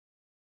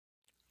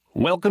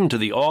Welcome to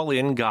the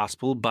All-In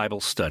Gospel Bible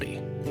Study.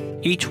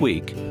 Each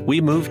week, we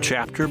move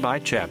chapter by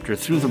chapter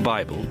through the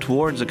Bible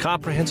towards a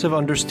comprehensive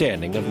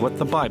understanding of what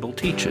the Bible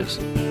teaches.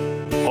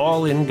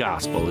 All-In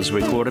Gospel is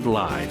recorded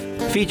live,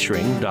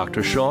 featuring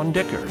Dr. Sean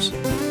Dickers.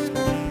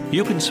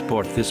 You can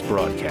support this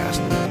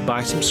broadcast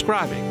by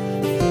subscribing.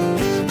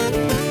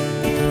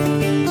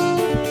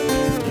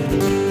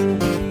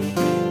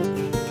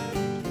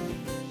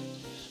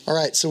 All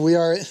right, so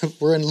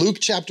we're in Luke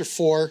chapter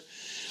 4.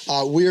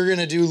 We are going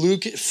to do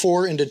Luke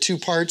 4 into two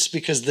parts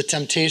because the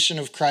temptation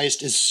of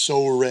Christ is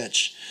so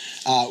rich.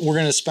 We're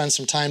going to spend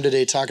some time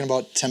today talking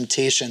about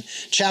temptation.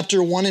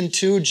 Chapter 1 and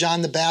 2,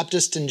 John the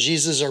Baptist and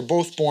Jesus are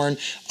both born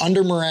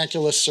under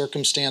miraculous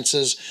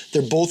circumstances.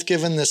 They're both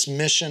given this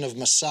mission of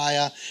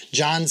Messiah.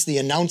 John's the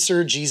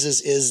announcer, Jesus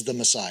is the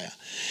Messiah.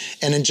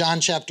 And in John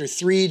chapter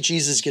 3,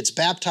 Jesus gets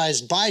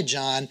baptized by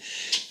John.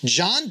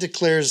 John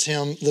declares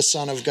him the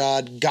Son of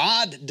God.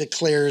 God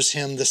declares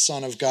him the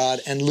Son of God.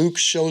 And Luke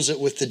shows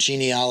it with the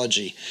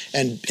genealogy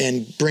and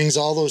brings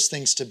all those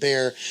things to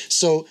bear.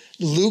 So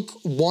Luke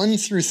 1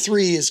 through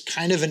 3 is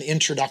kind of an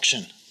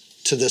introduction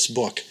to this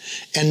book.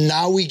 And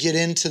now we get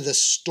into the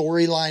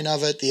storyline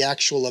of it, the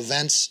actual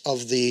events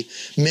of the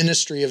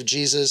ministry of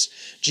Jesus.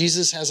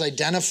 Jesus has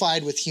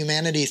identified with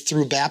humanity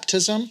through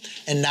baptism,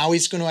 and now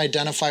he's going to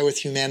identify with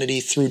humanity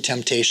through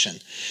temptation.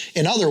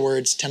 In other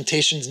words,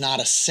 temptation's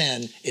not a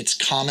sin, it's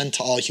common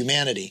to all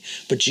humanity.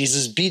 But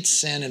Jesus beats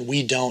sin and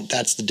we don't.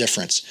 That's the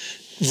difference.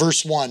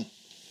 Verse 1.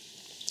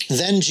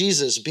 Then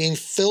Jesus, being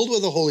filled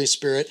with the Holy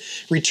Spirit,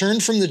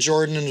 returned from the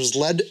Jordan and was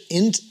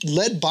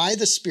led by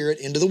the Spirit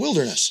into the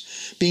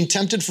wilderness, being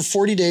tempted for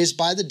 40 days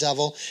by the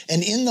devil.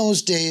 And in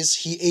those days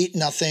he ate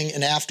nothing,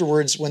 and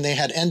afterwards, when they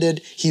had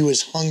ended, he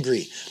was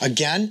hungry.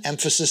 Again,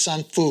 emphasis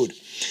on food.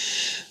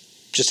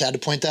 Just had to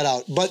point that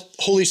out. But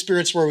Holy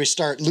Spirit's where we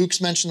start. Luke's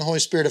mentioned the Holy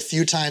Spirit a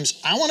few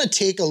times. I want to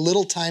take a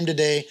little time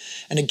today.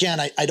 And again,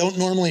 I don't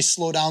normally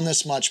slow down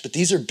this much, but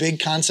these are big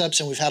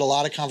concepts, and we've had a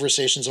lot of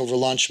conversations over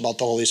lunch about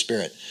the Holy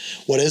Spirit.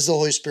 What is the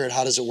Holy Spirit?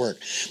 How does it work?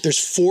 There's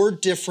 4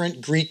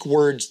 different Greek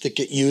words that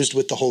get used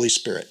with the Holy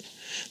Spirit.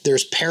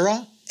 There's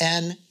para,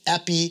 en,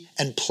 epi,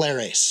 and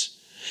pleres.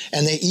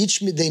 And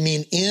they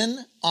mean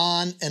in,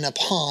 on, and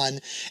upon.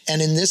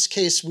 And in this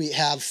case, we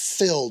have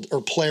filled or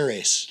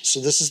pleres. So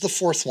this is the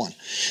 4th one.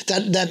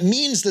 That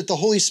means that the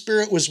Holy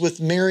Spirit was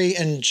with Mary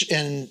and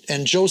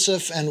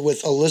Joseph and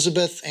with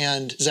Elizabeth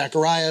and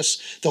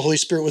Zacharias. The Holy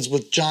Spirit was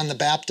with John the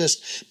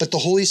Baptist. But the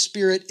Holy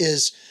Spirit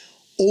is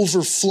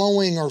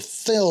overflowing or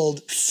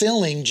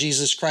filling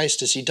Jesus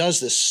Christ as he does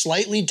this.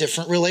 Slightly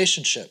different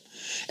relationship.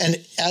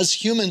 And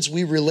as humans,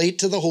 we relate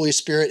to the Holy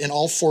Spirit in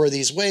all 4 of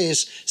these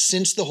ways.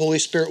 Since the Holy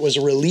Spirit was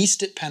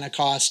released at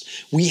Pentecost,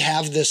 we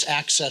have this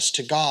access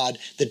to God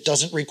that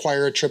doesn't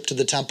require a trip to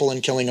the temple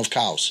and killing of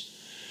cows.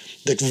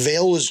 The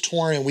veil was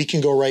torn and we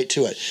can go right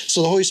to it.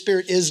 So the Holy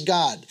Spirit is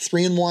God,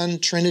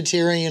 3-in-1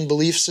 Trinitarian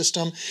belief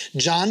system.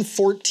 John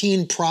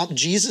 14,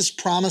 Jesus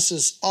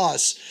promises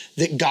us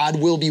that God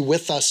will be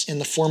with us in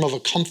the form of a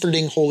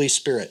comforting Holy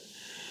Spirit.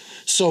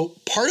 So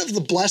part of the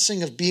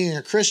blessing of being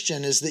a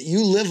Christian is that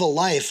you live a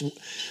life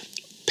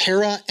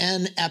para,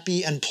 en,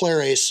 epi, and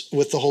pleres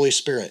with the Holy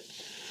Spirit.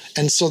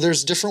 And so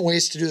there's different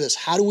ways to do this.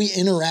 How do we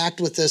interact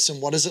with this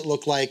and what does it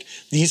look like?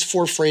 These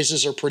 4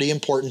 phrases are pretty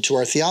important to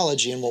our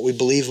theology and what we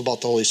believe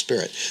about the Holy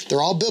Spirit.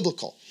 They're all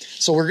biblical.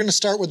 So we're going to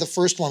start with the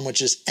first one,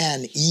 which is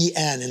en,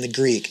 E-N in the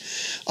Greek.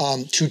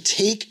 To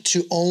take,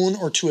 to own,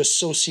 or to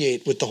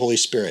associate with the Holy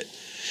Spirit.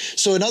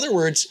 So in other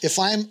words, if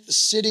I'm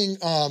sitting...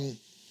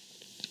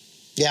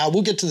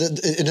 we'll get to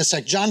that in a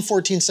sec. John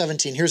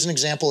 14:17. Here's an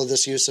example of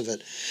this use of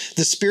it.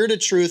 The Spirit of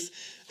truth,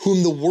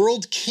 whom the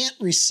world can't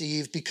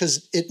receive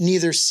because it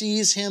neither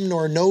sees him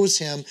nor knows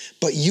him,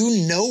 but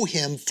you know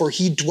him, for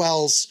he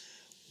dwells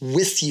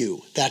with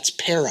you. That's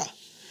para.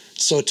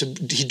 So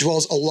he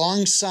dwells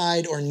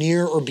alongside or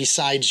near or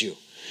beside you.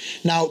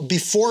 Now,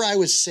 before I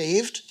was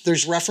saved,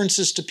 there's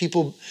references to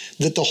people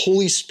that the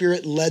Holy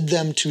Spirit led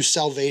them to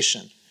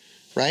salvation,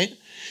 right?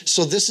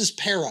 So this is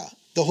para.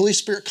 The Holy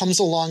Spirit comes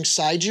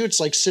alongside you.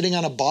 It's like sitting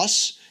on a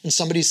bus and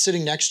somebody's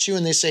sitting next to you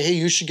and they say, hey,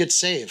 you should get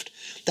saved.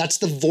 That's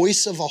the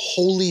voice of a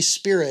Holy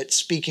Spirit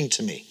speaking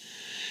to me.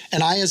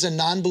 And I, as a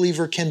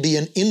non-believer, can be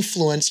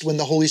influenced when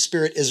the Holy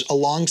Spirit is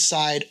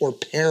alongside or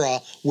para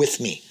with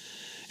me.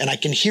 And I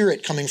can hear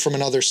it coming from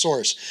another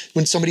source.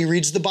 When somebody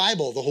reads the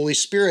Bible, the Holy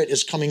Spirit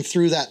is coming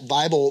through that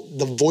Bible.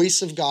 The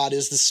voice of God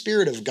is the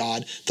Spirit of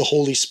God, the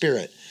Holy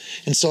Spirit.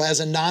 And so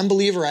as a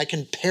non-believer, I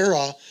can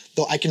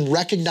I can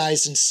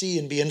recognize and see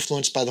and be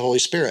influenced by the Holy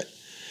Spirit,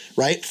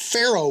 right?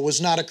 Pharaoh was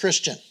not a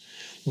Christian,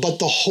 but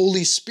the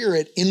Holy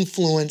Spirit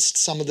influenced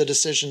some of the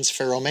decisions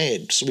Pharaoh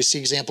made. So we see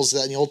examples of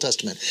that in the Old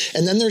Testament.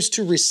 And then there's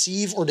to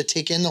receive or to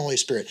take in the Holy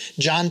Spirit.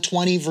 John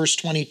 20, verse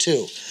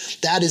 22.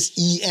 That is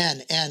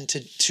E-N,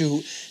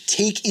 to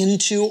take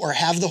into or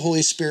have the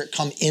Holy Spirit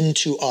come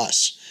into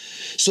us.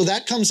 So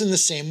that comes in the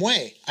same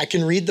way. I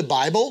can read the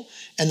Bible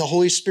and the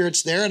Holy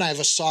Spirit's there and I have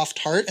a soft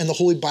heart and the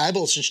Holy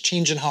Bible is just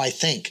changing how I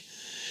think.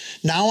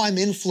 Now I'm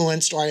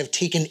influenced, or I have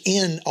taken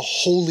in a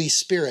Holy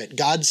Spirit.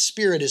 God's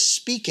Spirit is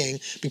speaking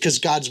because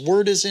God's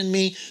word is in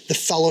me, the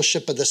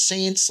fellowship of the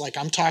saints. Like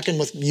I'm talking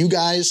with you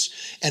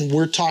guys and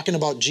we're talking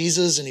about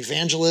Jesus and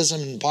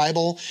evangelism and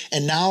Bible.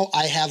 And now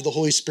I have the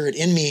Holy Spirit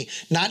in me,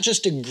 not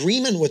just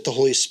agreement with the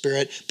Holy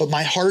Spirit, but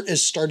my heart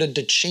has started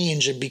to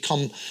change and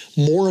become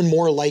more and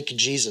more like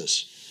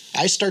Jesus.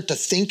 I start to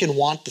think and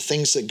want the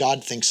things that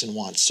God thinks and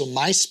wants. So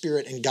my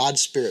spirit and God's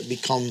spirit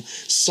become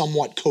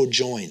somewhat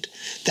co-joined.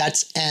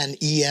 That's en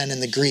in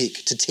the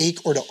Greek, to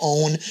take or to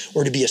own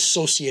or to be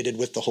associated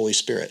with the Holy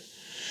Spirit.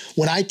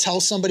 When I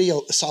tell somebody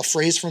a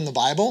phrase from the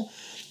Bible,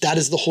 that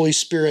is the Holy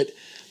Spirit.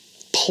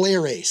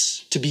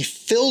 Pleres, to be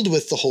filled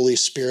with the Holy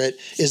Spirit,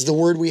 is the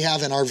word we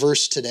have in our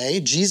verse today.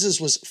 Jesus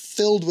was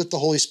filled with the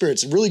Holy Spirit.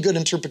 It's a really good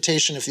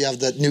interpretation if you have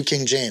the New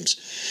King James.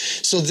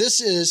 So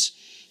this is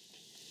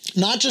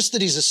not just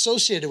that he's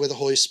associated with the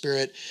Holy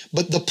Spirit,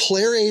 but the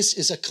pleres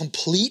is a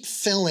complete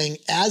filling,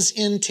 as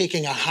in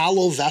taking a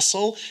hollow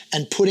vessel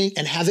and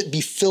have it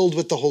be filled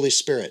with the Holy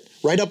Spirit,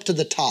 right up to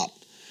the top.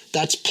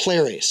 That's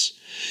pleres.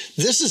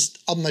 This is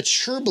a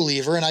mature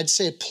believer, and I'd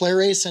say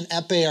pleres and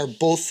epi are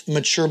both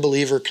mature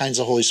believer kinds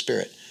of Holy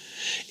Spirit.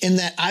 In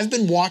that I've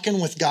been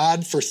walking with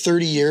God for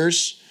 30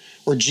 years,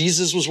 or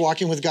Jesus was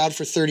walking with God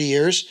for 30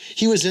 years.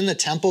 He was in the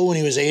temple when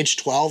he was age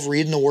 12,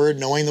 reading the word,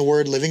 knowing the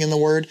word, living in the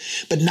word.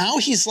 But now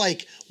he's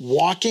like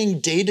walking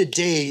day to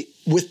day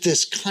with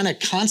this kind of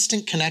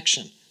constant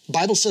connection. The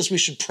Bible says we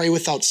should pray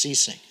without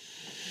ceasing.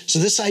 So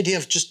this idea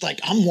of just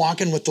like, I'm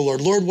walking with the Lord.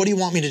 Lord, what do you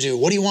want me to do?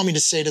 What do you want me to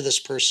say to this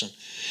person?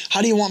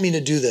 How do you want me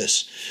to do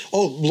this?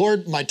 Oh,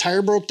 Lord, my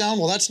tire broke down.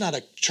 Well, that's not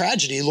a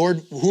tragedy.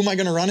 Lord, who am I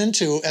going to run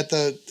into at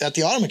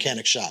the auto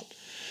mechanic shop?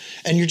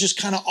 And you're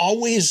just kind of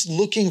always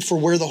looking for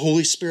where the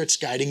Holy Spirit's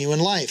guiding you in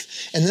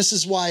life. And this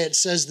is why it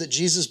says that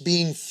Jesus,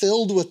 being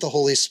filled with the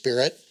Holy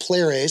Spirit,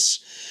 pleres,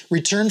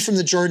 returned from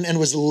the Jordan and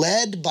was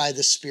led by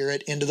the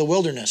Spirit into the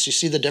wilderness. You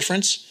see the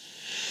difference?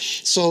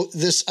 So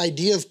this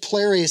idea of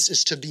pleres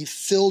is to be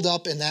filled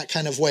up in that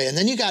kind of way. And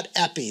then you got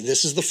epi.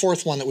 This is the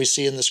fourth one that we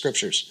see in the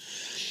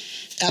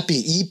scriptures. Epi,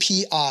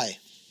 E-P-I.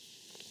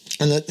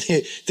 And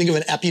think of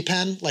an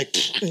EpiPen, like,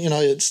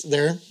 it's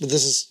there, but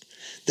this is,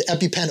 the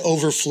EpiPen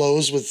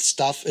overflows with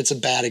stuff. It's a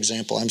bad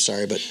example, I'm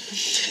sorry, but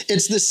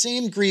it's the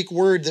same Greek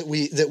word that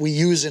we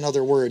use in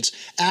other words.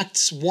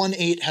 Acts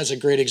 1:8 has a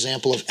great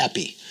example of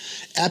epi.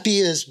 Epi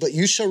is, but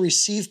you shall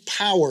receive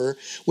power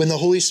when the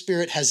Holy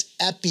Spirit has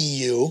epi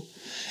you,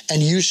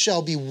 and you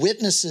shall be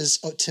witnesses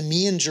to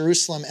me in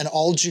Jerusalem and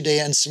all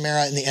Judea and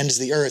Samaria and the ends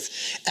of the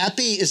earth.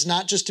 Epi is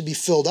not just to be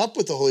filled up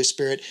with the Holy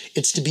Spirit,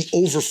 it's to be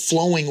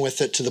overflowing with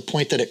it to the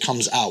point that it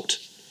comes out.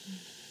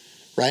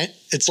 Right?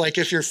 It's like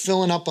if you're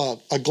filling up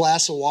a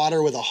glass of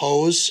water with a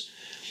hose,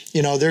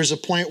 there's a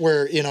point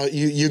where,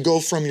 you go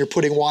from you're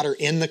putting water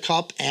in the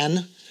cup,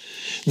 N,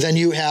 then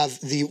you have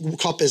the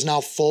cup is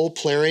now full,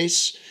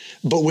 pleres,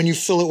 but when you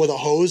fill it with a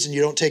hose and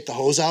you don't take the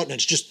hose out and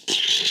it's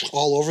just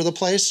all over the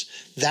place,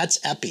 that's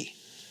epi.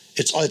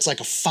 It's like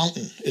a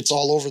fountain. It's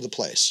all over the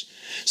place.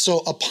 So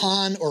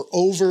upon or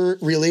over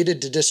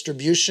related to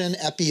distribution,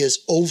 epi is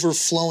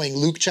overflowing.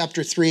 Luke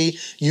chapter 3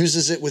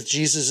 uses it with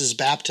Jesus'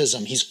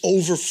 baptism. He's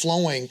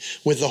overflowing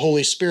with the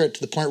Holy Spirit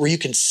to the point where you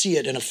can see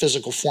it in a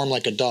physical form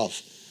like a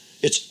dove.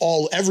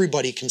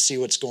 Everybody can see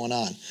what's going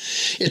on.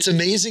 It's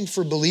amazing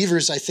for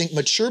believers, I think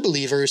mature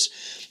believers,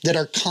 that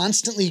are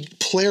constantly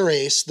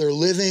pleres, they're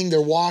living,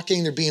 they're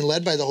walking, they're being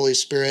led by the Holy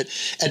Spirit.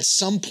 At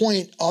some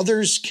point,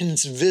 others can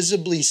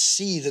visibly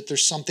see that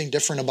there's something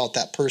different about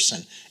that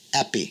person.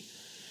 Epi.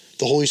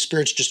 The Holy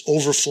Spirit's just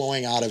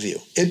overflowing out of you.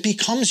 It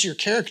becomes your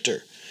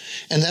character.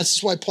 And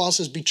that's why Paul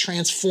says, be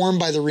transformed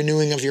by the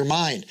renewing of your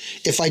mind.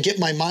 If I get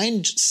my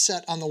mind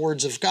set on the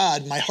words of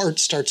God, my heart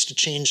starts to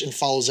change and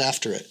follows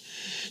after it.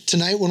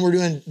 Tonight, when we're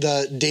doing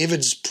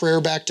David's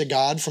prayer back to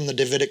God from the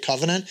Davidic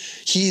covenant,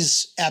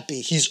 he's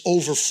epi, he's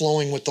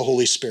overflowing with the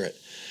Holy Spirit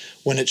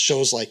when it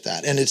shows like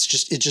that. And it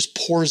just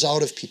pours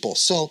out of people.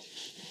 So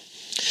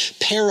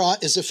para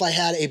is if I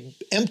had an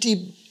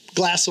empty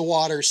glass of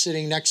water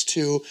sitting next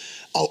to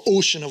an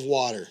ocean of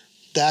water.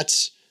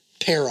 That's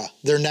para.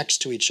 They're next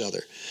to each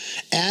other.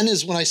 N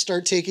is when I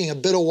start taking a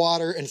bit of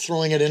water and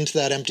throwing it into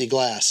that empty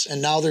glass.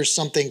 And now there's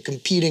something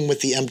competing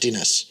with the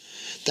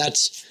emptiness.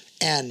 That's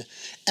N.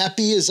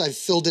 Epi is I've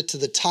filled it to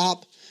the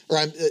top, or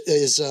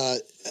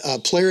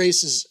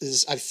pleres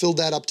is I've filled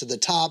that up to the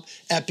top.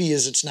 Epi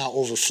is it's now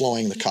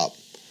overflowing the cup.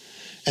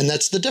 And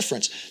that's the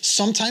difference.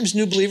 Sometimes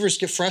new believers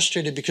get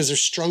frustrated because they're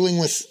struggling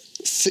with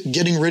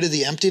getting rid of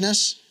the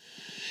emptiness,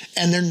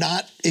 and they're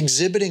not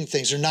exhibiting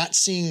things. They're not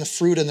seeing the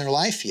fruit in their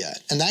life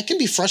yet. And that can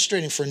be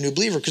frustrating for a new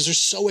believer because they're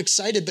so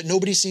excited, but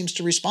nobody seems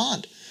to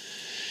respond.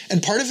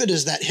 And part of it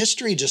is that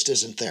history just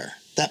isn't there.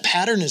 That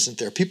pattern isn't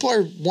there. People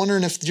are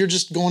wondering if you're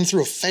just going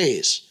through a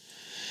phase,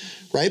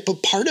 right?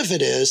 But part of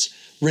it is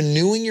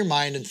renewing your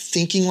mind and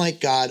thinking like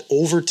God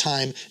over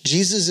time.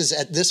 Jesus is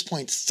at this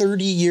point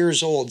 30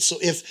 years old. So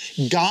if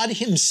God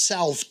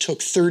himself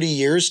took 30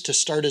 years to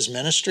start his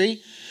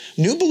ministry,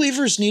 new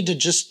believers need to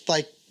just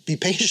be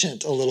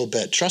patient a little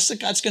bit. Trust that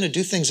God's going to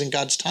do things in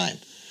God's time.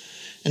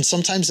 And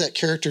sometimes that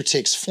character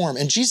takes form.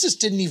 And Jesus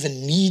didn't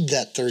even need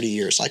that 30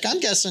 years. Like,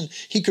 I'm guessing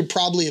he could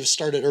probably have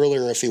started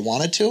earlier if he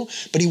wanted to,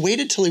 but he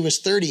waited till he was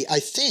 30, I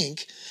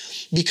think,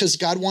 because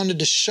God wanted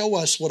to show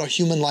us what a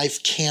human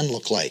life can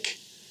look like.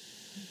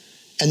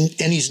 And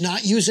he's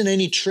not using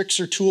any tricks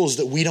or tools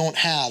that we don't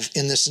have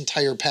in this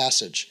entire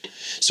passage.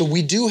 So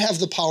we do have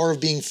the power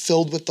of being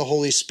filled with the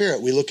Holy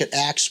Spirit. We look at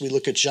Acts, we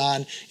look at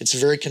John. It's a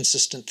very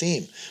consistent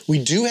theme.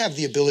 We do have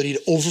the ability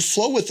to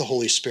overflow with the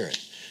Holy Spirit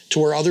to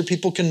where other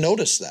people can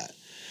notice that.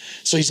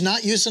 So he's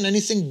not using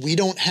anything we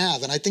don't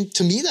have. And I think,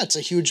 to me, that's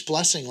a huge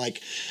blessing.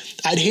 Like,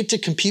 I'd hate to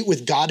compete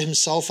with God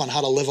himself on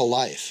how to live a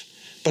life.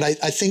 But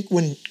I think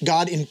when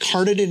God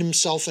incarnated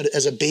himself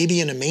as a baby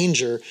in a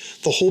manger,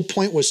 the whole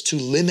point was to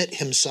limit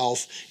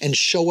himself and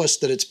show us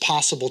that it's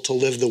possible to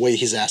live the way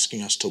he's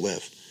asking us to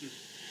live.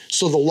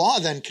 So the law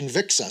then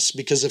convicts us,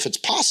 because if it's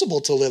possible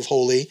to live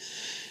holy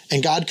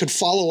and God could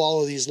follow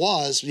all of these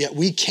laws, yet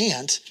we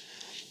can't,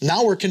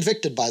 now we're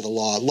convicted by the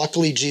law.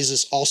 Luckily,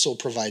 Jesus also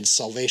provides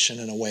salvation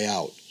and a way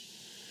out,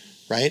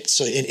 right?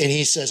 So, and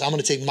he says, I'm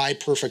going to take my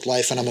perfect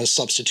life and I'm going to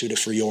substitute it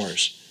for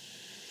yours.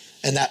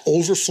 And that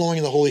overflowing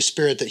of the Holy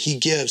Spirit that he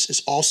gives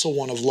is also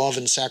one of love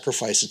and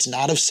sacrifice. It's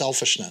not of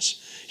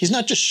selfishness. He's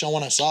not just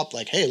showing us up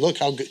like, hey,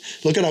 look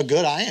at how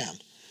good I am.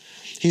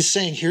 He's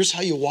saying, here's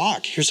how you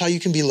walk. Here's how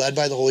you can be led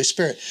by the Holy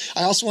Spirit.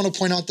 I also want to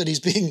point out that he's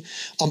being,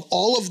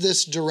 all of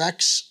this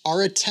directs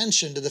our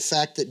attention to the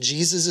fact that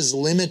Jesus has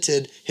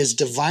limited his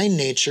divine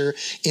nature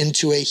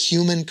into a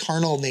human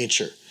carnal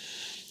nature.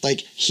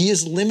 Like, he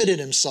has limited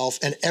himself,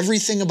 and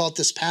everything about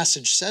this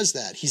passage says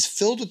that. He's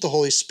filled with the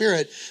Holy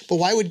Spirit, but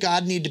why would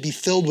God need to be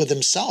filled with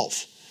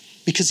himself?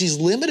 Because he's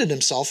limited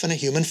himself in a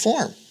human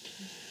form.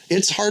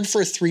 It's hard for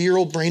a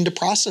 3-year-old brain to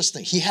process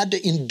things. He had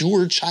to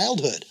endure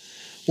childhood,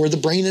 where the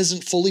brain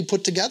isn't fully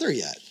put together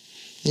yet.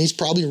 And he's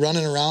probably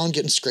running around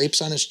getting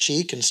scrapes on his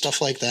cheek and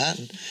stuff like that.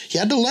 And he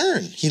had to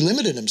learn. He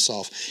limited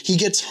himself. He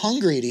gets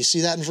hungry. Do you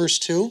see that in verse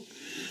 2?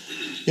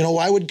 You know,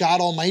 why would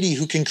God Almighty,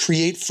 who can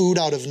create food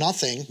out of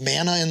nothing,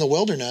 manna in the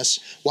wilderness,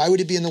 why would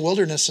he be in the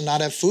wilderness and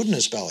not have food in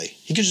his belly?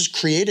 He could just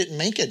create it and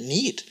make it and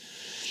eat.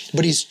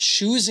 But he's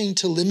choosing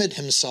to limit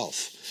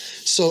himself.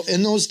 So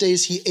in those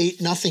days, he ate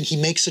nothing. He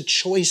makes a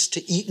choice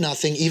to eat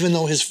nothing, even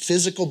though his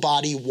physical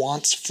body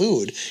wants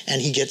food,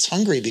 and he gets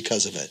hungry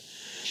because of it.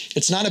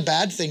 It's not a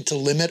bad thing to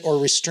limit or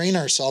restrain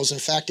ourselves. In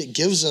fact, it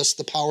gives us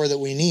the power that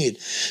we need.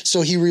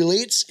 So he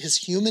relates his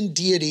human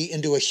deity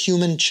into a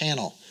human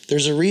channel.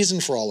 There's a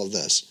reason for all of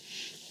this.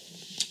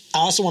 I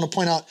also want to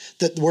point out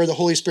that where the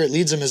Holy Spirit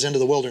leads him is into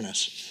the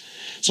wilderness.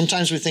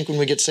 Sometimes we think when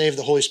we get saved,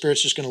 the Holy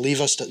Spirit's just going to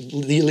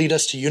lead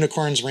us to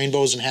unicorns,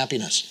 rainbows, and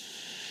happiness.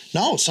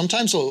 No,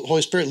 sometimes the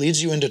Holy Spirit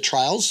leads you into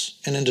trials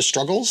and into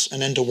struggles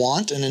and into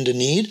want and into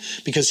need,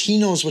 because he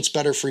knows what's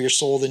better for your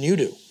soul than you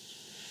do.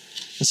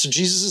 And so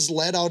Jesus is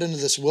led out into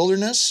this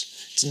wilderness.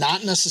 It's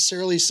not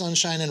necessarily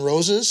sunshine and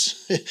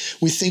roses.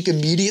 We think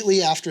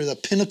immediately after the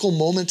pinnacle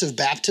moment of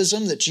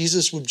baptism that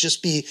Jesus would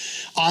just be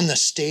on the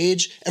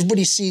stage.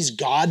 Everybody sees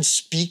God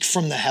speak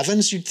from the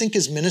heavens. You'd think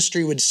his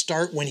ministry would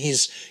start when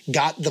he's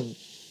got the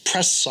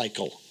press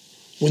cycle,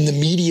 when the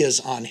media's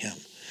on him.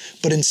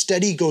 But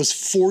instead he goes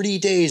 40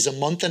 days, a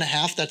month and a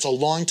half. That's a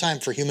long time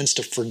for humans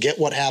to forget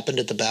what happened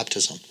at the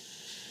baptism.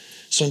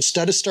 So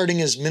instead of starting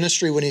his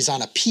ministry when he's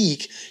on a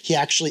peak, he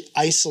actually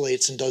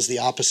isolates and does the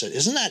opposite.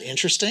 Isn't that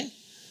interesting?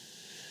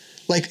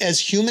 Like, as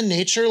human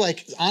nature,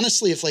 like,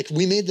 honestly, if like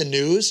we made the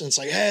news and it's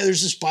like, hey,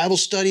 there's this Bible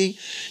study,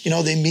 you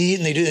know, they meet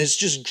and they do, it's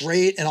just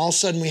great. And all of a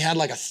sudden we had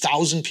like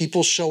 1,000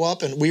 people show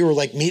up and we were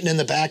like meeting in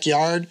the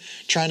backyard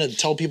trying to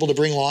tell people to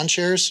bring lawn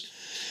chairs.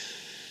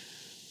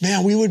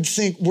 Man, we would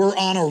think we're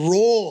on a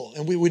roll,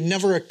 and we would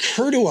never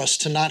occur to us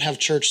to not have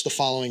church the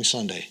following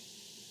Sunday.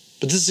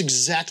 But this is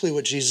exactly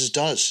what Jesus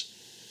does.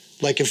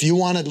 Like, if you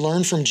want to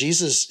learn from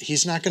Jesus,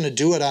 he's not going to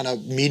do it on a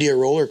media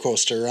roller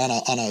coaster, on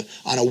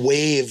a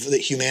wave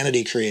that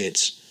humanity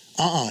creates.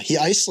 He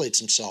isolates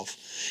himself.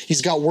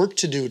 He's got work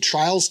to do,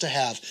 trials to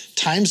have,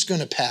 time's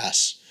going to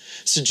pass.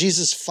 So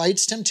Jesus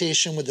fights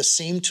temptation with the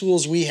same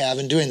tools we have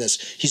in doing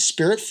this. He's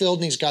spirit-filled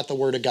and he's got the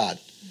Word of God.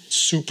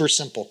 Super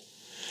simple.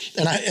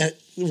 And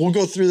we'll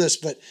go through this,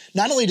 but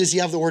not only does he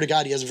have the Word of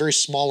God, he has a very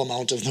small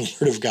amount of the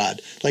Word of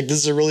God. Like, this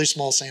is a really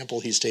small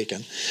sample he's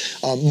taken.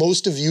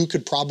 Most of you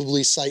could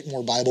probably cite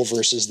more Bible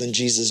verses than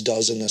Jesus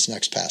does in this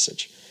next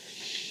passage.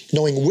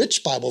 Knowing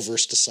which Bible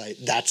verse to cite,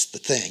 that's the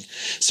thing.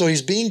 So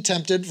he's being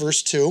tempted,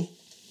 verse 2.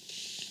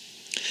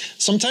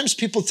 Sometimes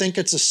people think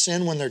it's a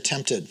sin when they're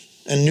tempted,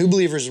 and new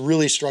believers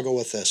really struggle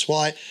with this.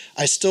 Well,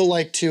 I still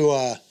like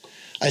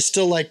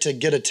to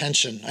get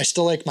attention. I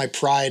still like my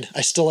pride.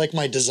 I still like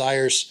my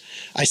desires.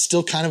 I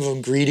still kind of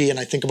am greedy, and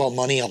I think about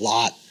money a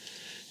lot.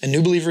 And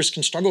new believers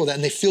can struggle with that,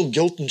 and they feel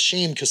guilt and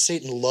shame because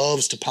Satan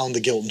loves to pound the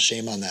guilt and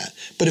shame on that.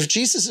 But if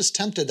Jesus is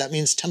tempted, that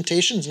means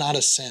temptation is not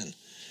a sin.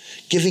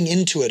 Giving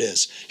into it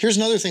is. Here's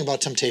another thing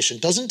about temptation.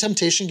 Doesn't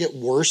temptation get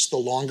worse the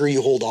longer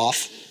you hold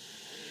off?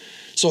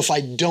 So if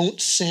I don't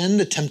sin,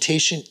 the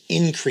temptation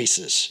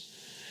increases.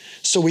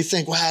 So we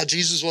think, wow,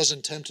 Jesus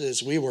wasn't tempted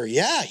as we were.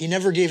 Yeah, he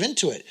never gave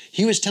into it.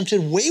 He was tempted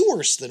way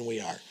worse than we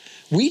are.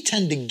 We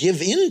tend to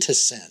give in to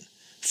sin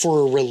for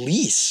a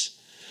release.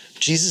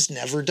 Jesus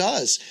never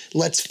does.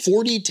 Let's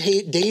 40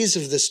 days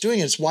of this doing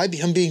it. It's why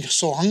him being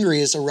so hungry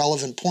is a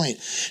relevant point.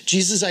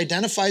 Jesus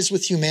identifies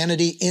with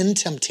humanity in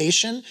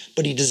temptation,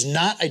 but he does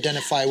not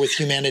identify with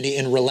humanity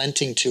in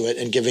relenting to it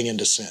and giving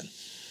into sin.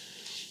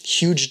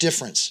 Huge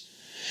difference.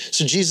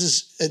 So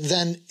Jesus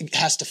then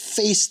has to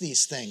face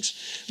these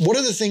things. What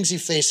are the things he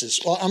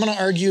faces? Well, I'm going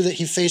to argue that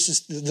he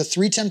faces the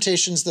three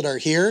temptations that are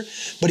here,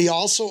 but he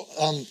also,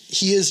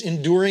 he is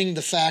enduring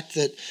the fact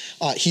that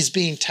he's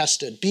being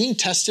tested. Being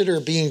tested or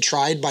being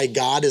tried by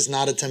God is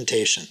not a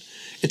temptation.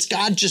 It's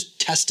God just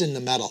testing the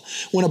metal.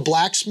 When a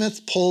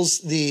blacksmith pulls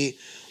the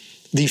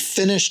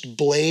finished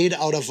blade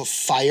out of a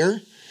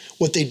fire,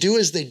 what they do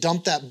is they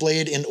dump that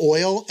blade in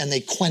oil and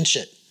they quench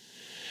it.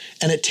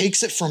 And it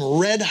takes it from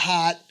red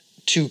hot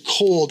to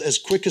cold as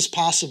quick as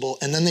possible,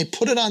 and then they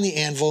put it on the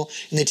anvil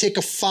and they take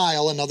a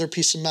file, another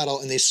piece of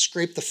metal, and they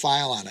scrape the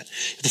file on it.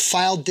 If the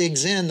file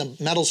digs in, the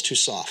metal's too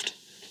soft.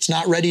 It's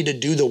not ready to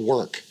do the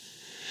work.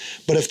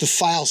 But if the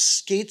file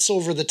skates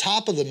over the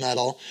top of the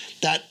metal,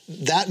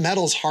 that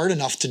metal's hard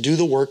enough to do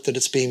the work that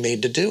it's being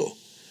made to do.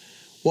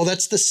 Well,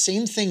 that's the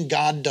same thing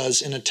God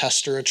does in a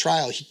test or a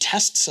trial. He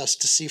tests us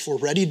to see if we're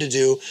ready to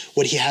do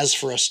what he has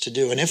for us to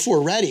do. And if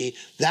we're ready,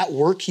 that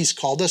work he's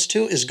called us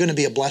to is going to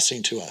be a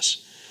blessing to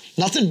us.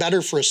 Nothing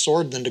better for a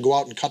sword than to go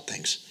out and cut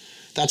things.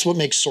 That's what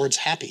makes swords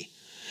happy.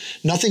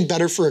 Nothing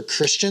better for a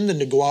Christian than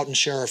to go out and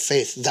share our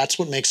faith. That's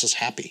what makes us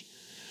happy.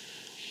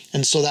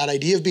 And so that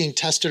idea of being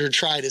tested or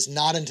tried is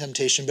not in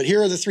temptation. But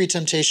here are the three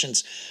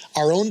temptations.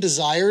 Our own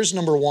desires,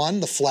 number one,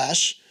 the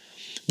flesh.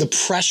 The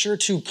pressure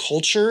to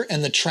culture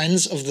and the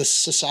trends of the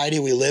society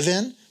we live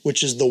in,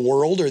 which is the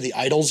world or the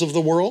idols of the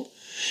world.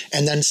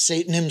 And then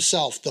Satan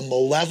himself, the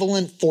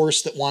malevolent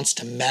force that wants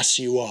to mess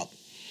you up.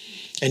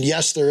 And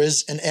yes, there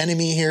is an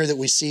enemy here that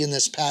we see in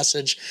this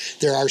passage.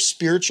 There are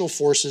spiritual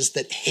forces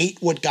that hate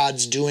what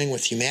God's doing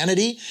with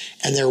humanity,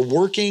 and they're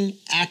working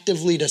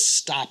actively to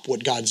stop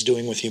what God's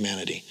doing with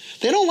humanity.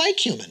 They don't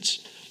like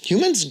humans.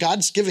 Humans,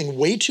 God's giving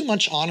way too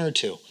much honor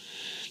to.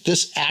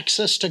 This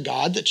access to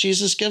God that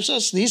Jesus gives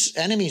us, these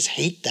enemies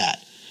hate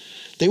that.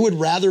 They would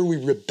rather we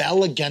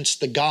rebel against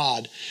the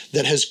God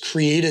that has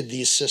created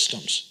these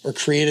systems or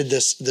created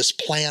this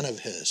plan of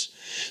his.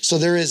 So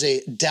there is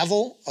a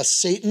devil, a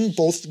Satan,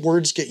 both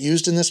words get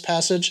used in this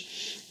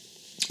passage,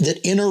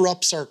 that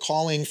interrupts our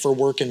calling for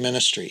work and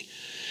ministry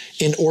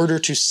in order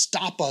to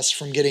stop us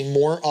from getting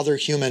more other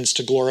humans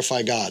to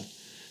glorify God.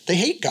 They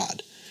hate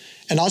God.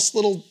 And us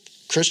little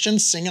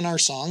Christians singing our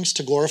songs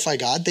to glorify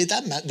God,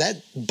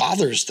 that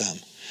bothers them.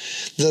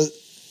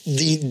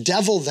 The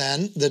devil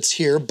then that's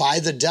here by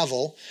the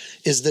devil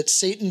is that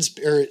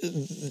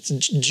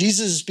Jesus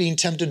is being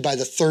tempted by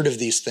the third of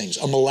these things,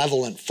 a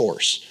malevolent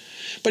force.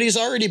 But he's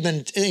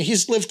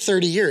lived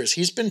 30 years.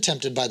 He's been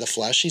tempted by the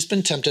flesh. He's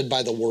been tempted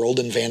by the world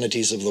and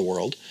vanities of the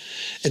world.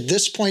 At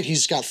this point,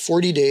 he's got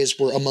 40 days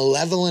where a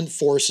malevolent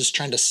force is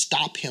trying to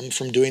stop him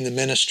from doing the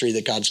ministry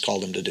that God's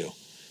called him to do.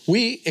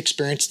 We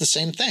experience the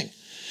same thing.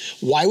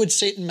 Why would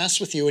Satan mess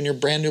with you when you're a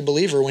brand new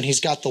believer when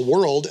he's got the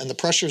world and the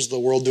pressures of the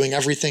world doing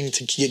everything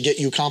to get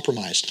you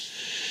compromised?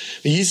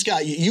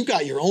 You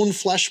got your own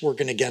flesh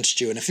working against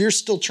you. And if you're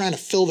still trying to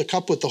fill the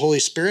cup with the Holy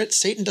Spirit,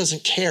 Satan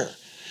doesn't care.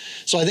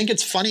 So I think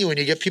it's funny when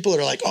you get people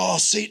that are like, oh,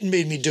 Satan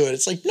made me do it.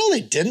 It's like, no,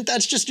 they didn't.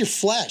 That's just your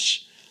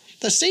flesh.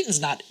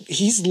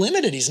 He's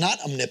limited. He's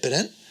not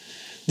omnipotent.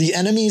 The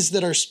enemies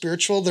that are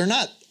spiritual, they're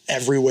not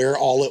everywhere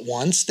all at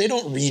once. They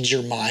don't read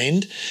your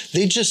mind.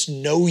 They just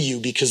know you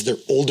because they're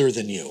older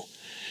than you.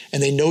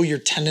 And they know your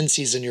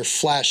tendencies and your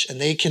flesh, and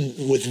they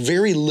can, with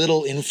very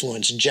little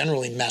influence,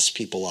 generally mess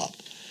people up.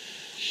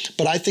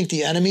 But I think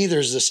the enemy,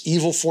 there's this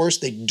evil force.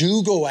 They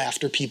do go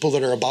after people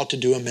that are about to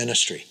do a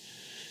ministry.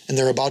 And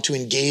they're about to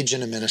engage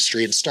in a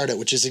ministry and start it,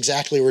 which is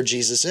exactly where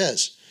Jesus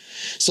is.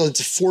 So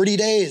it's 40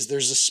 days.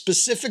 There's a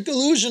specific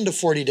allusion to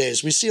 40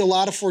 days. We see a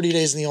lot of 40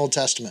 days in the Old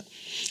Testament.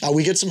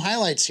 We get some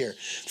highlights here.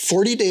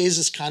 40 days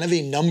is kind of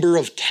a number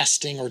of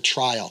testing or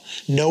trial.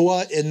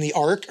 Noah in the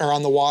ark are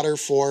on the water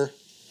for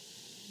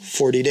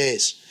 40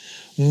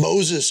 days.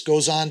 Moses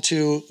goes on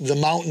to the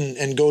mountain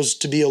and goes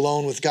to be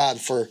alone with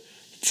God for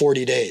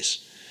 40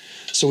 days.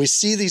 So we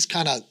see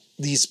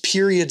these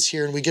periods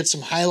here, and we get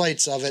some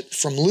highlights of it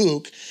from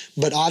Luke,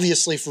 but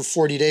obviously for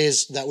 40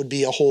 days, that would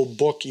be a whole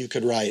book you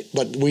could write,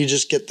 but we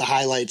just get the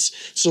highlights.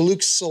 So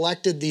Luke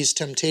selected these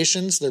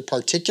temptations. They're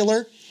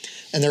particular,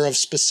 and they're of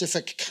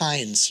specific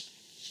kinds.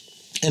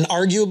 And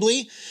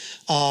arguably,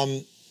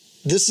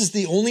 this is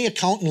the only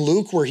account in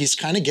Luke where he's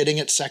kind of getting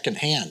it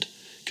secondhand,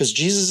 because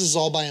Jesus is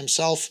all by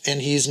himself,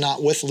 and he's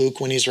not with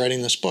Luke when he's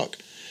writing this book.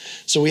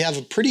 So we have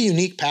a pretty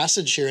unique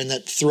passage here in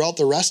that throughout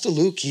the rest of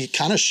Luke, he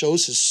kind of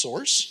shows his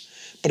source.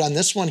 But on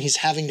this one, he's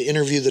having to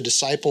interview the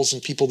disciples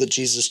and people that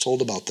Jesus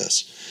told about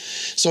this.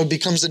 So it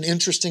becomes an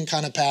interesting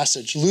kind of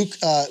passage. Luke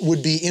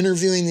would be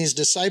interviewing these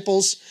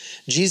disciples.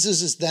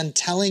 Jesus is then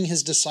telling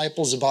his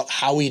disciples about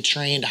how he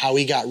trained, how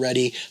he got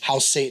ready, how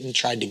Satan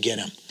tried to get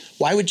him.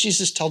 Why would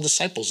Jesus tell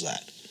disciples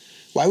that?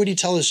 Why would he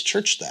tell his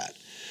church that?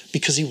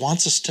 Because he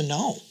wants us to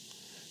know.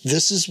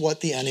 This is what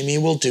the enemy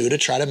will do to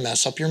try to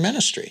mess up your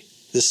ministry.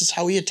 This is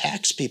how he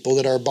attacks people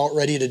that are about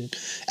ready to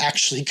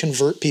actually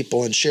convert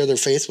people and share their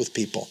faith with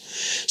people.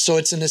 So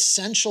it's an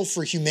essential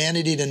for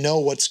humanity to know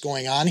what's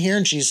going on here.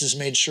 And Jesus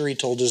made sure he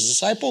told his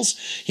disciples.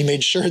 He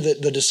made sure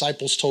that the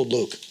disciples told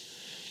Luke.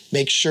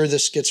 Make sure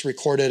this gets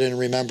recorded and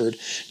remembered.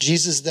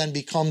 Jesus then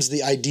becomes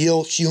the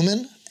ideal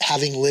human,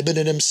 having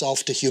limited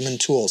himself to human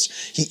tools.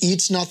 He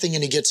eats nothing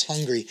and he gets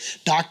hungry.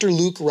 Dr.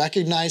 Luke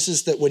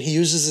recognizes that when he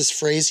uses this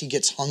phrase, he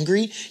gets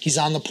hungry, he's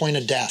on the point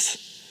of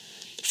death.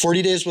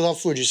 40 days without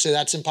food, you say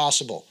that's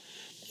impossible.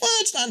 Well,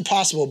 it's not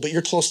impossible, but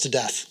you're close to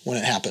death when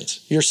it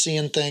happens. You're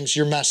seeing things,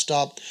 you're messed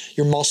up,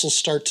 your muscles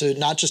start to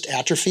not just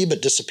atrophy,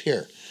 but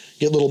disappear.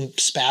 You get little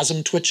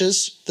spasm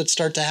twitches that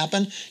start to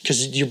happen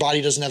because your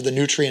body doesn't have the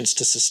nutrients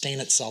to sustain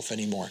itself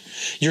anymore.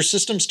 Your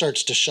system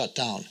starts to shut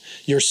down.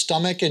 Your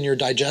stomach and your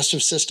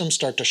digestive system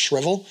start to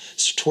shrivel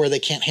to where they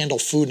can't handle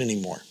food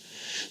anymore.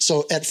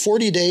 So at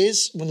 40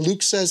 days, when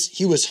Luke says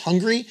he was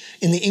hungry,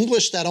 in the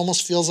English, that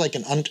almost feels like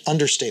an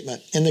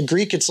understatement. In the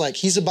Greek, it's like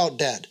he's about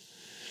dead.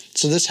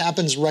 So this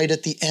happens right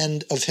at the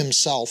end of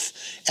himself,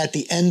 at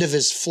the end of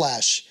his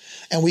flesh.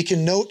 And we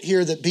can note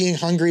here that being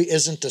hungry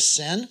isn't a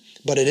sin,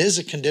 but it is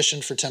a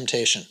condition for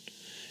temptation.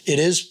 It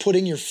is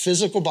putting your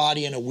physical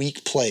body in a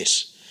weak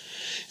place.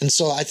 And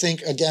so I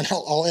think, again,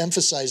 I'll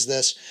emphasize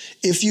this.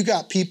 If you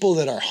got people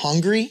that are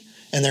hungry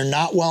and they're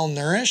not well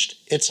nourished,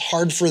 it's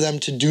hard for them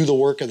to do the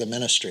work of the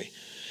ministry.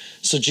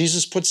 So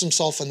Jesus puts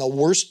himself in the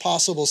worst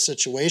possible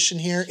situation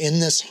here in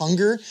this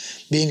hunger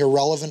being a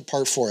relevant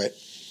part for it.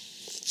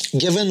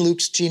 Given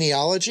Luke's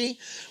genealogy,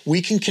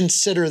 we can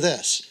consider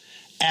this.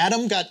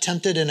 Adam got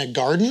tempted in a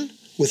garden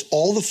with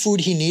all the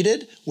food he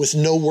needed with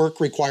no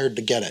work required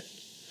to get it.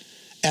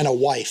 And a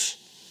wife,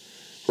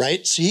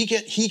 right? So he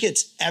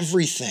gets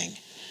everything.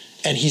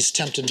 And he's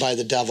tempted by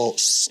the devil.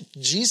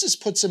 Jesus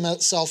puts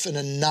himself in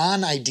a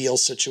non-ideal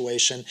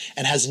situation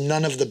and has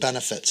none of the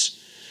benefits,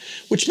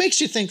 which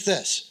makes you think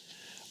this.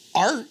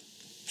 Are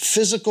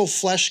physical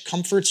flesh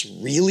comforts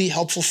really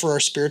helpful for our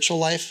spiritual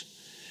life?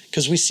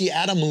 Because we see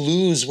Adam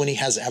lose when he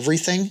has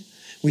everything.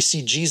 We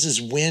see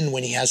Jesus win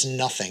when he has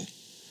nothing.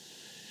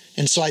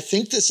 And so I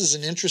think this is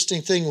an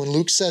interesting thing. When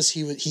Luke says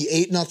he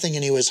ate nothing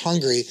and he was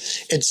hungry,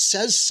 it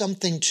says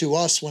something to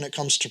us when it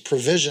comes to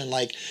provision.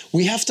 Like,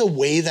 we have to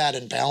weigh that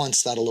and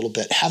balance that a little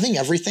bit. Having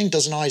everything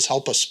doesn't always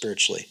help us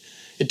spiritually.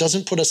 It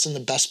doesn't put us in the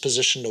best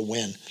position to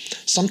win.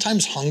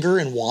 Sometimes hunger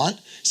and want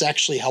is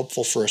actually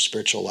helpful for a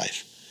spiritual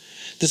life.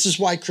 This is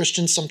why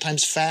Christians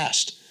sometimes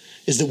fast,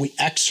 is that we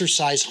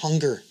exercise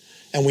hunger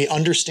and we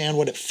understand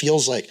what it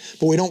feels like.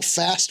 But we don't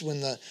fast when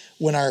the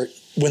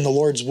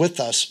Lord's with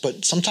us.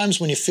 But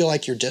sometimes when you feel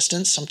like you're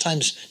distant,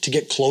 sometimes to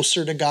get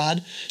closer to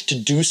God, to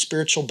do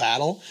spiritual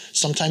battle,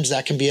 sometimes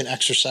that can be an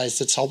exercise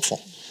that's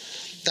helpful.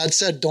 That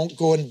said, don't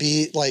go and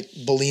be like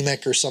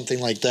bulimic or something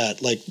like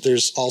that. Like,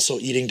 there's also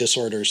eating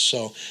disorders.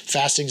 So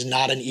fasting's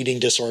not an eating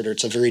disorder.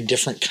 It's a very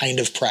different kind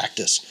of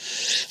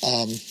practice.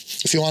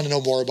 If you want to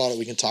know more about it,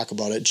 we can talk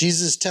about it.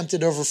 Jesus is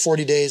tempted over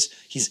 40 days.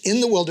 He's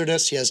in the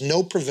wilderness. He has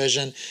no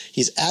provision.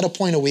 He's at a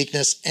point of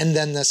weakness. And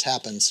then this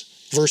happens.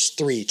 Verse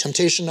 3,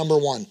 temptation number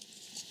 1.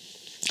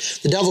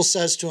 The devil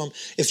says to him,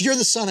 "If you're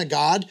the Son of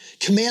God,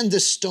 command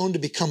this stone to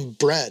become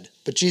bread."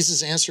 But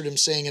Jesus answered him,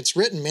 saying, "It's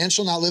written, man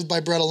shall not live by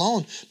bread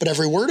alone, but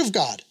every word of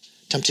God."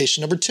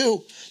 Temptation number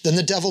 2. Then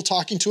the devil,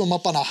 talking to him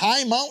up on a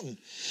high mountain,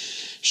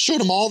 showed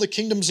him all the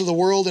kingdoms of the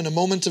world in a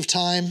moment of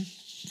time.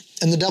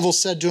 And the devil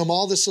said to him,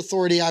 "All this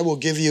authority I will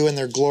give you in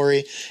their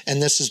glory,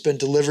 and this has been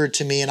delivered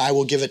to me, and I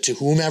will give it to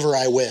whomever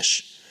I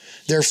wish.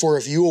 Therefore,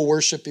 if you will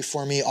worship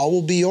before me, all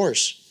will be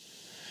yours."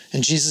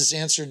 And Jesus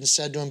answered and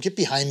said to him, "Get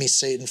behind me,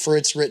 Satan, for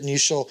it's written, you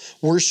shall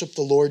worship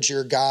the Lord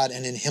your God,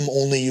 and in him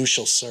only you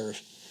shall serve."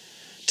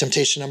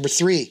 Temptation number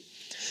 3.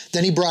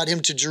 Then he brought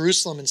him to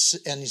Jerusalem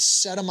and he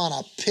set him on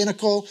a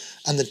pinnacle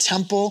on the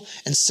temple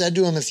and said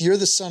to him, "If you're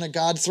the Son of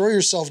God, throw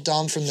yourself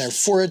down from there.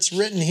 For it's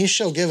written, he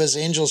shall give his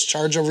angels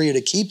charge over you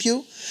to keep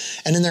you.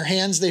 And in their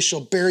hands they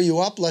shall bear you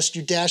up, lest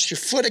you dash your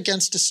foot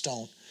against a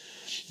stone."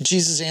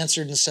 Jesus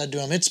answered and said to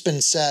him, "It's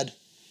been said,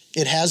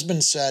 it has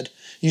been said,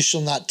 you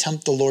shall not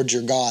tempt the Lord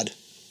your God."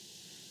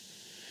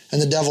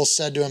 And the devil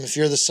said to him, "If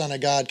you're the Son of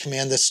God,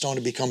 command this stone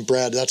to become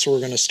bread." That's where we're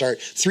going to start.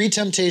 3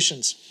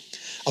 temptations.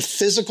 A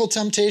physical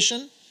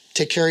temptation,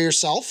 take care of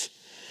yourself.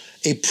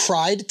 A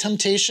pride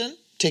temptation,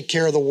 take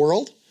care of the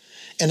world.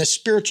 And a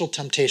spiritual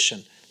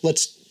temptation,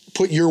 let's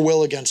put your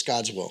will against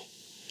God's will.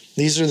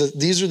 These are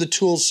the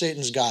tools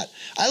Satan's got.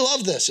 I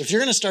love this. If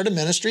you're going to start a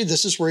ministry,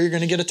 this is where you're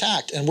going to get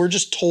attacked. And we're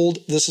just told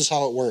this is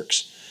how it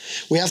works.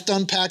 We have to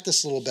unpack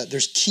this a little bit.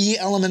 There's key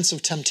elements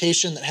of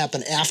temptation that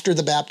happen after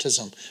the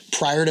baptism,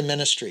 prior to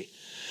ministry.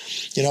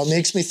 You know, it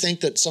makes me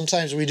think that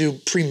sometimes we do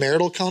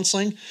premarital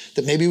counseling,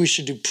 that maybe we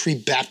should do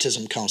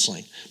pre-baptism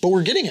counseling. But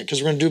we're getting it because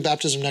we're going to do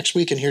baptism next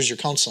week, and here's your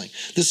counseling.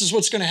 This is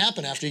what's going to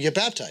happen after you get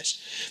baptized.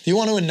 If you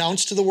want to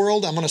announce to the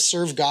world, I'm going to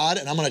serve God,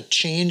 and I'm going to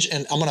change,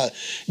 and I'm going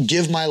to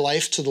give my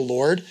life to the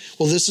Lord,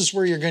 well, this is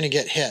where you're going to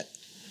get hit.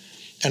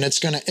 And it's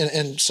going to,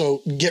 and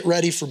so get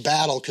ready for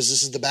battle, because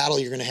this is the battle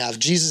you're going to have.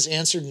 Jesus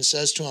answered and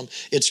says to him,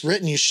 it's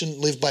written, you shouldn't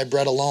live by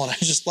bread alone. I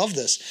just love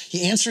this.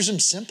 He answers him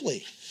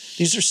simply.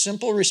 These are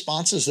simple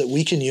responses that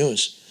we can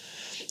use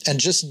and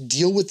just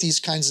deal with these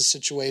kinds of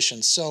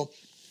situations. So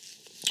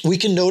we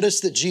can notice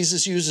that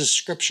Jesus uses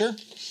scripture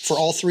for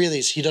all three of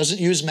these. He doesn't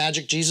use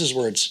magic Jesus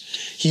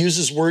words. He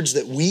uses words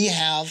that we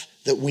have,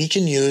 that we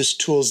can use,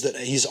 tools that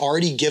he's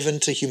already given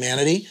to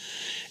humanity.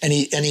 And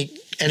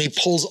he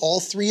pulls all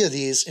three of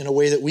these in a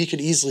way that we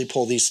could easily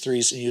pull these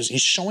threes and use.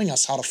 He's showing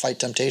us how to fight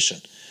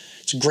temptation.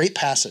 It's a great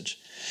passage.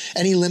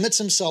 And he limits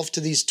himself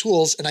to these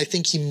tools, and I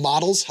think he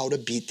models how to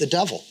beat the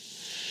devil.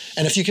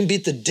 And if you can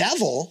beat the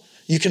devil,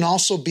 you can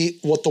also beat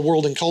what the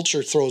world and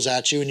culture throws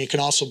at you, and you can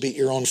also beat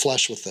your own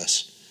flesh with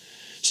this.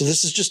 So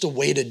this is just a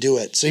way to do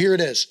it. So here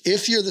it is.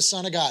 If you're the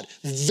Son of God,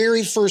 the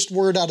very first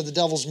word out of the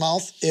devil's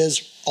mouth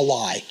is a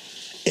lie.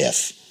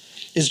 If.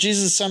 Is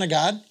Jesus the Son of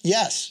God?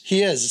 Yes,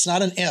 he is. It's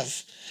not an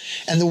if.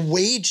 And the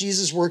way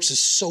Jesus works is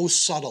so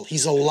subtle.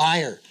 He's a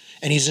liar,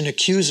 and he's an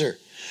accuser,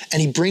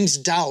 and he brings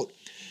doubt.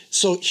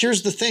 So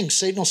here's the thing.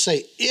 Satan will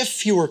say,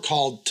 if you were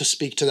called to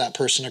speak to that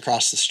person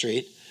across the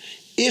street,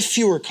 if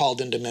you were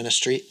called into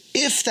ministry,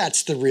 if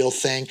that's the real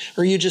thing,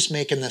 or are you just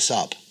making this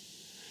up?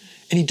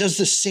 And he does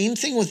the same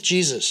thing with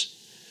Jesus.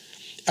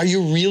 Did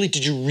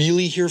you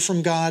really hear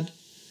from God?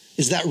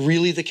 Is that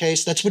really the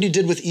case? That's what he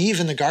did with Eve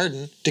in the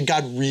garden. Did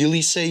God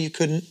really say you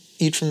couldn't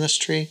eat from this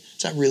tree?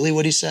 Is that really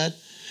what he said?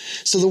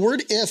 So the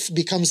word if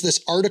becomes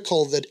this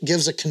article that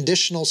gives a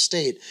conditional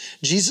state.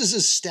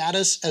 Jesus'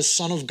 status as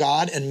Son of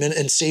God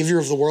and Savior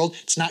of the world,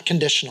 it's not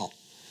conditional.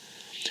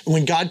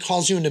 When God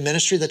calls you into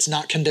ministry, that's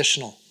not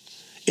conditional.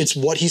 It's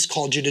what he's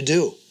called you to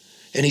do.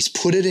 And he's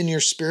put it in your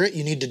spirit.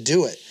 You need to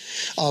do it.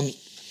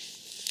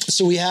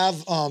 So we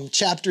have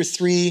chapter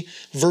 3,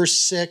 verse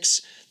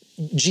 6.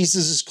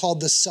 Jesus is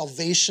called the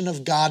salvation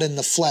of God in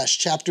the flesh.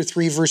 Chapter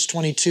 3, verse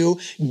 22,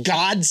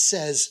 God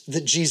says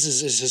that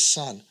Jesus is his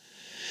son.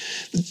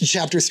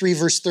 Chapter 3,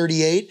 verse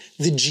 38,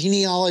 the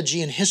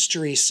genealogy and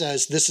history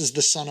says this is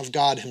the Son of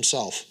God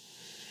himself.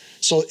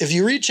 So if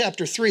you read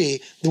chapter 3,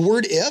 the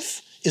word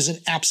if is an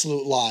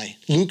absolute lie.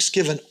 Luke's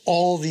given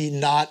all the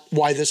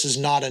why this is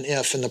not an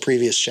if in the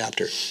previous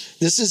chapter.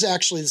 This is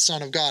actually the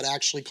Son of God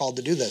actually called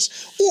to do this.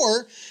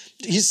 Or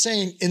he's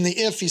saying, in the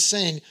if, he's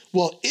saying,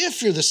 well,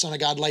 if you're the Son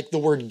of God, like the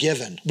word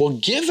given. Well,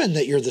 given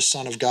that you're the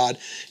Son of God,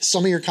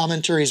 some of your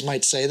commentaries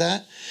might say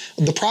that.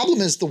 The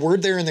problem is the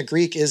word there in the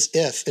Greek is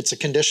if. It's a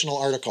conditional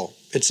article.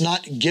 It's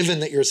not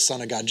given that you're the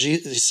Son of God.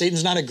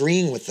 Satan's not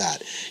agreeing with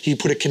that. He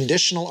put a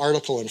conditional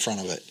article in front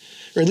of it.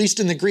 Or at least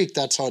in the Greek,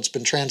 that's how it's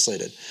been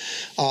translated.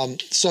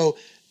 So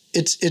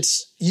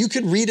it's you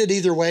could read it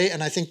either way,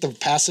 and I think the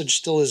passage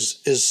still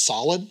is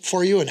solid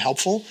for you and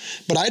helpful.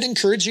 But I'd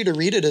encourage you to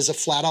read it as a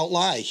flat-out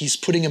lie. He's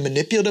putting a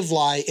manipulative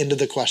lie into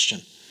the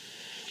question.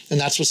 And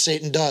that's what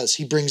Satan does.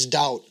 He brings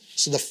doubt.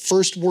 So the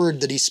first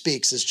word that he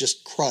speaks is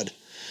just crud.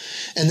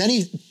 And then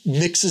he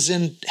mixes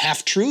in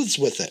half-truths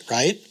with it,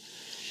 right?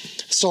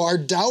 So our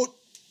doubt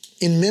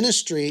in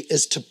ministry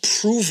is to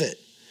prove it.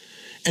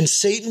 And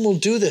Satan will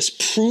do this.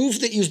 Prove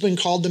that you've been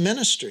called to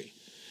ministry.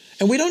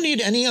 And we don't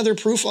need any other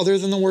proof other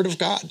than the word of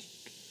God.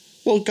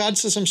 Well, God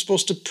says I'm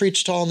supposed to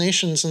preach to all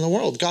nations in the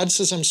world. God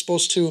says I'm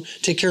supposed to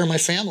take care of my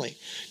family.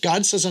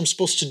 God says I'm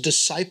supposed to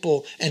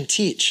disciple and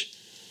teach.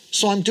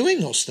 So I'm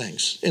doing those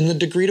things in the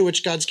degree to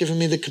which God's given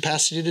me the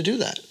capacity to do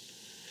that.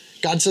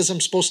 God says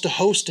I'm supposed to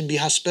host and be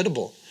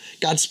hospitable.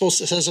 God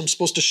says I'm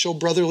supposed to show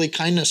brotherly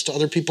kindness to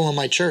other people in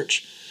my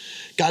church.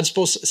 God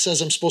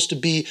says I'm supposed to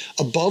be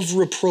above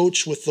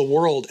reproach with the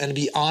world and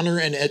be honor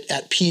and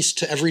at peace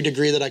to every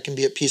degree that I can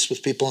be at peace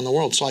with people in the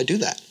world. So I do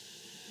that.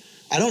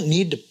 I don't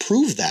need to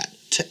prove that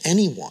to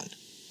anyone,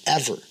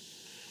 ever.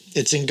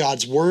 It's in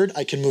God's word.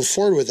 I can move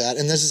forward with that.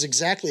 And this is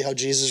exactly how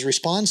Jesus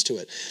responds to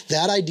it.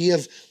 That idea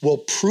of, well,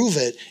 prove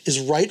it is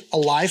right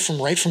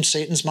from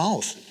Satan's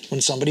mouth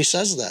when somebody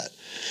says that.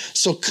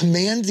 So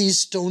command these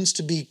stones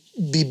to be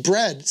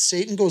bread.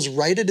 Satan goes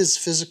right at his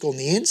physical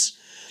needs.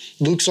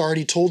 Luke's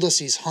already told us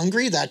he's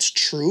hungry. That's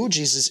true.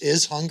 Jesus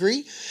is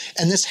hungry.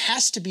 And this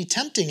has to be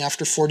tempting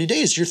after 40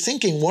 days. You're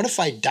thinking, what if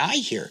I die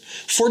here?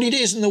 40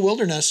 days in the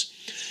wilderness.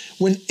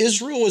 When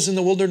Israel was in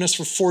the wilderness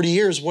for 40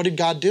 years, what did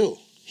God do?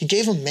 He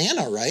gave them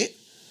manna, right?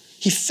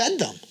 He fed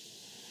them.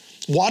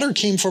 Water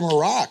came from a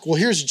rock. Well,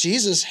 here's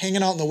Jesus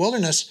hanging out in the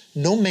wilderness.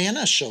 No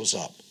manna shows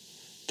up.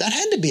 That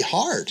had to be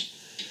hard.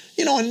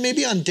 You know, and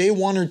maybe on day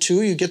 1 or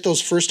 2, you get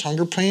those first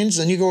hunger pains.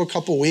 Then you go a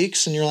couple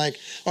weeks and you're like,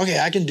 okay,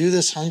 I can do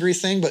this hungry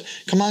thing, but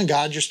come on,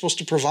 God, you're supposed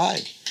to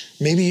provide.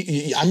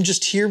 Maybe I'm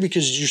just here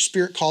because your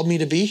spirit called me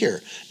to be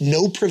here.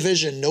 No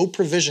provision, no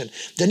provision.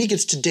 Then he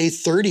gets to day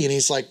 30 and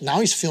he's like, now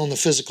he's feeling the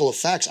physical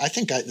effects. I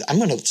think I'm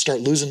going to start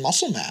losing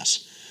muscle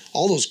mass.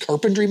 All those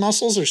carpentry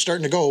muscles are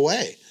starting to go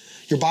away.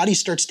 Your body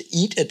starts to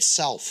eat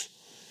itself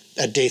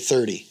at day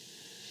 30.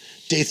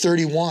 Day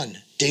 31,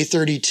 day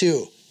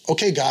 32.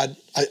 Okay, God,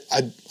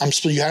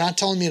 you're not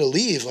telling me to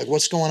leave. Like,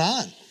 what's going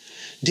on?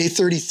 Day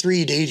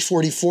 33, day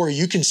 44,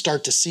 you can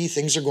start to see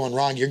things are going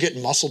wrong. You're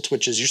getting muscle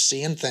twitches. You're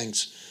seeing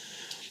things.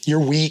 You're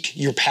weak.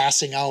 You're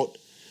passing out,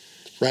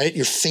 right?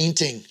 You're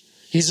fainting.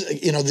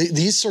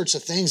 These sorts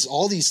of things,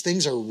 all these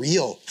things are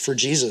real for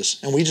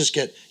Jesus. And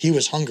he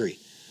was hungry.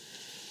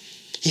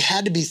 He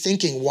had to be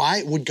thinking,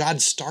 why would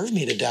God starve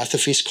me to death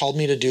if he's called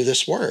me to do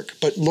this work?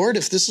 But Lord,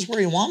 if this is where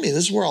you want me,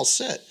 this is where I'll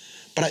sit.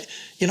 But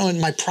and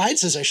my pride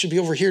says I should be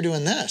over here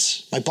doing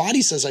this. My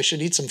body says I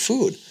should eat some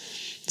food.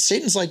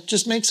 Satan's like,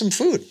 just make some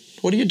food.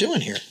 What are you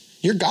doing here?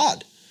 You're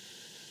God.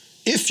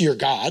 If you're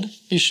God,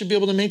 you should be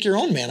able to make your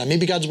own manna.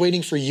 Maybe God's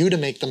waiting for you to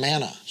make the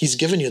manna. He's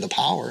given you the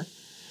power.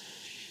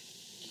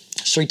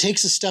 So he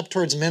takes a step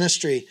towards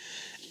ministry.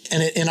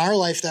 And in our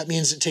life, that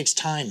means it takes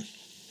time.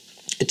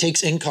 It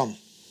takes income,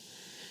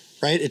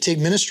 right?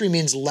 Ministry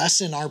means less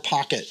in our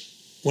pocket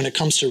when it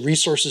comes to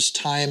resources,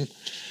 time,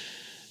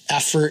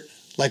 effort.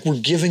 Like we're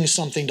giving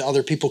something to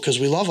other people because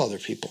we love other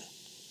people.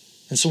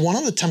 And so one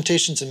of the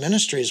temptations in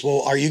ministry is,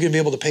 well, are you going to be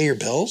able to pay your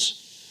bills?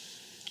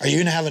 Are you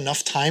going to have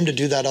enough time to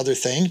do that other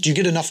thing? Do you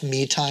get enough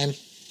me time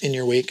in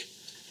your week?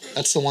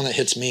 That's the one that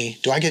hits me.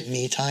 Do I get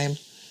me time?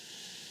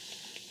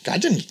 I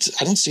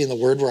don't see in the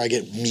word where I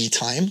get me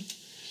time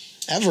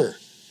ever.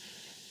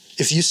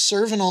 If you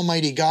serve an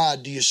almighty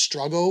God, do you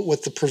struggle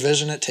with the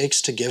provision it takes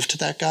to give to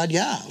that God?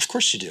 Yeah, of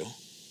course you do.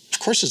 Of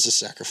course it's a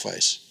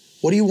sacrifice.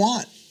 What do you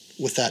want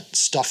with that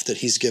stuff that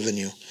he's given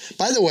you?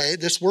 By the way,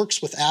 this works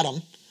with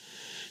Adam,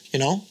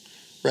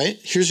 right?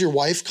 Here's your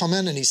wife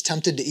coming and he's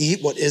tempted to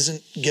eat what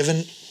isn't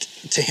given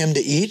to him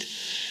to eat.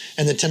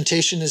 And the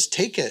temptation is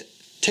take it.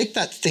 Take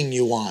that thing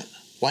you want.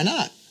 Why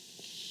not?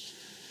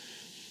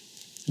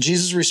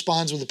 Jesus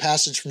responds with a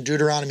passage from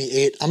Deuteronomy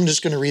 8. I'm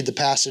just going to read the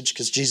passage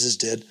because Jesus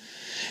did.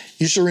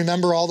 You shall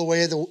remember all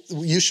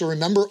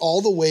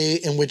the way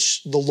in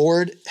which the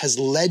Lord has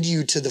led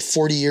you to the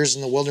 40 years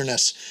in the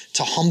wilderness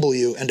to humble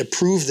you and to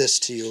prove this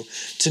to you,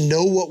 to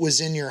know what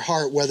was in your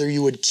heart, whether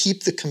you would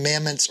keep the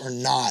commandments or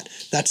not.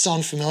 That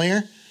sound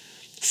familiar?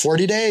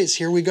 40 days,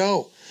 here we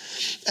go.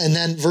 And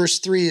then verse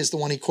 3 is the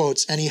one he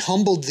quotes. And he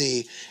humbled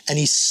thee, and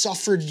he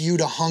suffered you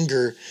to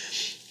hunger,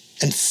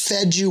 and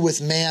fed you with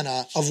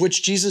manna, of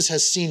which Jesus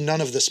has seen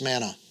none of this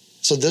manna.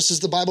 So this is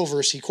the Bible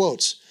verse he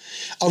quotes.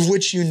 Of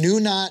which you knew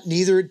not,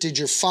 neither did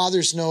your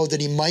fathers know,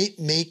 that he might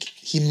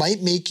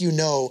make you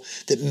know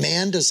that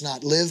man does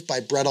not live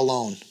by bread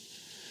alone,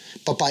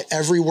 but by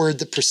every word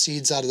that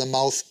proceeds out of the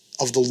mouth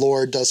of the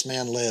Lord does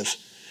man live.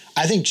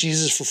 I think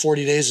Jesus for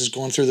 40 days is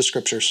going through the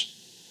scriptures.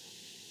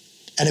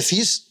 And if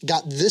he's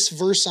got this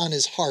verse on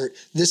his heart,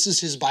 this is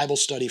his Bible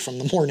study from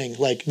the morning.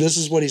 Like, this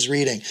is what he's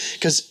reading.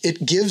 Because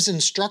it gives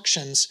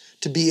instructions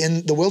to be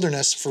in the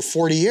wilderness for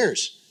 40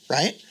 years,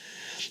 right?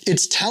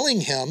 It's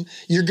telling him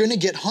you're going to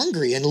get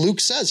hungry. And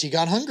Luke says he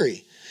got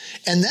hungry.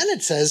 And then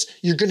it says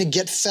you're going to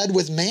get fed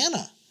with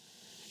manna.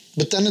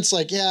 But then it's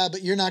like, yeah,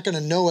 but you're not going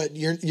to know it.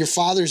 Your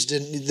fathers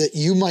didn't, that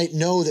you might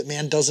know that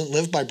man doesn't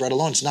live by bread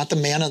alone. It's not the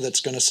manna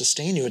that's going to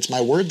sustain you. It's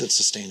my word that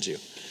sustains you.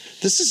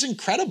 This is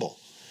incredible.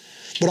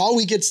 But all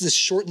we get is this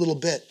short little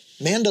bit.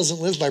 Man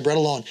doesn't live by bread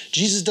alone.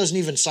 Jesus doesn't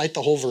even cite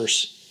the whole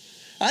verse.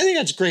 I think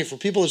that's great for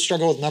people that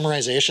struggle with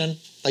memorization.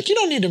 Like, you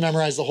don't need to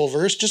memorize the whole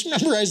verse. Just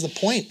memorize the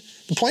point.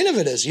 The point of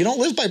it is you don't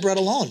live by bread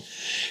alone.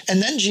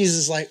 And then Jesus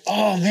is like,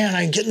 oh man,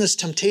 I'm getting this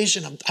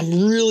temptation.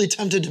 I'm really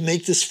tempted to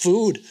make this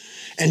food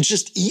and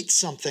just eat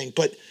something.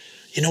 But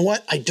you know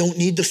what? I don't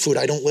need the food.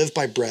 I don't live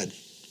by bread.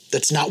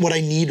 That's not what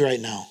I need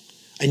right now.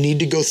 I need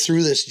to go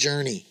through this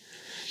journey.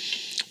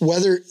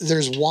 Whether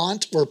there's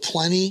want or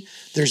plenty,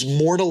 there's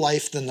more to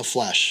life than the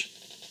flesh.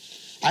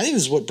 I think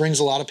this is what brings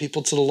a lot of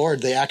people to the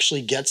Lord. They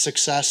actually get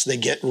success, they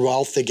get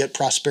wealth, they get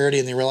prosperity,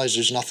 and they realize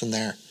there's nothing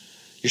there.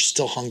 You're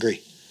still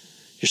hungry.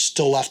 You're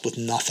still left with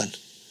nothing.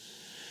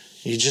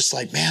 You're just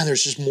like, man,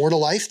 there's just more to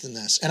life than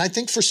this. And I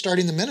think for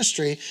starting the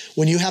ministry,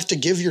 when you have to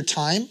give your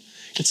time,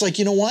 it's like,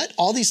 you know what?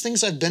 All these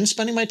things I've been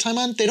spending my time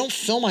on, they don't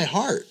fill my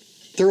heart.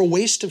 They're a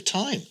waste of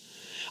time.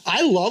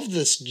 I love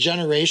this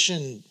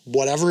generation,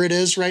 whatever it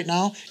is right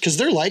now, because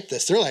they're like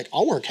this. They're like,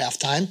 I'll work half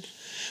time,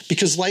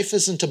 because life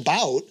isn't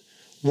about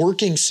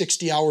working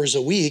 60 hours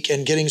a week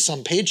and getting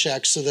some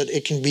paycheck so that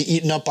it can be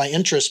eaten up by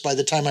interest by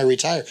the time I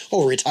retire.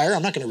 Oh, retire?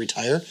 I'm not going to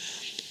retire.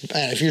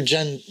 Man, if you're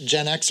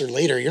Gen X or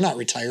later, you're not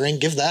retiring.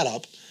 Give that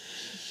up,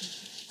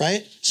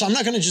 right? So I'm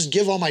not going to just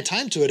give all my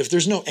time to it. If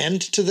there's no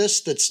end to this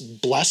that's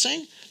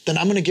blessing, then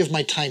I'm going to give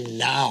my time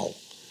now.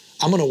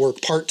 I'm going to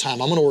work part-time.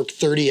 I'm going to work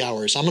 30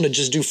 hours. I'm going to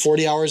just do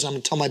 40 hours. I'm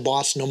going to tell my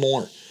boss no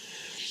more.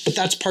 But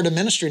that's part of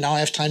ministry. Now I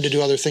have time to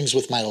do other things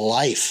with my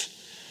life.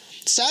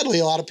 Sadly,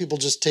 a lot of people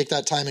just take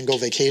that time and go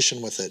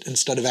vacation with it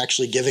instead of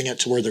actually giving it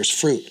to where there's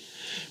fruit,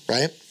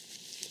 right?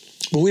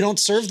 But we don't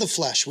serve the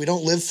flesh. We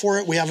don't live for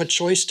it. We have a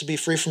choice to be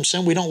free from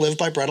sin. We don't live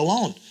by bread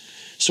alone.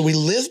 So we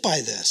live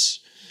by this.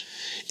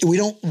 We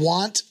don't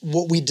want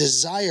what we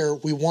desire.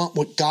 We want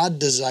what God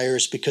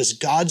desires, because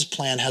God's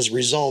plan has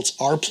results.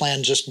 Our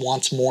plan just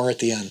wants more at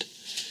the end.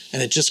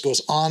 And it just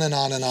goes on and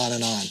on and on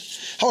and on.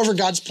 However,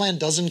 God's plan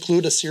does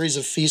include a series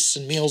of feasts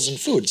and meals and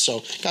food.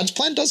 So God's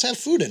plan does have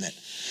food in it.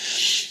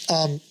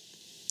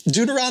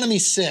 Deuteronomy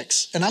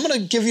 6, and I'm going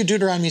to give you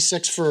Deuteronomy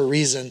 6 for a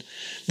reason,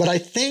 but I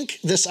think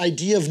this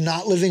idea of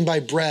not living by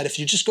bread, if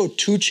you just go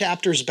 2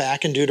 chapters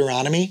back in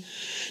Deuteronomy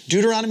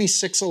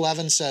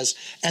 6:11 says,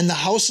 "And the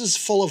house is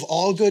full of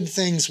all good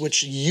things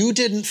which you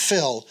didn't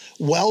fill,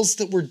 wells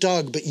that were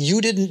dug, but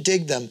you didn't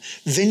dig them,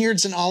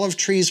 vineyards and olive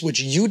trees which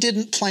you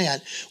didn't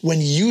plant,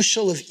 when you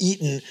shall have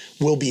eaten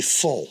will be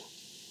full."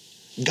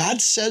 God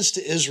says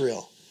to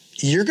Israel,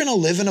 you're going to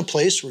live in a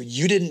place where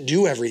you didn't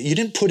you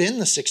didn't put in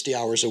the 60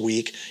 hours a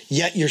week,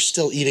 yet you're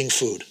still eating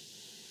food.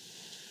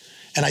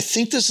 And I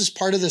think this is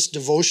part of this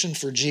devotion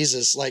for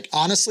Jesus. Like,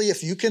 honestly,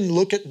 if you can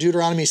look at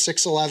Deuteronomy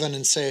 6:11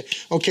 and say,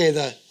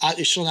 okay,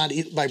 you shall not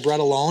eat by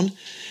bread alone,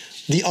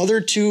 the other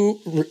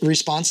 2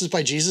 responses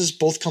by Jesus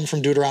both come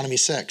from Deuteronomy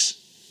 6.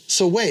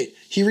 So wait,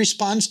 he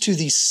responds to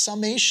the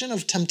summation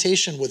of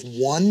temptation with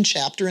 1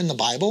 chapter in the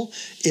Bible.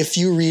 If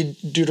you read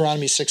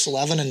Deuteronomy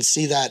 6:11 and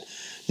see that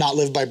not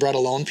live by bread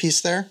alone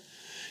piece there,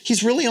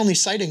 he's really only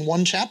citing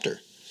 1 chapter.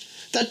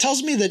 That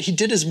tells me that he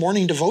did his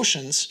morning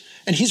devotions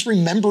and he's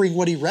remembering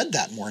what he read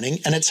that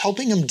morning, and it's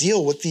helping him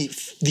deal with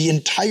the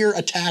entire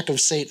attack of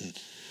Satan.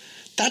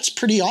 That's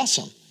pretty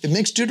awesome. It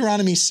makes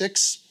Deuteronomy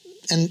 6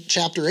 and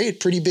chapter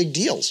 8 pretty big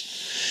deals.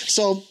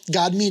 So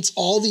God meets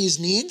all these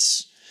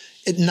needs.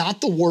 Not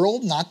the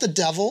world, not the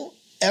devil.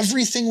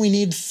 Everything we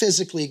need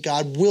physically,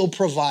 God will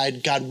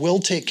provide. God will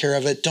take care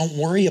of it. Don't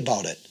worry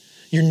about it.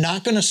 You're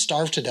not going to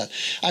starve to death.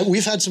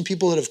 We've had some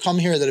people that have come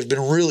here that have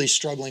been really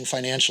struggling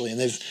financially, and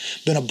they've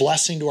been a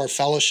blessing to our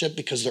fellowship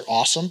because they're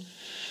awesome.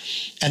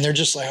 And they're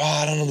just like, oh,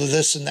 I don't know,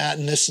 this and that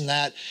and this and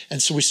that.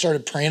 And so we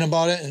started praying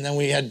about it. And then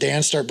we had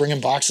Dan start bringing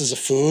boxes of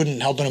food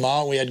and helping him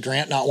out. We had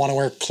Grant not want to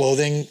wear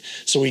clothing.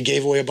 So we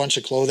gave away a bunch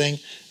of clothing,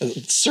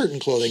 certain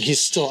clothing. He's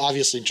still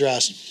obviously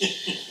dressed.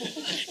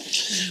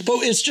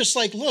 But it's just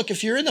like, look,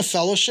 if you're in the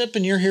fellowship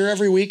and you're here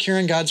every week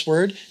hearing God's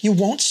word, you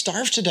won't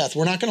starve to death.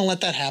 We're not going to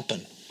let that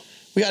happen.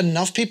 We got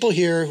enough people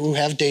here who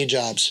have day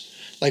jobs.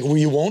 Like,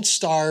 you won't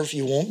starve,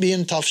 you won't be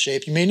in tough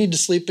shape. You may need to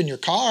sleep in your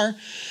car,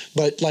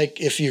 but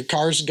like if your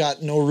car's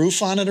got no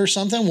roof on it or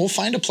something, we'll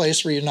find a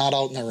place where you're not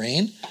out in the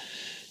rain,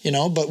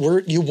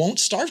 but you won't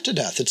starve to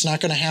death. It's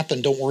not going to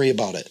happen. Don't worry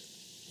about it.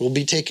 We'll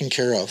be taken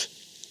care of.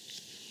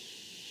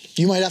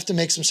 You might have to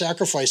make some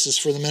sacrifices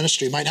for the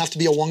ministry. You might have to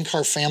be a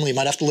 1-car family. You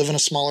might have to live in a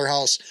smaller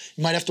house.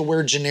 You might have to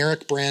wear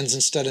generic brands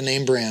instead of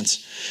name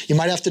brands. You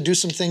might have to do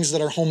some things that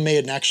are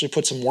homemade and actually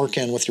put some work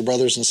in with your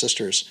brothers and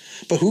sisters.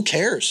 But who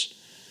cares?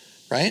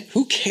 Right?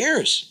 Who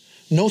cares?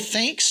 No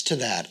thanks to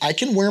that. I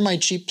can wear my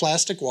cheap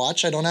plastic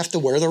watch. I don't have to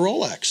wear the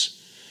Rolex.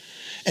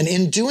 And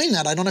in doing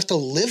that, I don't have to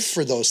live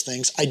for those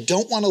things. I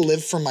don't want to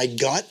live for my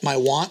gut, my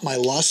want, my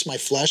lust, my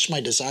flesh,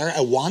 my desire.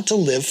 I want to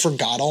live for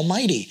God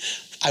Almighty.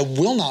 I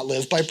will not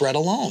live by bread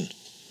alone.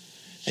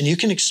 And you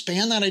can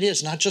expand that idea.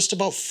 It's not just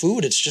about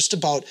food. It's just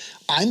about,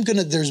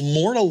 there's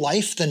more to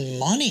life than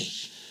money.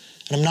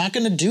 And I'm not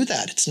going to do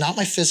that. It's not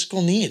my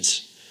physical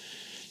needs.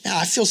 Yeah,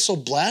 I feel so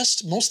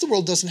blessed. Most of the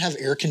world doesn't have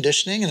air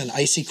conditioning and an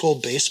icy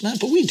cold basement,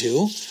 but we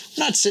do.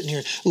 We're not sitting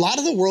here. A lot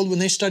of the world, when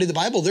they study the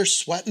Bible, they're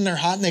sweating, they're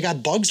hot, and they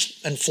got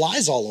bugs and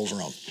flies all over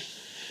them.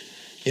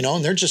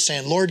 And they're just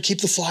saying, Lord,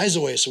 keep the flies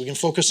away so we can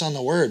focus on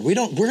the word.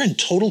 We're in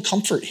total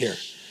comfort here.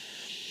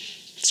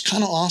 It's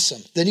kind of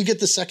awesome. Then you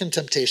get the second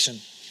temptation.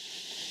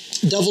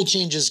 Devil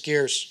changes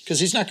gears because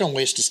he's not going to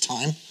waste his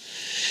time.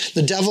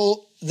 Then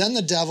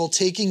the devil,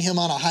 taking him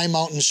on a high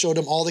mountain, showed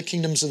him all the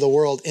kingdoms of the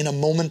world in a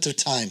moment of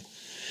time.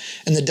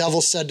 And the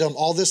devil said to him,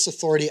 all this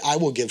authority I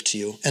will give to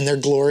you, and their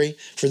glory,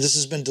 for this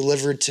has been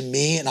delivered to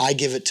me, and I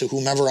give it to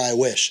whomever I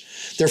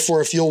wish.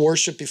 Therefore, if you'll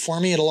worship before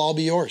me, it'll all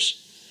be yours.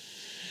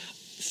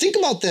 Think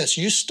about this.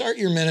 You start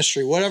your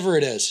ministry, whatever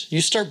it is.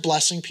 You start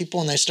blessing people,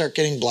 and they start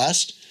getting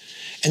blessed.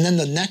 And then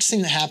the next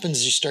thing that happens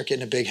is you start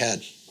getting a big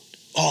head.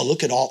 Oh,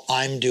 look at all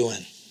I'm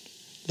doing.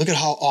 Look at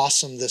how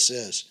awesome this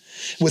is.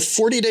 With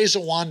 40 days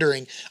of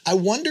wandering, I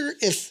wonder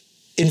if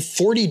in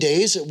 40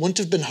 days, it wouldn't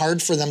have been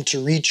hard for them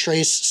to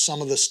retrace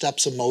some of the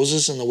steps of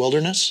Moses in the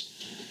wilderness.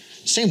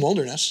 Same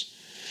wilderness.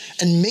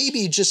 And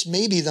maybe, just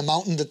maybe, the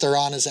mountain that they're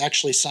on is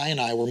actually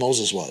Sinai where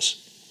Moses was.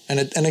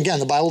 And again,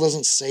 the Bible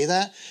doesn't say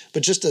that,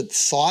 but just a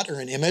thought or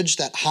an image,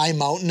 that high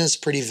mountain is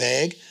pretty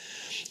vague.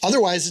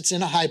 Otherwise, it's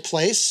in a high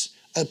place,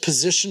 a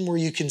position where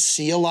you can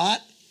see a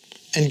lot.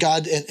 And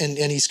God, and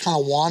he's kind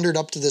of wandered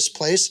up to this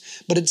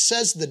place. But it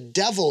says the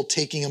devil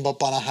taking him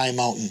up on a high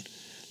mountain.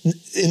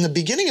 In the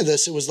beginning of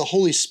this, it was the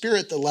Holy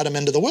Spirit that led him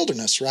into the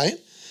wilderness, right?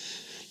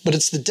 But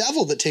it's the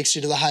devil that takes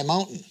you to the high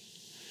mountain.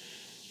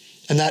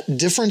 And that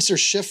difference or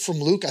shift from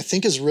Luke, I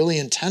think, is really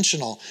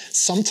intentional.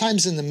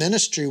 Sometimes in the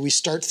ministry, we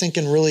start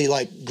thinking really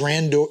like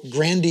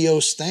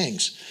grandiose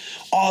things.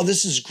 Oh,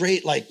 this is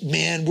great. Like,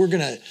 man, we're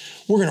gonna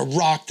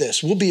rock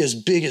this. We'll be as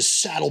big as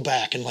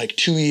Saddleback in like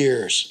 2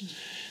 years.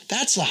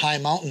 That's the high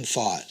mountain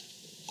thought.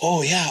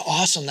 Oh yeah,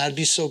 awesome. That'd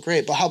be so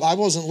great. But I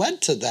wasn't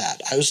led to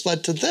that. I was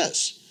led to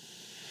this.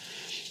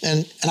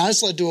 And I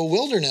was led to a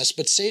wilderness,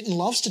 but Satan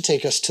loves to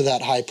take us to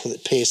that high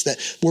pace, that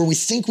where we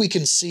think we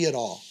can see it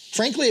all.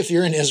 Frankly, if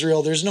you're in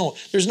Israel, there's no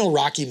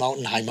Rocky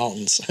Mountain, high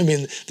mountains. I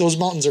mean, those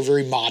mountains are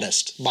very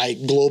modest by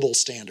global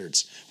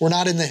standards. We're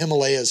not in the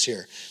Himalayas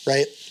here,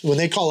 right? When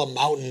they call a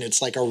mountain,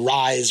 it's like a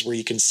rise where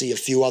you can see a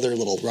few other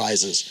little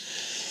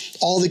rises.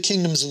 All the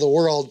kingdoms of the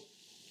world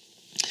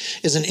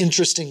is an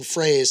interesting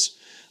phrase.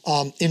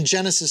 In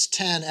Genesis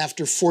 10,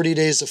 after 40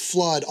 days of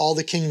flood, all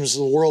the kingdoms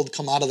of the world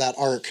come out of that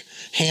ark.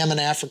 Ham in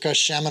Africa,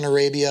 Shem in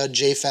Arabia,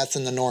 Japheth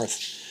in the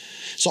north.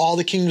 So all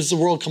the kingdoms of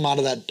the world come out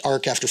of that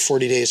ark after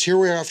 40 days. Here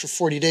we are after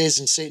 40 days,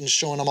 and Satan's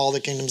showing them all the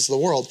kingdoms of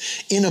the world.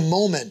 In a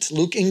moment,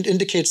 Luke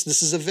indicates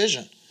this is a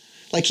vision.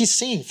 Like he's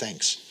seeing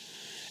things.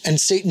 And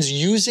Satan's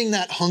using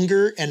that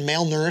hunger and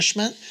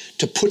malnourishment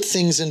to put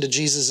things into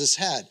Jesus'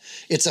 head.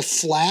 It's a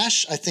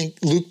flash. I think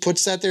Luke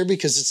puts that there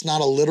because it's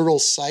not a literal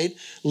sight.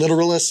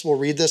 Literalists will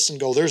read this and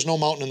go, there's no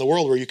mountain in the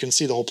world where you can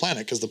see the whole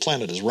planet because the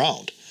planet is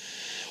round.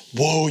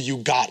 Whoa, you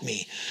got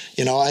me.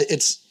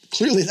 It's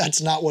clearly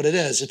that's not what it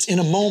is. It's in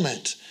a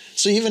moment.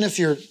 So even if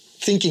you're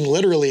thinking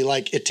literally,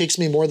 like it takes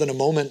me more than a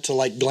moment to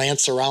like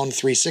glance around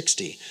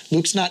 360.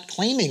 Luke's not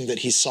claiming that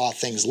he saw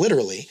things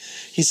literally.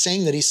 He's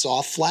saying that he saw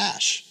a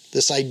flash.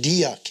 This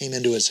idea came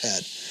into his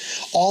head.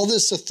 All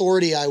this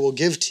authority I will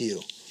give to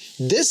you.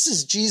 This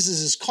is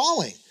Jesus'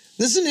 calling.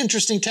 This is an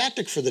interesting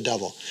tactic for the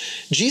devil.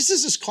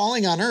 Jesus'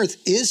 calling on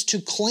earth is to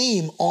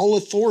claim all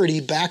authority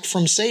back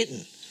from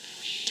Satan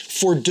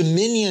for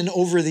dominion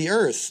over the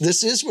earth.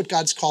 This is what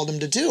God's called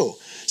him to do.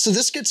 So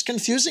this gets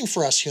confusing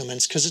for us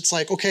humans because it's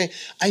like, okay,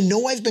 I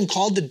know I've been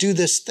called to do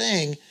this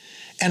thing,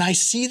 and I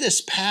see this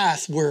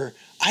path where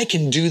I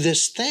can do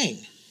this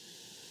thing.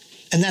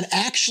 And that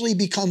actually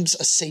becomes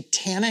a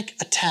satanic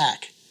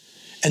attack.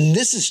 And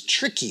this is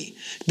tricky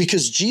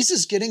because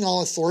Jesus getting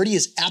all authority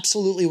is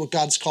absolutely what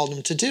God's called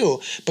him to do,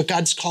 but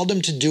God's called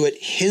him to do it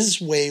his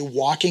way,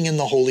 walking in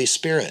the Holy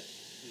Spirit.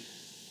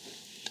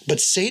 But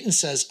Satan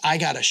says, I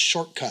got a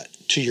shortcut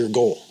to your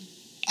goal.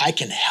 I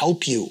can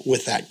help you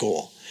with that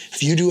goal.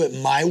 If you do it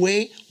my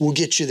way, we'll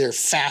get you there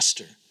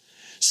faster.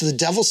 So the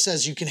devil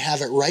says you can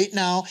have it right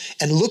now.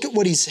 And look at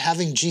what he's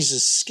having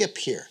Jesus skip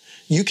here.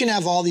 You can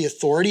have all the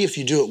authority if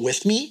you do it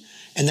with me,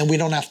 and then we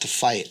don't have to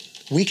fight.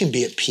 We can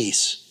be at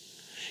peace.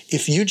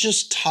 If you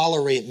just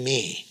tolerate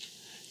me,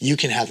 you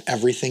can have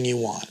everything you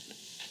want.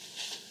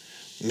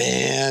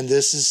 Man,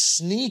 this is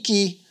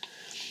sneaky.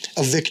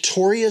 A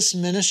victorious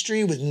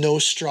ministry with no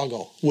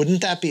struggle.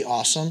 Wouldn't that be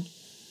awesome?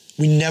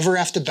 We never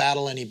have to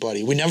battle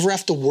anybody. We never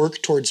have to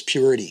work towards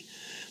purity.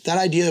 That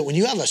idea that when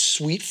you have a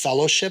sweet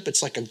fellowship,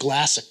 it's like a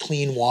glass of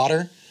clean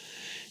water.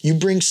 You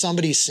bring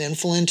somebody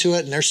sinful into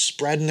it and they're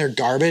spreading their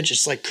garbage.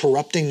 It's like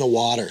corrupting the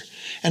water.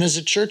 And as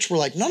a church, we're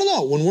like,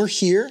 no. When we're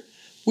here,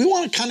 we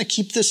want to kind of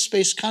keep this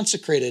space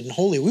consecrated and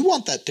holy. We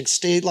want that to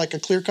stay like a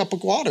clear cup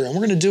of water. And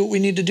we're going to do what we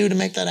need to do to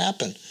make that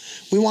happen.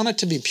 We want it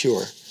to be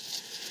pure.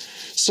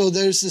 So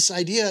there's this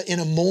idea in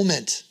a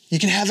moment. You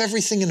can have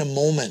everything in a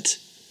moment.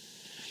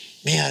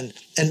 Man,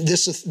 and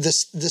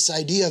this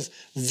idea of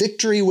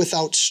victory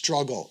without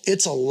struggle,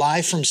 it's a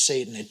lie from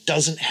Satan. It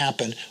doesn't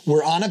happen.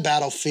 We're on a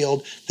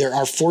battlefield. There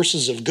are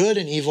forces of good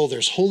and evil.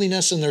 There's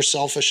holiness and there's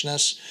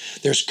selfishness.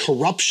 There's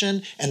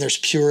corruption and there's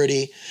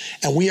purity.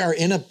 And we are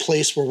in a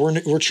place where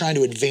we're trying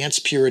to advance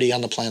purity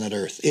on the planet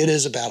Earth. It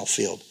is a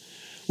battlefield.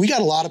 We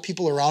got a lot of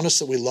people around us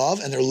that we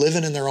love, and they're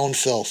living in their own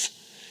filth.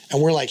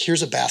 And we're like,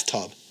 here's a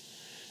bathtub.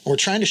 And we're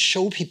trying to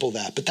show people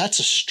that, but that's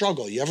a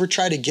struggle. You ever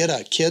try to get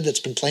a kid that's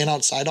been playing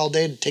outside all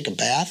day to take a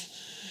bath?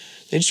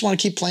 They just want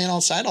to keep playing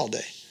outside all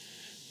day.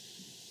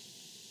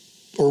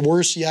 Or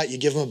worse yet, you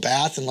give them a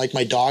bath, and like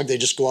my dog, they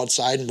just go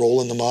outside and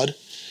roll in the mud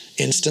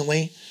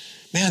instantly.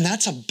 Man,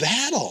 that's a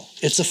battle.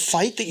 It's a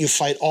fight that you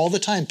fight all the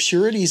time.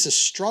 Purity is a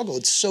struggle.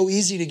 It's so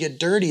easy to get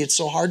dirty. It's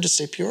so hard to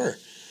stay pure.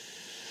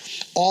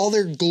 All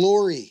their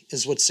glory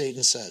is what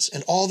Satan says,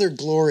 and all their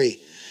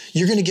glory.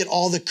 You're going to get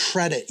all the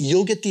credit.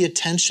 You'll get the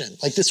attention.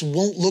 Like, this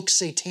won't look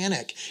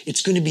satanic.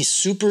 It's going to be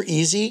super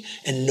easy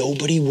and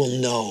nobody will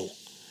know.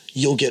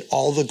 You'll get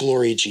all the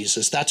glory,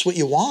 Jesus. That's what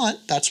you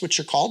want. That's what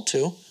you're called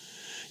to.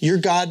 You're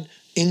God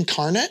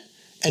incarnate,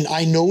 and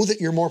I know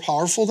that you're more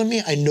powerful than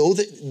me. I know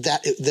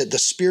that the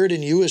Spirit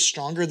in you is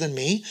stronger than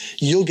me.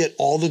 You'll get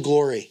all the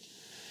glory.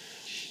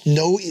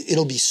 No,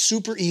 it'll be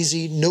super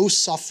easy, no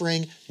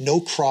suffering,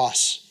 no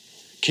cross.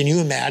 Can you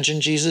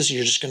imagine, Jesus?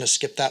 You're just going to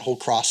skip that whole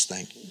cross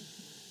thing.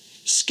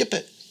 Skip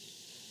it.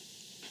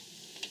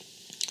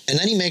 And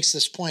then he makes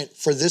this point,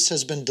 for this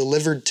has been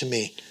delivered to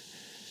me.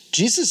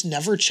 Jesus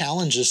never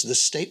challenges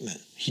this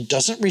statement. He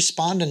doesn't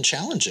respond and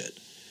challenge it.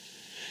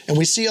 And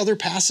we see other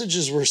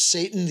passages where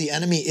Satan, the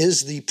enemy,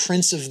 is the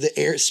prince of the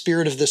air,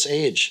 spirit of this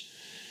age.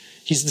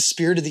 He's the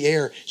spirit of the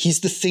air. He's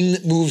the thing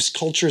that moves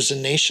cultures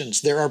and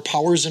nations. There are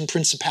powers and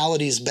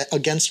principalities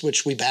against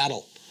which we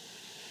battle.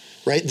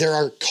 Right? There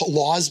are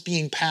laws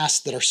being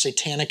passed that are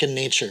satanic in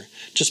nature.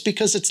 Just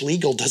because it's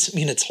legal doesn't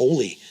mean it's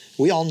holy.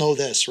 We all know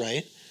this,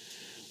 right?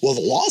 Well,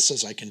 the law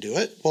says I can do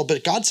it. Well,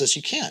 but God says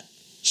you can't.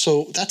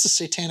 So that's a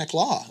satanic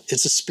law.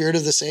 It's a spirit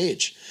of this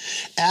age.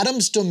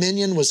 Adam's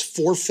dominion was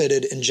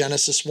forfeited in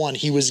Genesis 1.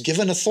 He was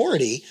given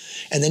authority,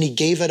 and then he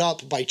gave it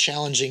up by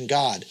challenging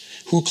God.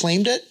 Who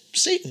claimed it?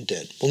 Satan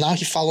did. Well, now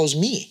he follows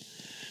me.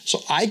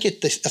 So I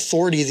get the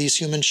authority these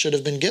humans should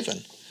have been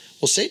given.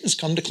 Well, Satan's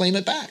come to claim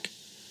it back.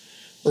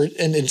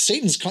 And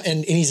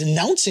he's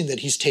announcing that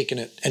he's taken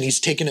it, and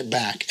he's taken it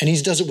back. And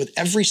he does it with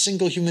every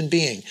single human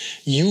being.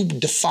 You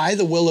defy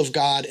the will of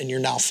God, and you're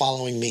now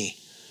following me.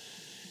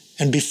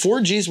 And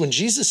when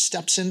Jesus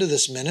steps into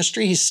this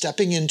ministry, he's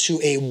stepping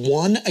into a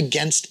one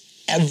against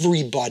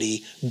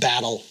everybody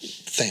battle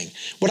thing.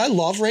 What I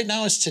love right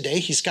now is today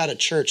he's got a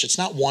church. It's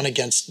not one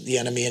against the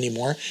enemy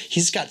anymore.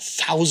 He's got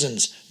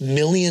thousands,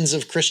 millions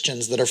of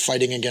Christians that are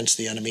fighting against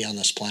the enemy on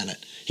this planet.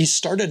 He's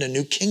started a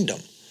new kingdom.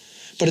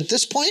 But at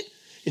this point,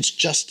 it's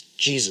just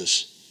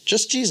Jesus.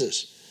 Just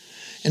Jesus.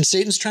 And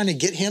Satan's trying to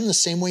get him the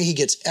same way he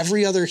gets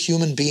every other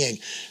human being.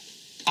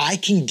 I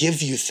can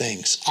give you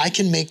things. I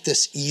can make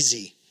this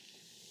easy.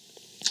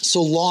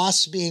 So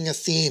loss being a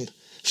theme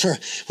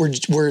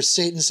where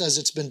Satan says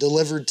it's been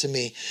delivered to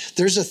me.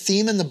 There's a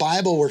theme in the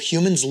Bible where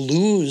humans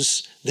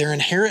lose their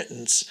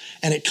inheritance,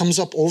 and it comes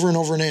up over and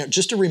over and over.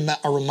 Just a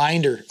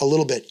reminder a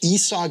little bit.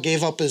 Esau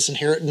gave up his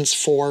inheritance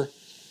for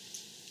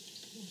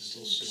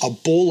a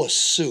bowl of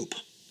soup.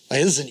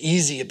 Like, this is an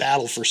easy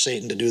battle for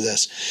Satan to do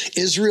this.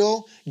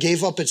 Israel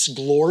gave up its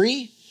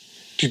glory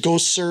to go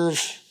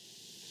serve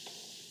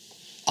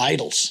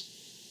idols,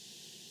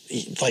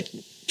 like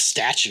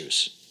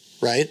statues.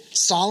 Right?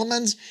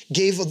 Solomon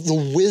gave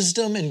the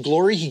wisdom and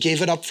glory, he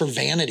gave it up for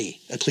vanity,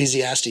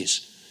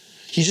 Ecclesiastes.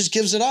 He just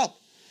gives it up.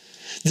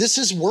 This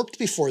has worked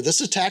before. This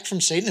attack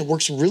from Satan, it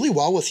works really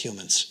well with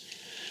humans.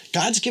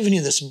 God's given you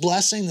this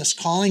blessing, this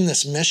calling,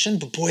 this mission,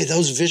 but boy,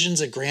 those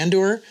visions of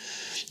grandeur,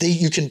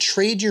 you can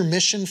trade your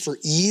mission for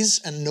ease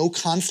and no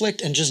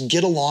conflict and just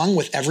get along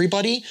with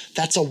everybody.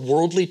 That's a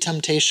worldly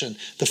temptation.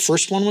 The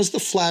first one was the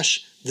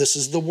flesh. This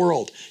is the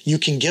world. You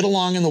can get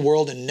along in the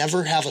world and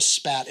never have a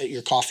spat at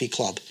your coffee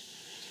club.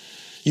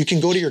 You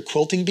can go to your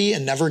quilting bee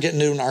and never get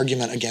into an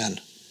argument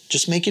again.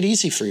 Just make it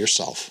easy for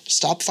yourself.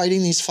 Stop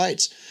fighting these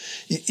fights.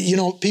 You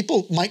know,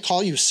 people might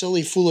call you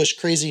silly, foolish,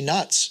 crazy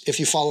nuts if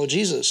you follow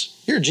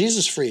Jesus. You're a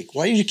Jesus freak.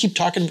 Why do you keep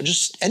talking about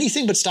just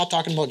anything but stop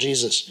talking about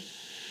Jesus?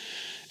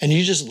 And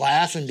you just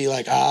laugh and be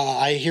like,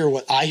 I hear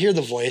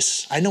the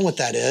voice. I know what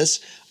that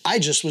is. I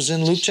just was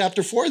in Luke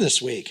chapter 4 this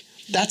week.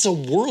 That's a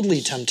worldly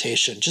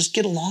temptation. Just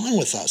get along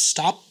with us.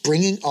 Stop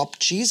bringing up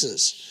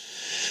Jesus.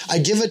 I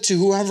give it to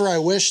whoever I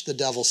wish, the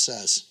devil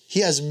says. He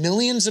has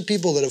millions of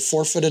people that have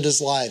forfeited his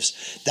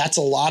lives. That's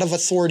a lot of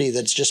authority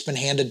that's just been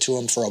handed to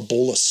him for a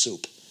bowl of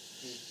soup.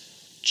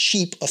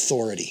 Cheap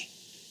authority.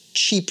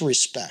 Cheap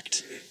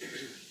respect.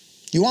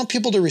 You want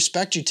people to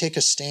respect you, take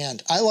a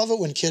stand. I love it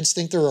when kids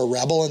think they're a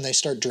rebel and they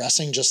start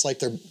dressing just like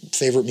their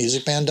favorite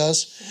music band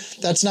does.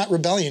 That's not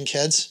rebellion,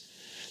 kids.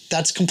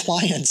 That's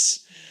compliance.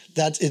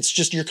 It's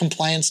just your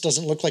compliance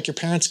doesn't look like your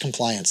parents'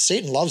 compliance.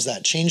 Satan loves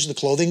that. Change the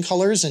clothing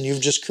colors and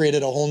you've just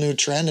created a whole new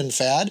trend and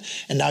fad,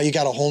 and now you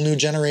got a whole new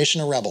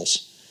generation of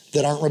rebels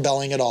that aren't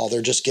rebelling at all.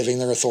 They're just giving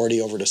their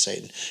authority over to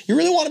Satan. You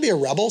really want to be a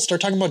rebel?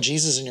 Start talking about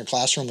Jesus in your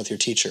classroom with your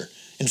teacher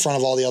in front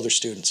of all the other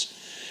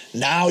students.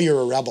 Now you're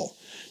a rebel.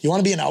 You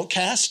want to be an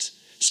outcast?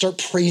 Start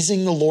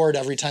praising the Lord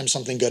every time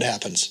something good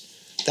happens.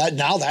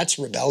 That's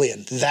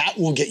rebellion. That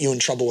will get you in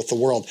trouble with the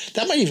world.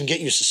 That might even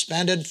get you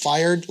suspended,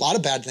 fired. A lot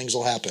of bad things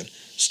will happen.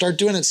 Start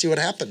doing it, see what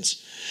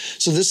happens.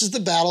 So this is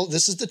the battle.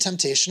 This is the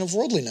temptation of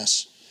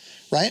worldliness,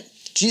 right?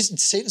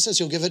 Satan says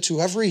he'll give it to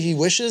whoever he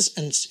wishes,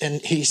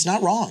 and he's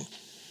not wrong.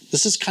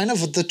 This is kind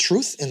of the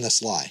truth in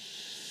this lie,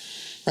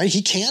 right?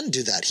 He can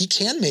do that. He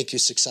can make you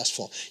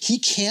successful. He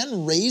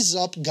can raise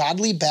up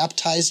godly,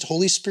 baptized,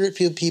 Holy Spirit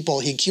people.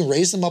 He can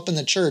raise them up in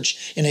the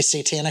church in a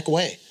satanic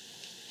way.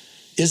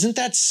 Isn't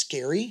that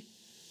scary?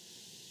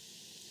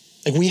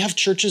 Like, we have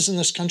churches in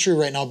this country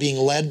right now being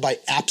led by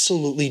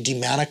absolutely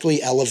demonically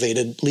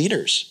elevated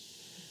leaders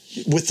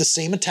with the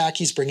same attack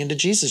he's bringing to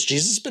Jesus.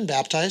 Jesus has been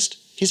baptized.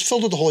 He's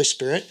filled with the Holy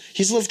Spirit.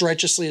 He's lived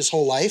righteously his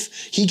whole life.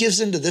 He gives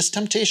into this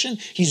temptation.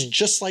 He's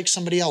just like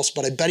somebody else,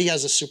 but I bet he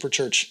has a super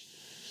church,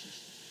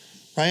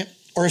 right?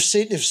 Or if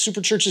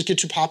super churches get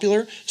too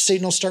popular,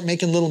 Satan will start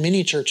making little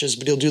mini churches,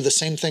 but he'll do the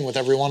same thing with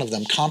every one of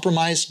them.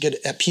 Compromise, get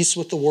at peace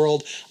with the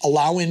world,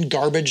 allow in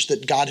garbage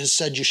that God has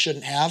said you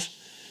shouldn't have,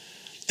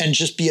 and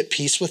just be at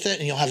peace with it,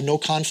 and you'll have no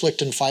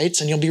conflict and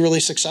fights, and you'll be really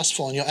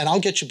successful. And I'll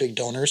get you big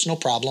donors, no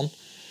problem.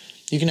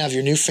 You can have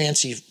your new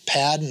fancy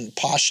pad and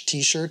posh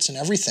t-shirts and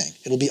everything.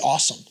 It'll be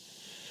awesome.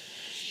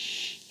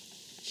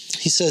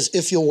 He says,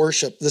 if you'll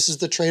worship, this is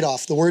the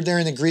trade-off. The word there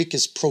in the Greek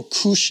is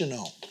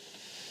prokushino.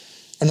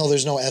 Or no,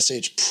 there's no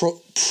SH.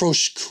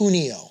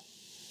 Proshkunio.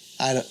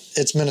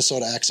 It's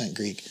Minnesota accent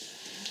Greek.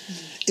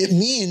 It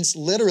means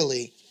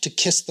literally to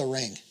kiss the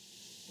ring.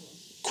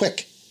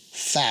 Quick,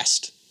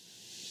 fast.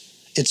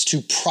 It's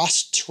to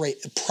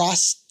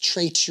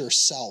prostrate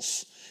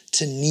yourself,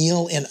 to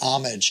kneel in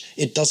homage.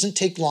 It doesn't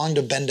take long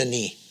to bend a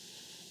knee.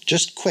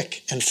 Just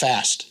quick and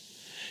fast.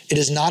 It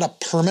is not a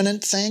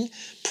permanent thing.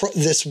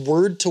 This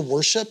word to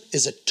worship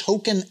is a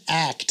token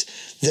act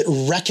that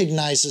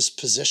recognizes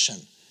position.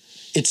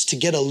 It's to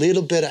get a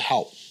little bit of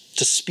help,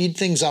 to speed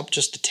things up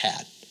just a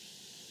tad.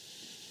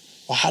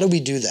 Well, how do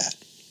we do that?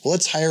 Well,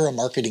 let's hire a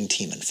marketing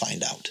team and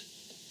find out.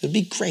 It'd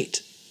be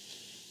great.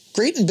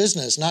 Great in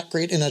business, not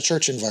great in a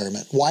church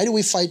environment. Why do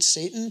we fight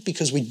Satan?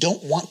 Because we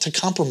don't want to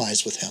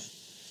compromise with him.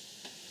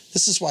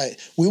 This is why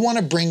we want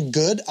to bring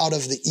good out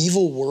of the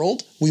evil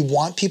world. We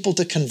want people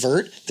to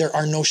convert. There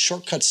are no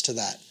shortcuts to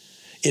that.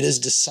 It is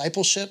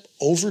discipleship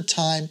over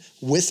time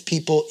with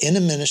people in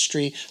a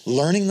ministry,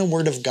 learning the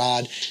Word of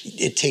God.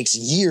 It takes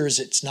years.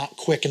 It's not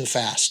quick and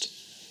fast,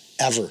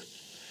 ever.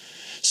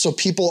 So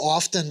people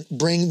often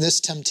bring this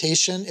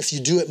temptation. If you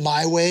do it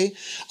my way,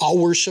 I'll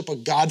worship a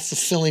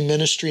God-fulfilling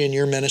ministry in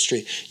your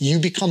ministry. You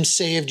become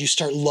saved, you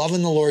start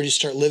loving the Lord, you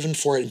start living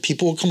for it, and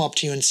people will come up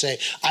to you and say,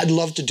 I'd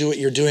love to do what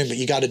you're doing, but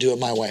you got to do it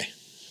my way.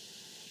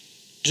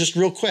 Just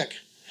real quick.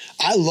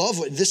 I love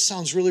what this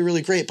sounds really,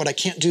 really great, but I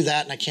can't do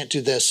that and I can't do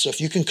this. So if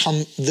you can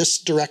come this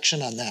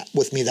direction on that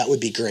with me, that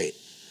would be great.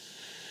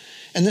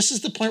 And this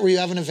is the point where you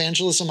have an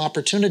evangelism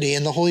opportunity,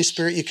 and the Holy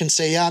Spirit, you can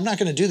say, yeah, I'm not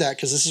going to do that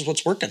because this is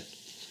what's working.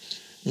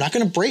 I'm not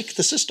going to break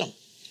the system.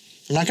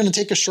 I'm not going to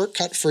take a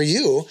shortcut for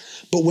you.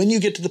 But when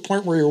you get to the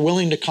point where you're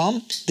willing to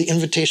come, the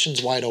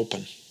invitation's wide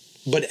open.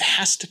 But it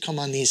has to come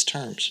on these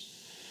terms.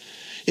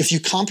 If you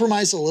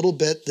compromise a little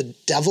bit, the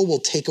devil will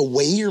take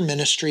away your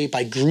ministry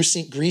by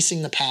greasing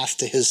the path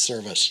to his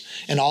service.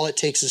 And all it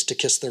takes is to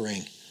kiss the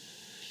ring.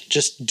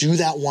 Just do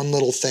that one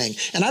little thing.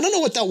 And I don't know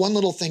what that one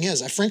little thing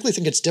is. I frankly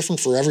think it's different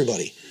for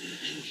everybody.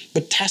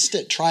 But test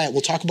it, try it.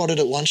 We'll talk about it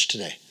at lunch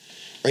today.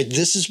 Right?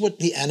 This is what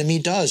the enemy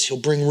does. He'll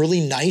bring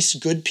really nice,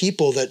 good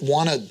people that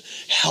want to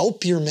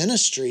help your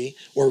ministry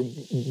or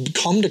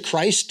come to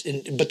Christ,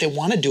 but they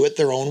want to do it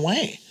their own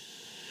way.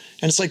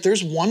 And it's like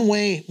there's one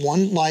way,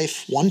 one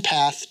life, one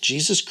path,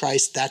 Jesus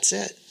Christ, that's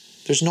it.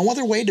 There's no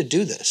other way to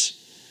do this.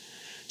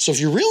 So if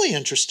you're really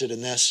interested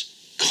in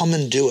this, come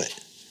and do it.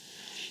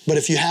 But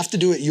if you have to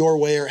do it your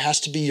way, or it has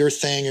to be your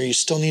thing, or you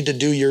still need to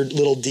do your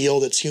little deal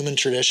that's human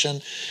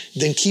tradition,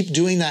 then keep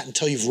doing that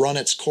until you've run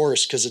its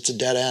course, because it's a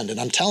dead end. And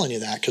I'm telling you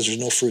that because there's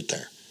no fruit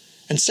there.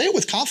 And say it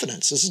with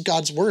confidence. This is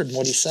God's word and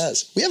what he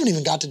says. We haven't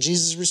even got to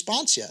Jesus'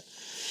 response yet.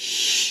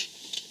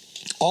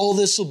 All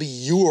this will be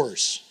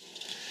yours.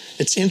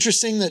 It's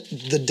interesting that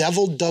the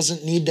devil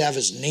doesn't need to have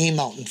his name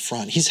out in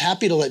front. He's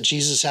happy to let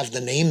Jesus have the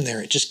name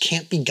there. It just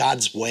can't be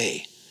God's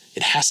way.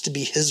 It has to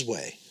be his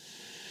way.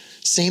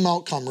 Same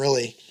outcome,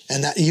 really.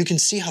 And that you can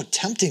see how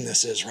tempting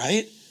this is,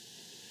 right?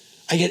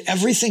 I get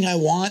everything I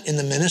want in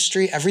the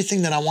ministry,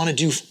 everything that I want to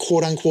do,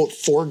 quote unquote,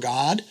 for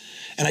God,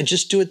 and I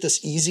just do it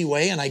this easy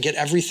way, and I get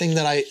everything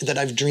that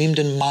I've dreamed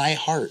in my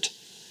heart.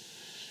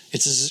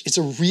 It's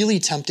a really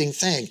tempting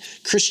thing.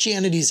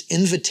 Christianity's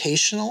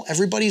invitational.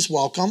 Everybody's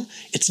welcome.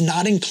 It's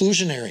not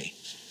inclusionary.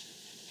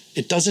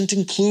 It doesn't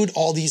include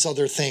all these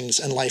other things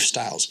and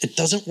lifestyles. It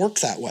doesn't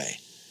work that way,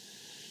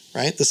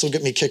 right? This will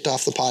get me kicked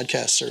off the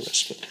podcast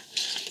service, but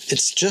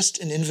it's just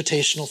an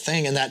invitational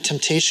thing. And that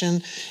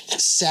temptation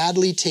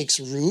sadly takes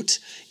root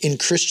in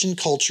Christian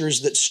cultures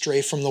that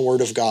stray from the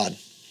Word of God.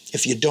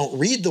 If you don't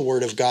read the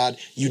Word of God,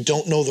 you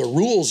don't know the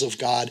rules of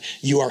God,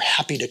 you are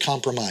happy to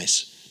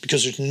compromise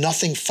because there's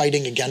nothing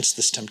fighting against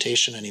this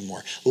temptation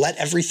anymore. Let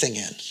everything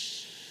in.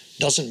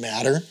 Doesn't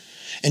matter.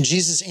 And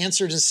Jesus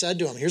answered and said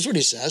to him, here's what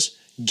he says,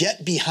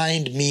 "Get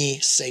behind me,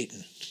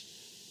 Satan."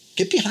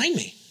 Get behind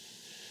me.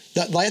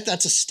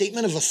 That's a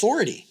statement of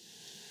authority.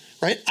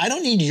 Right? I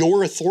don't need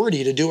your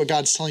authority to do what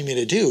God's telling me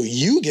to do.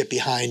 You get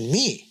behind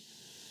me.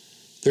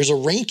 There's a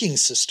ranking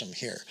system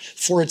here.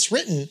 For it's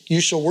written,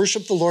 you shall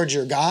worship the Lord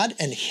your God,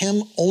 and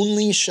him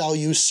only shall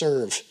you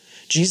serve.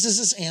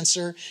 Jesus'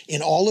 answer,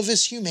 in all of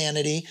his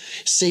humanity,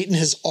 Satan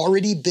has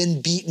already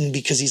been beaten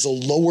because he's a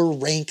lower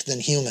rank than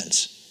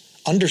humans.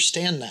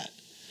 Understand that.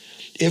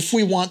 If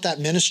we want that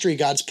ministry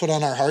God's put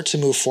on our heart to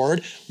move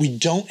forward, we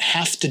don't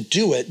have to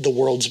do it the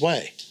world's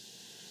way.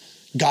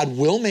 God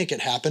will make it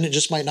happen. It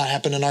just might not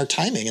happen in our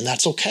timing, and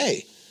that's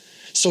okay.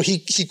 So he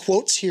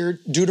quotes here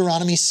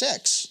Deuteronomy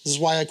 6. This is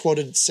why I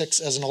quoted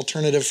 6 as an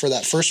alternative for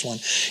that first one.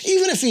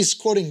 Even if he's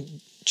quoting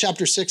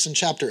chapter 6 and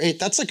chapter 8,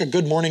 that's like a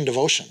good morning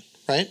devotion,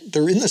 right?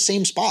 They're in the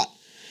same spot,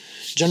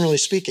 generally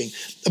speaking.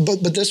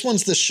 But this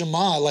one's the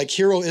Shema, like,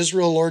 "Hear, O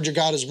Israel, Lord your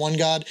God is one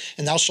God,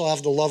 and thou shalt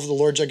have the love of the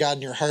Lord your God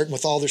in your heart and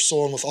with all their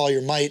soul and with all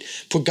your might."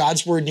 Put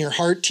God's word in your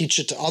heart, teach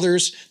it to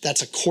others.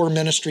 That's a core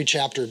ministry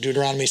chapter of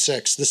Deuteronomy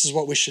 6. This is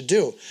what we should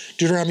do.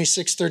 Deuteronomy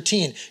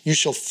 6:13, "You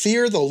shall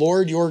fear the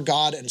Lord your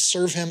God and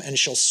serve him and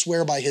shall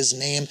swear by his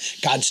name."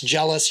 God's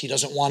jealous. He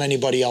doesn't want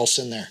anybody else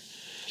in there.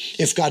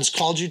 If God's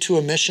called you to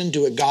a mission,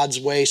 do it God's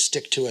way,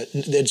 stick to it.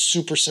 It's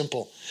super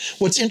simple.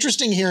 What's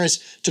interesting here is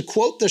to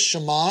quote the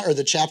Shema, or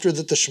the chapter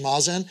that the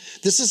Shema's in,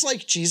 this is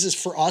like Jesus,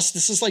 for us,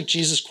 this is like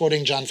Jesus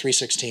quoting John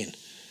 3:16.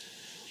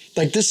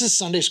 Like, this is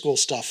Sunday school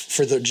stuff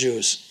for the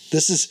Jews.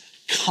 This is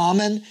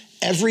common.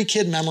 Every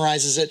kid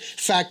memorizes it. In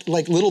fact,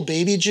 like little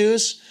baby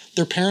Jews,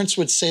 their parents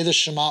would say the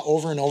Shema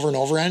over and over and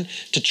over again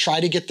to try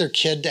to get their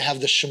kid to have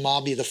the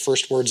Shema be the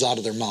first words out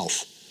of their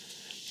mouth.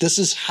 This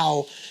is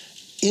how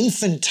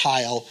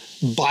infantile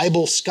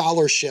Bible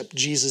scholarship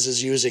Jesus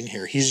is using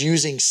here. He's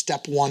using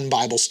step one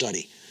Bible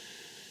study.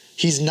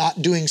 He's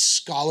not doing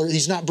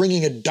he's not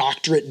bringing a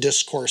doctorate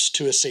discourse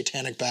to a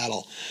satanic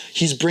battle.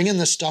 He's bringing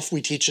the stuff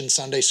we teach in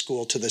Sunday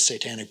school to the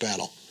satanic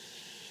battle.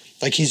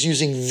 Like he's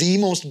using the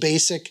most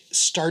basic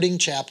starting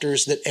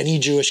chapters that any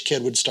Jewish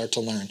kid would start to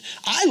learn.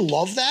 I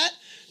love that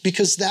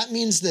because that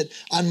means that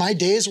on my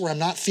days where I'm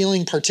not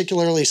feeling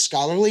particularly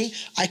scholarly,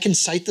 I can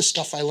cite the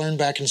stuff I learned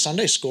back in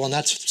Sunday school, and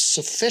that's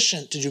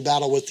sufficient to do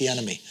battle with the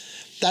enemy.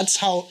 That's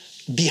how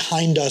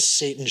behind us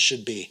Satan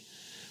should be.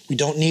 We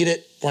don't need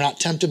it. We're not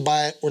tempted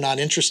by it. We're not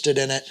interested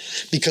in it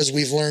because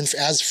we've learned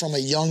as from a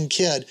young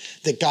kid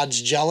that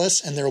God's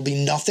jealous and there will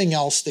be nothing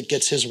else that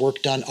gets his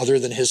work done other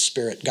than his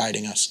Spirit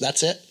guiding us.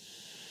 That's it.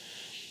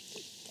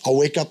 I'll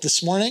wake up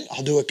this morning,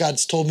 I'll do what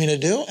God's told me to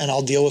do, and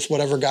I'll deal with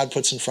whatever God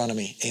puts in front of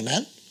me.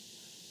 Amen?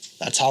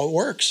 That's how it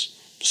works.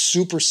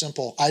 Super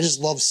simple. I just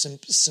love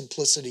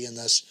simplicity in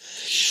this.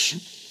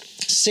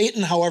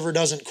 Satan, however,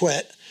 doesn't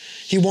quit.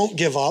 He won't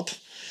give up.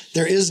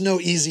 There is no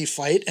easy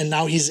fight, and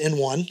now he's in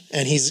one,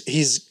 and he's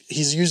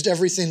used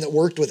everything that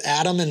worked with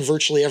Adam and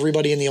virtually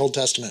everybody in the Old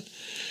Testament.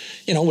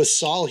 You know, with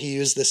Saul, he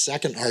used the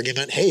second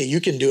argument. Hey,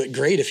 you can do it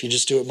great if you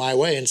just do it my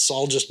way, and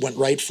Saul just went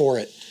right for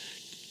it,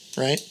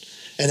 right?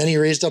 And then he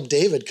raised up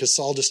David because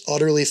Saul just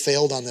utterly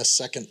failed on this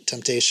second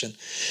temptation.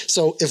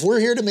 So if we're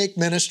here to make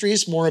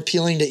ministries more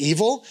appealing to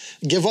evil,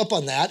 give up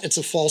on that. It's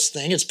a false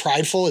thing. It's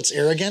prideful. It's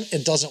arrogant.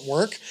 It doesn't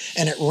work,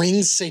 and it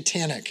rings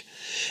satanic.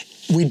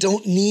 We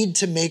don't need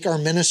to make our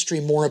ministry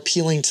more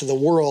appealing to the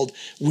world.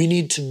 We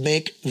need to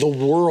make the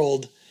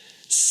world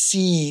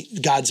see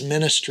God's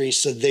ministry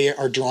so they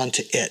are drawn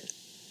to it.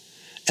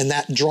 And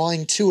that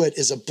drawing to it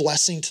is a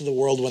blessing to the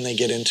world when they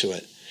get into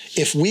it.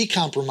 If we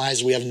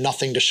compromise, we have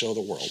nothing to show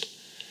the world.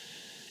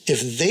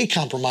 If they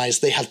compromise,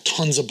 they have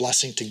tons of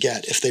blessing to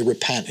get if they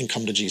repent and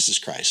come to Jesus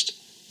Christ.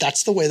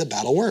 That's the way the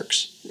battle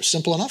works.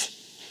 Simple enough.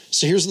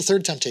 So here's the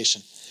third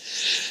temptation.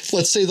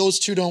 Let's say those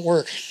two don't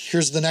work.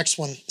 Here's the next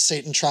one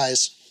Satan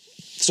tries.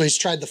 So he's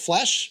tried the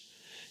flesh.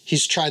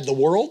 He's tried the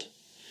world.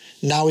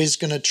 Now he's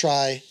going to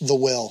try the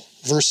will.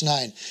 Verse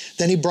 9.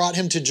 Then he brought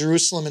him to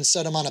Jerusalem and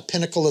set him on a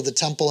pinnacle of the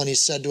temple. And he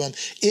said to him,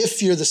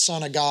 if you're the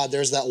Son of God,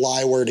 there's that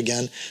lie word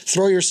again,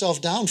 throw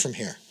yourself down from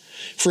here.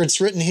 For it's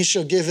written, he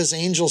shall give his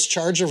angels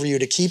charge over you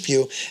to keep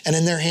you, and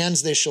in their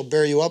hands they shall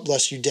bear you up,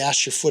 lest you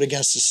dash your foot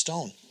against a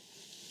stone.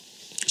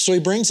 So he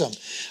brings him.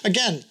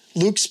 Again,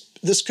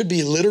 this could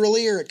be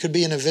literally, or it could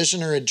be in a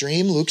vision or a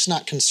dream. Luke's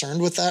not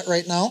concerned with that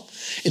right now.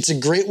 It's a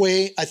great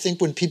way, I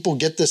think, when people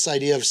get this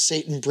idea of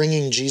Satan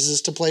bringing Jesus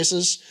to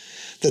places,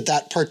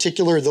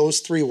 those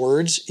three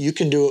words, you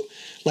can do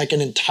like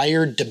an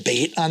entire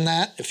debate on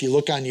that. If you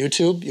look on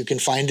YouTube, you can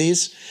find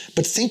these.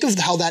 But think of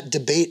how that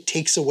debate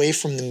takes away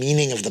from the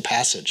meaning of the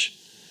passage,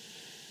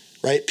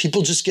 right?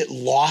 People just get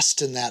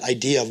lost in that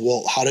idea of,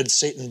 well, how did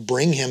Satan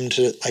bring him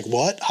to, like,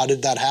 what? How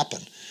did that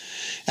happen?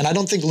 And I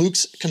don't think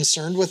Luke's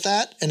concerned with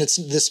that. And it's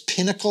this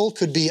pinnacle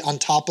could be on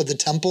top of the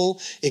temple.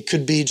 It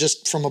could be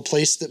just from a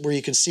place where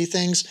you can see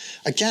things.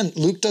 Again,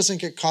 Luke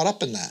doesn't get caught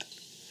up in that.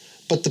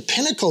 But the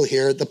pinnacle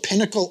here, the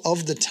pinnacle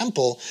of the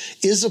temple,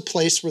 is a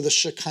place where the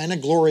Shekinah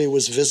glory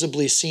was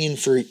visibly seen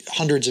for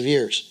hundreds of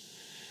years.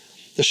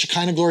 The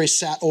Shekinah glory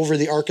sat over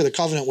the Ark of the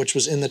Covenant, which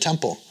was in the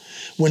temple.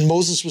 When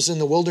Moses was in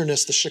the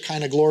wilderness, the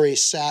Shekinah glory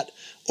sat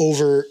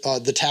over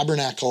the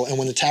tabernacle, and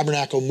when the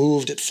tabernacle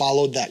moved, it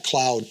followed that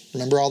cloud.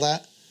 Remember all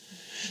that?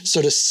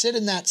 So to sit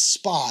in that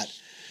spot,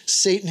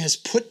 Satan has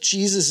put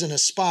Jesus in a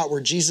spot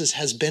where Jesus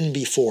has been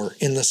before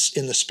in the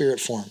spirit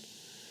form.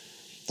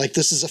 Like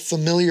this is a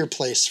familiar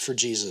place for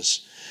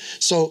Jesus.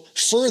 So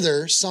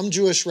further, some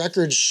Jewish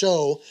records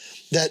show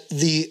that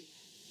the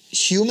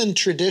human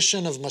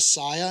tradition of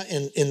Messiah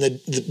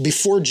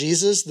before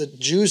Jesus, the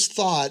Jews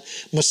thought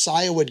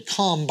Messiah would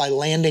come by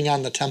landing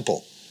on the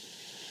temple.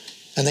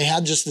 And they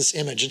had just this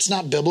image. It's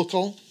not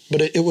biblical,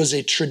 but it was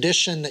a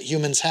tradition that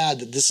humans had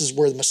that this is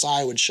where the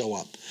Messiah would show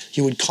up. He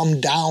would come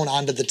down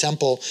onto the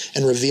temple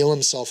and reveal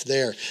himself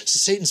there. So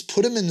Satan's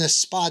put him in this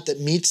spot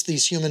that meets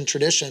these human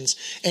traditions,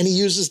 and he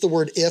uses the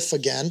word if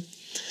again.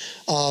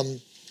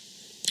 And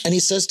he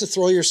says to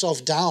throw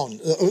yourself down.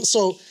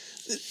 So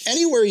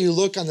anywhere you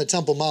look on the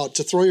Temple Mount,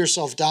 to throw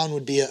yourself down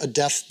would be a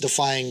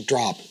death-defying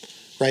drop,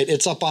 right?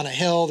 It's up on a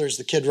hill. There's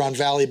the Kidron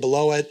Valley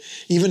below it.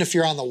 Even if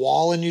you're on the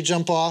wall and you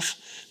jump off,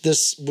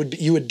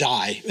 you would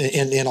die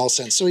in all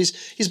sense. So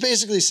he's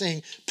basically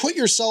saying, put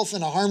yourself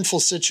in a harmful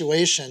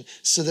situation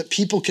so that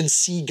people can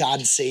see God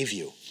save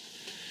you.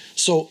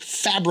 So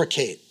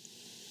fabricate,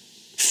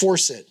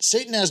 force it.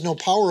 Satan has no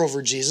power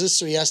over Jesus,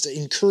 so he has to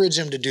encourage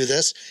him to do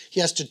this. He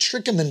has to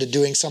trick him into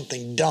doing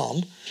something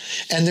dumb.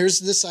 And there's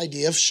this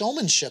idea of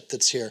showmanship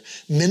that's here.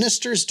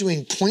 Ministers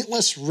doing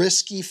pointless,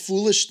 risky,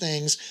 foolish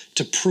things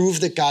to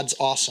prove that God's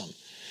awesome,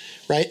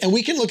 right? And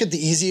we can look at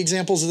the easy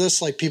examples of this,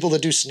 like people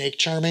that do snake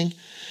charming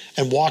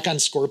and walk on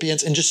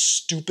scorpions and just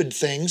stupid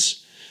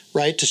things,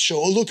 right? To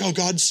show, oh, look how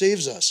God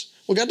saves us.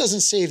 Well, God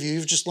doesn't save you.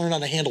 You've just learned how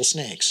to handle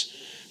snakes,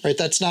 right?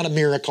 That's not a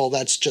miracle.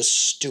 That's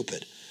just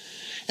stupid.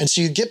 And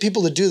so you get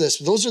people to do this.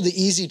 Those are the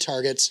easy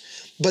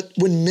targets. But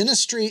when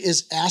ministry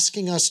is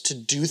asking us to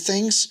do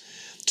things,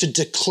 to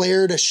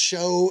declare, to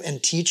show,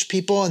 and teach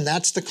people, and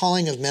that's the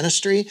calling of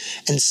ministry,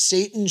 and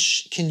Satan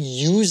can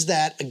use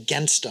that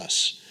against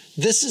us.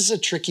 This is a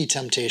tricky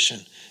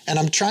temptation. And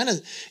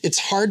it's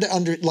hard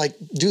to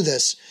do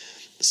this.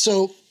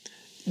 So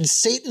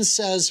Satan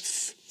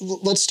says,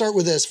 let's start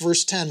with this,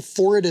 verse 10,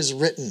 for it is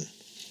written.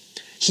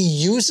 He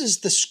uses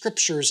the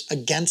scriptures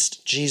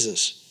against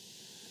Jesus.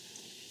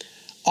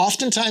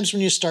 Oftentimes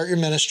when you start your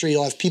ministry,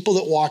 you'll have people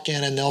that walk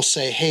in and they'll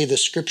say, hey, the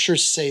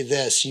scriptures say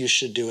this, you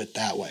should do it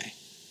that way.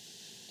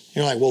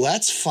 You're like, well,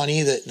 that's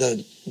funny that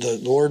the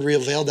Lord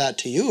revealed that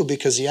to you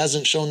because he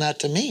hasn't shown that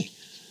to me.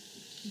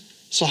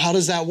 So how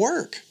does that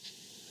work?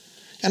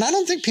 And I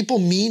don't think people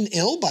mean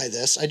ill by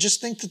this. I just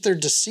think that they're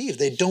deceived.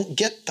 They don't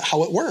get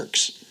how it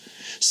works.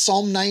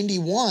 Psalm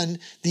 91,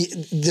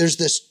 there's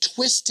this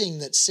twisting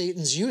that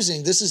Satan's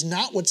using. This is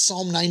not what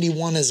Psalm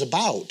 91 is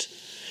about.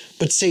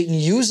 But Satan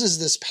uses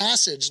this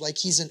passage like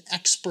he's an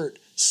expert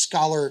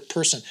scholar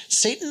person.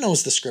 Satan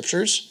knows the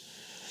scriptures.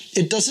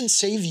 It doesn't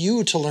save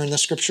you to learn the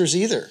scriptures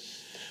either.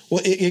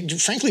 Well, it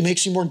frankly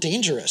makes you more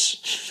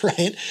dangerous,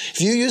 right?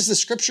 If you use the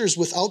scriptures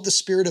without the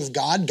Spirit of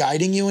God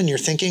guiding you in your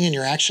thinking and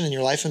your action and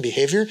your life and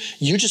behavior,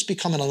 you just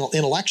become an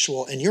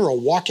intellectual and you're a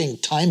walking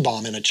time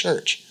bomb in a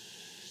church.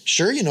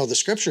 Sure, you know the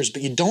scriptures,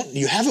 but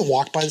you haven't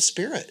walked by the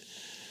Spirit.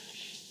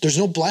 There's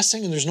no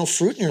blessing and there's no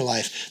fruit in your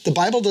life. The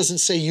Bible doesn't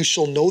say you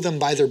shall know them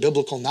by their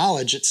biblical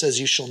knowledge. It says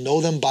you shall know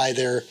them by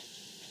their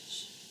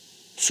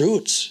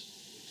fruits,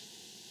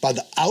 by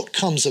the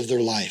outcomes of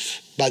their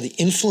life, by the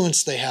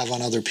influence they have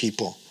on other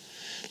people.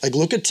 Like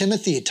look at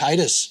Timothy,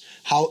 Titus.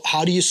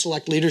 How do you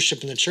select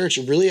leadership in the church?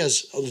 It really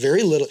has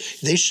very little.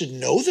 They should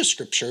know the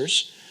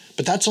scriptures,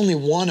 but that's only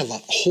one of a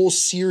whole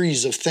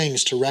series of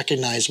things to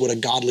recognize what a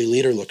godly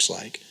leader looks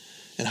like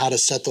and how to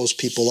set those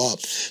people up.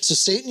 So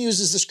Satan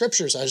uses the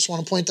scriptures. I just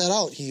want to point that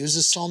out. He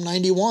uses Psalm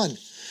 91.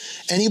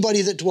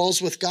 Anybody that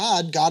dwells with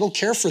God, God will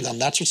care for them.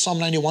 That's what Psalm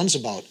 91 is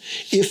about.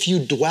 If you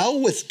dwell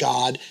with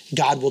God,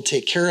 God will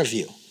take care of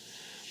you.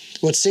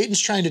 What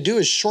Satan's trying to do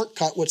is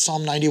shortcut what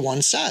Psalm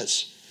 91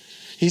 says.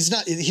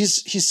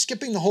 He's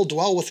skipping the whole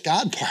dwell with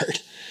God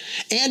part.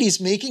 And he's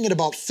making it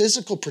about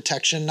physical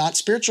protection, not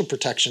spiritual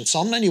protection.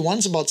 Psalm 91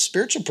 is about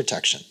spiritual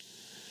protection.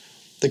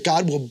 That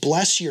God will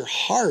bless your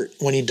heart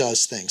when he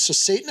does things. So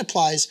Satan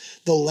applies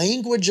the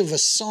language of a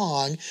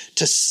song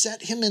to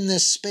set him in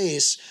this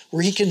space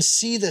where he can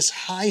see this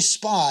high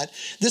spot.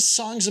 This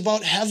song's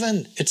about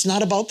heaven. It's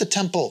not about the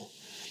temple.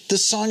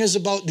 This song is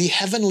about the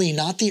heavenly,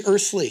 not the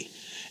earthly.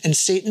 And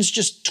Satan's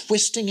just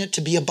twisting it to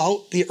be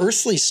about the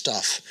earthly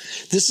stuff.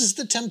 This is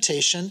the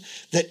temptation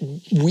that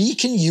we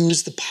can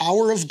use the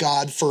power of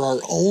God for our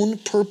own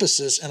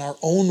purposes and our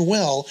own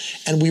will,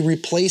 and we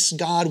replace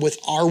God with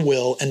our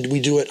will and we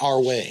do it our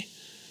way.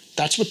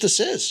 That's what this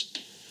is.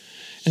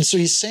 And so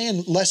he's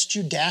saying, lest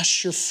you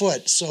dash your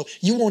foot, so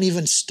you won't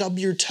even stub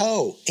your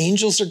toe.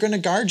 Angels are going to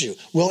guard you.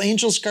 Will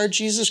angels guard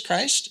Jesus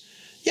Christ?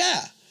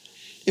 Yeah.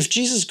 If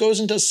Jesus goes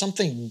and does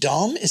something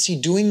dumb, is he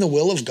doing the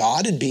will of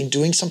God and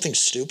doing something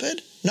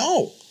stupid?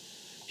 No.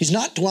 He's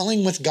not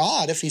dwelling with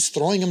God if he's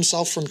throwing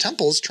himself from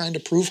temples trying to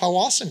prove how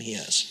awesome he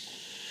is.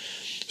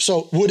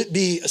 So would it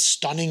be a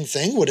stunning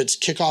thing? Would it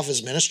kick off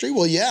his ministry?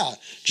 Well, yeah.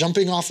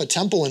 Jumping off a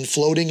temple and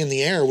floating in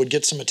the air would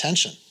get some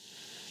attention.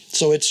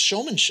 So it's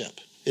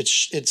showmanship.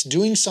 It's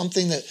doing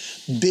something that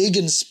big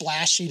and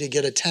splashy to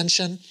get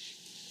attention.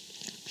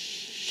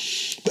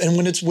 And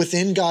when it's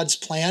within God's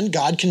plan,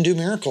 God can do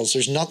miracles.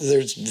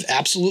 There's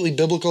absolutely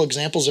biblical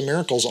examples of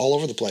miracles all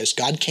over the place.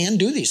 God can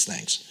do these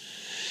things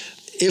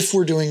if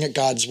we're doing it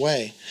God's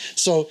way.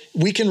 So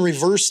we can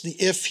reverse the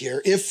if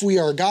here. If we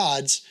are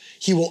God's,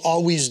 he will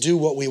always do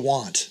what we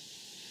want.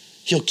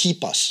 He'll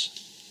keep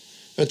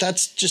us. But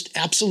that's just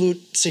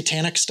absolute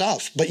satanic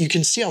stuff. But you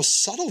can see how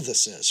subtle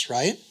this is,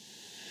 right?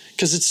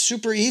 Because it's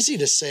super easy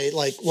to say,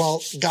 like,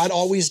 well, God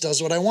always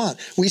does what I want.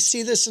 We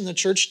see this in the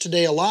church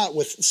today a lot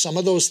with some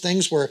of those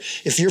things where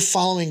if you're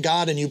following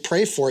God and you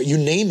pray for it, you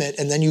name it,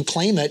 and then you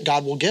claim it,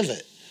 God will give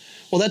it.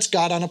 Well, that's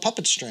God on a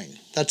puppet string.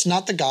 That's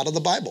not the God of the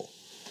Bible.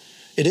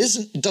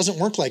 It doesn't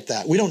work like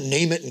that. We don't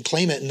name it and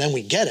claim it and then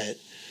we get it.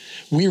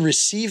 We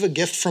receive a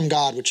gift from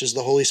God, which is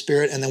the Holy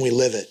Spirit, and then we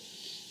live it.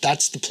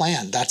 That's the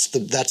plan. That's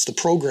the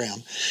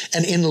program.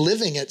 And in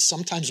living it,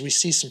 sometimes we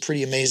see some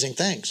pretty amazing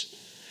things.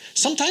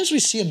 Sometimes we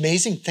see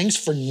amazing things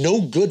for no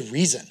good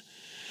reason.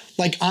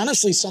 Like,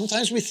 honestly,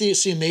 sometimes we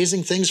see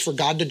amazing things for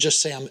God to just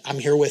say, I'm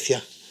here with you,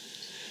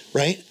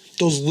 right?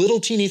 Those little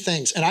teeny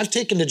things. And I've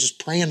taken to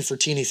just praying for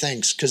teeny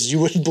things because you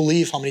wouldn't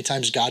believe how many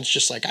times God's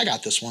just like, I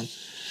got this one.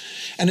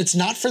 And it's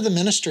not for the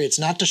ministry. It's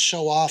not to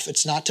show off.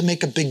 It's not to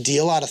make a big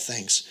deal out of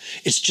things.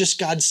 It's just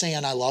God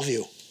saying, I love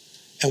you.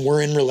 And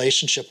we're in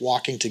relationship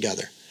walking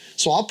together.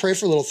 So I'll pray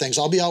for little things.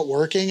 I'll be out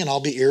working and I'll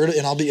be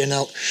irritated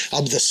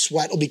and the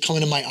sweat will be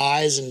coming in my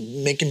eyes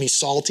and making me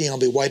salty and I'll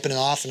be wiping it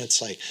off. And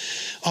it's like,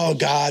 oh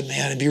God,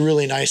 man, it'd be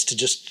really nice to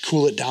just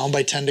cool it down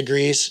by 10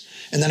 degrees.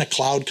 And then a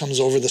cloud comes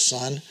over the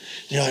sun. And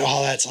you're like,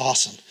 oh, that's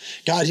awesome.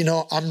 God,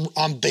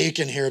 I'm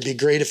baking here. It'd be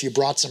great if you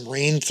brought some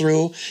rain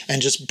through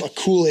and just a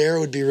cool air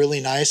would be really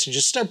nice. You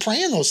just start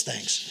praying those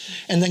things.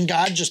 And then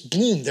God just,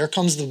 boom, there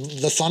comes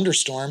the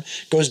thunderstorm,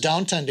 goes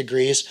down 10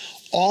 degrees.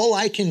 All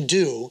I can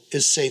do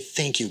is say,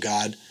 thank you,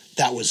 God.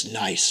 That was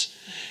nice.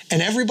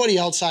 And everybody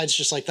outside's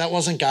just like, that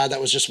wasn't God.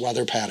 That was just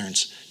weather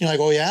patterns. You're like,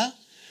 oh yeah?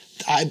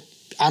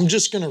 I'm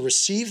just going to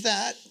receive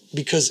that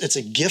because it's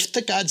a gift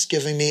that God's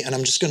giving me and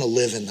I'm just going to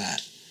live in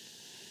that.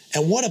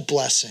 And what a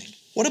blessing.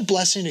 What a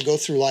blessing to go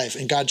through life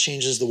and God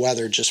changes the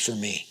weather just for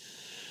me.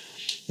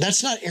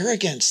 That's not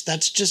arrogance.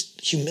 That's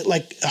just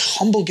like a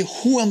humble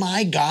gift. Who am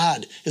I,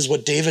 God, is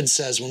what David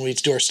says when we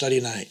do our study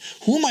tonight.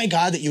 Who am I,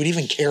 God, that you would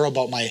even care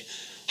about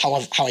how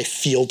I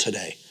feel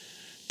today?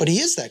 But he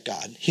is that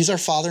God. He's our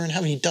Father in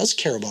heaven. He does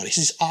care about us.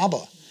 He's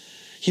Abba.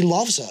 He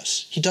loves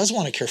us. He does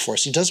want to care for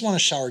us. He does want to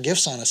shower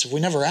gifts on us. If we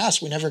never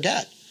ask, we never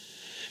get.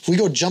 If we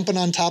go jumping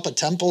on top of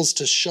temples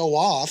to show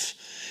off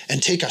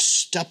and take a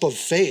step of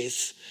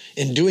faith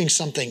in doing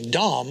something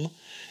dumb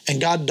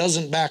and God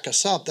doesn't back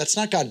us up, that's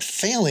not God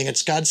failing.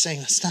 It's God saying,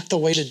 that's not the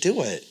way to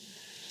do it.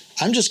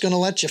 I'm just going to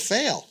let you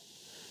fail.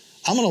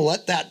 I'm going to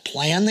let that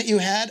plan that you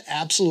had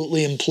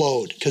absolutely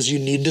implode because you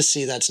need to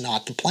see that's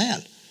not the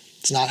plan.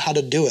 It's not how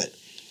to do it.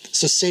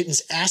 So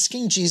Satan's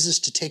asking Jesus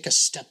to take a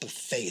step of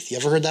faith. You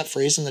ever heard that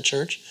phrase in the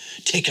church?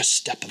 Take a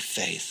step of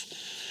faith.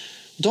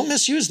 Don't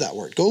misuse that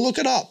word. Go look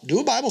it up. Do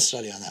a Bible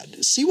study on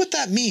that. See what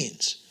that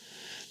means.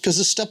 Because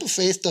a step of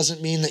faith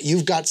doesn't mean that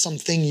you've got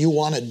something you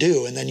want to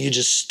do and then you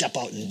just step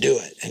out and do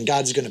it and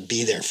God's going to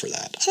be there for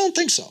that. I don't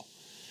think so.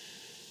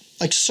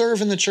 Like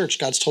serve in the church,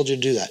 God's told you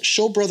to do that.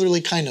 Show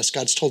brotherly kindness,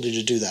 God's told you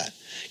to do that.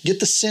 Get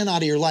the sin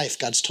out of your life,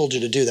 God's told you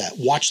to do that.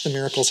 Watch the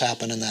miracles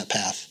happen in that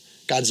path.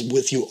 God's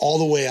with you all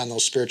the way on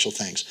those spiritual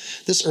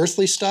things. This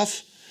earthly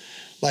stuff,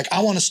 like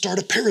I want to start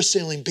a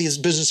parasailing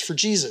business for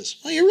Jesus.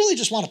 Well, you really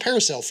just want to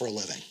parasail for a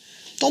living.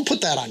 Don't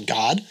put that on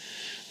God.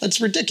 That's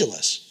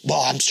ridiculous.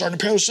 Well, I'm starting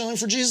a parasailing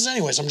for Jesus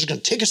anyways. I'm just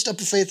going to take a step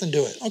of faith and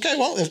do it. Okay,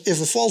 well, if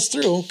it falls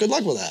through, good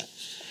luck with that.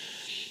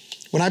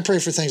 When I pray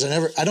for things,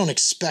 I don't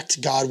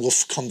expect God will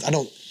come. I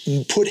don't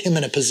put him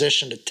in a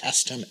position to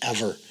test him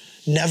ever.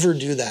 Never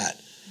do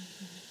that.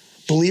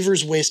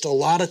 Believers waste a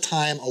lot of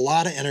time, a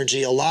lot of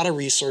energy, a lot of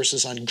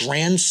resources on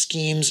grand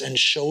schemes and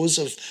shows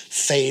of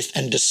faith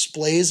and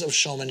displays of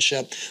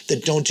showmanship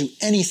that don't do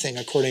anything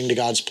according to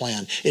God's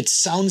plan. It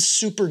sounds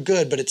super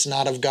good, but it's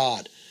not of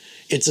God.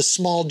 It's a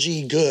small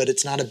g good.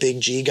 It's not a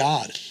big G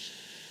God.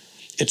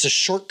 It's a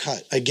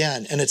shortcut,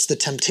 again, and it's the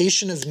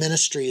temptation of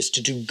ministry is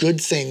to do good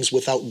things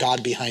without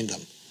God behind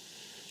them.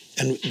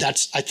 And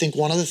that's, I think,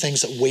 one of the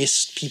things that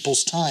wastes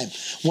people's time.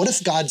 What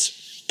if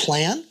God's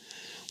plan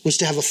was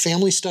to have a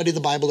family study the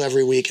Bible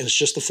every week, and it's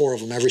just the 4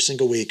 of them every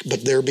single week,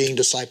 but they're being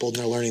discipled and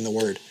they're learning the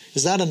Word?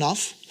 Is that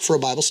enough for a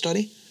Bible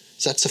study?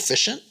 Is that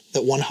sufficient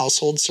that one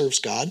household serves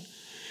God?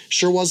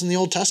 Sure was in the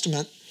Old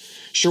Testament.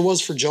 Sure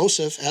was for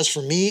Joseph. As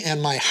for me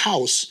and my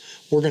house,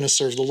 we're going to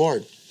serve the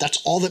Lord.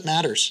 That's all that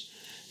matters,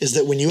 is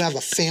that when you have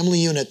a family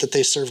unit that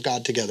they serve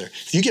God together.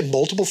 If you get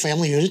multiple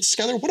family units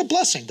together, what a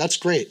blessing. That's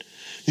great.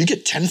 You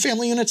get 10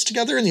 family units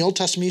together, in the Old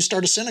Testament, you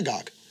start a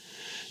synagogue.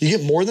 You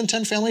get more than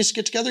 10 families to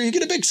get together, you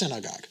get a big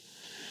synagogue.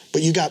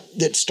 But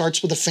it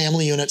starts with a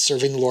family unit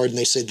serving the Lord, and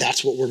they say,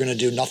 that's what we're going to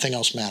do. Nothing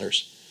else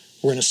matters.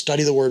 We're going to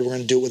study the Word. We're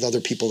going to do it with other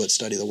people that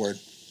study the Word.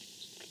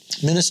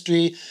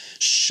 Ministry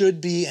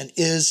should be and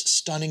is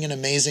stunning and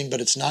amazing,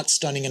 but it's not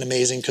stunning and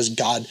amazing because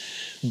God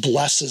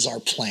blesses our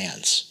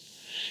plans.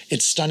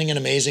 It's stunning and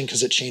amazing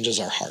because it changes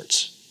our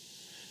hearts.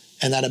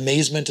 And that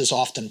amazement is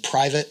often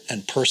private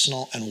and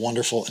personal and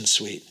wonderful and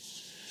sweet.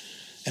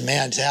 And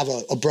man, to have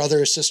a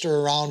brother or sister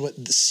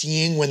around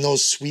seeing when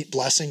those sweet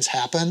blessings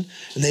happen,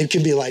 and they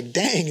can be like,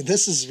 dang,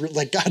 this is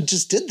like God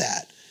just did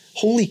that.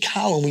 Holy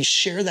cow, and we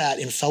share that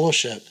in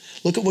fellowship.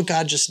 Look at what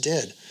God just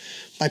did.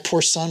 My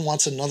poor son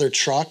wants another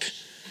truck.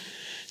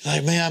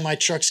 Like, man, my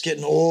truck's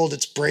getting old.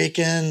 It's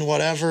breaking,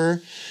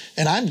 whatever.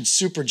 And I'm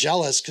super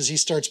jealous because he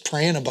starts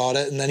praying about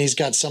it. And then he's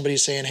got somebody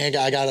saying, hey,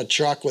 I got a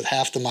truck with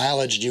half the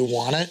mileage. Do you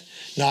want it?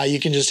 No, you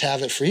can just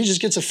have it free. He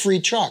just gets a free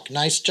truck.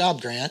 Nice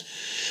job, Grant.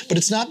 But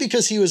it's not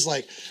because he was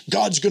like,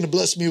 God's going to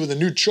bless me with a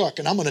new truck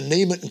and I'm going to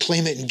name it and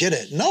claim it and get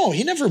it. No,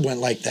 he never went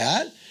like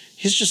that.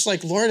 He's just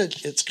like, Lord,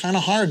 it's kind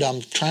of hard.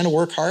 I'm trying to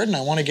work hard and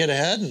I want to get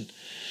ahead. And,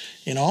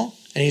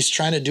 and he's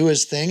trying to do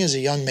his thing as a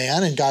young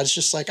man. And God's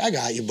just like, I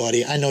got you,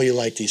 buddy. I know you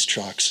like these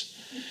trucks.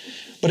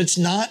 But it's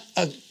not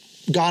a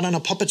God on a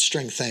puppet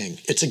string thing.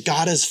 It's a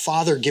God as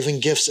Father giving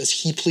gifts as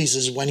he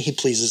pleases, when he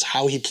pleases,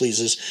 how he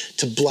pleases,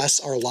 to bless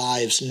our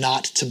lives,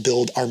 not to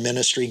build our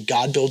ministry.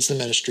 God builds the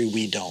ministry,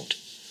 we don't.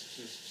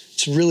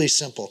 It's really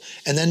simple.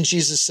 And then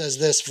Jesus says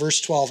this,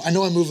 verse 12. I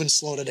know I'm moving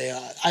slow today.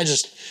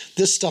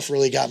 This stuff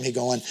really got me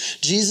going.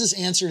 Jesus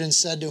answered and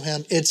said to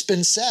him, it's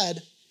been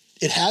said,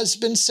 It has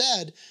been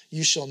said,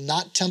 you shall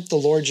not tempt the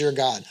Lord your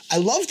God. I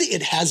love the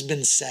it has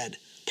been said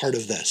part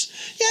of this.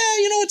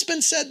 Yeah, it's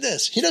been said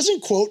this. He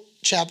doesn't quote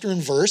chapter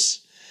and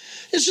verse.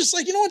 It's just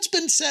like, it's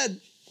been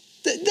said.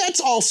 That's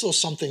also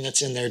something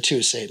that's in there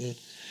too, Satan.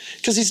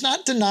 Because he's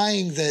not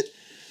denying that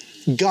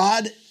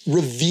God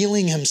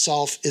revealing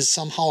himself is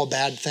somehow a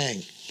bad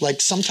thing. Like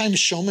sometimes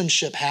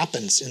showmanship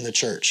happens in the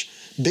church.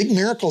 Big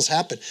miracles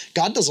happen.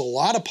 God does a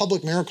lot of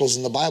public miracles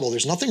in the Bible.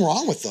 There's nothing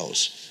wrong with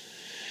those.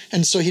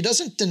 And so he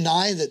doesn't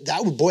deny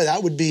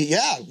that would be,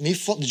 me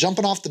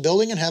jumping off the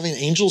building and having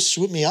angels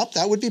swoop me up.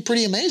 That would be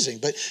pretty amazing.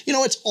 But,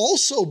 it's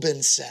also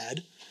been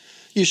said,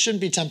 you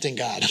shouldn't be tempting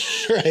God,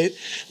 right?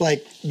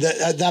 Like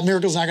that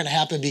miracle's not going to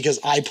happen because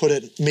I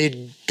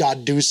made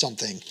God do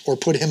something or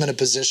put him in a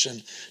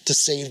position to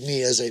save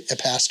me as a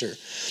pastor.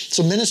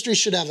 So ministry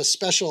should have a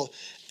special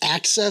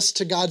access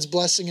to God's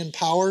blessing and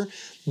power,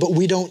 but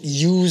we don't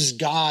use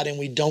God and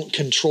we don't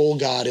control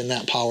God in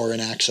that power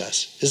and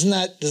access. Does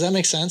that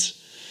make sense?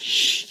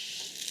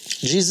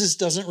 Jesus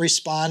doesn't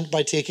respond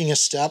by taking a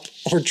step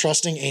or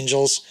trusting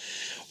angels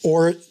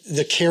or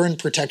the care and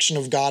protection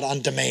of God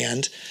on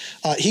demand.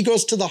 He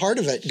goes to the heart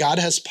of it. God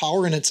has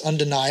power and it's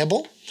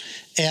undeniable,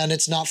 and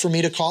it's not for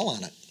me to call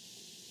on it.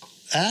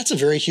 That's a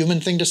very human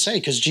thing to say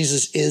because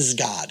Jesus is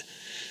God.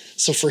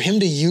 So for him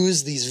to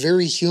use these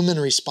very human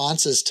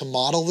responses to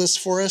model this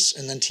for us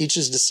and then teach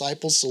his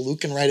disciples so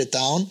Luke can write it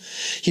down,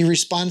 he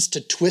responds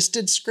to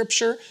twisted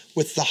scripture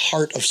with the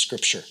heart of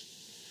scripture.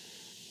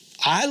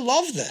 I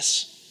love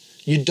this.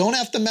 You don't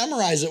have to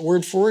memorize it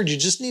word for word. You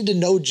just need to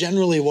know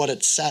generally what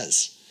it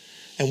says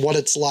and what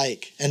it's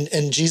like.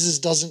 And Jesus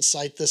doesn't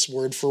cite this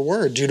word for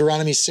word.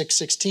 Deuteronomy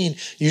 6:16,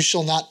 you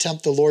shall not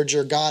tempt the Lord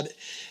your God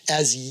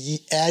as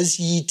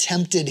ye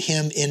tempted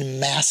him in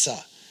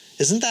Massa.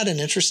 Isn't that an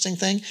interesting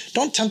thing?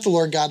 Don't tempt the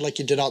Lord God like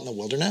you did out in the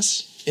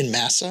wilderness in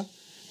Massa.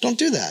 Don't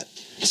do that.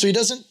 So he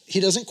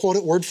doesn't quote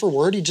it word for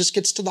word. He just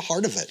gets to the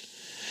heart of it.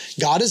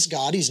 God is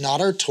God. He's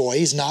not our toy.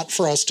 He's not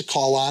for us to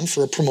call on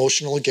for a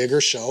promotional gig or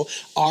show.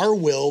 Our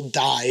will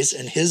dies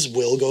and his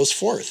will goes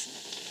forth.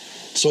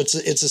 So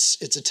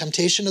it's a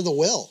temptation of the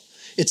will.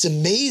 It's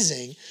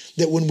amazing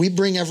that when we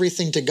bring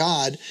everything to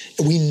God,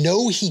 we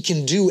know he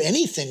can do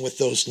anything with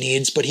those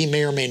needs, but he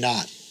may or may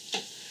not.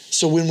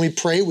 So when we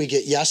pray, we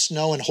get yes,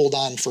 no, and hold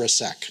on for a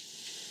sec.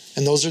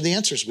 And those are the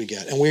answers we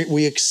get. And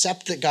we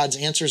accept that God's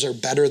answers are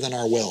better than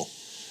our will.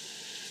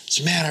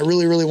 So, man, I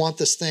really, really want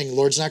this thing.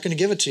 Lord's not going to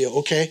give it to you.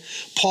 Okay.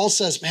 Paul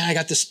says, man, I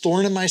got this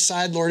thorn in my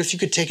side. Lord, if you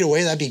could take it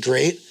away, that'd be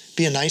great.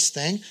 Be a nice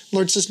thing.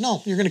 Lord says,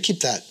 no, you're going to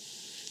keep that.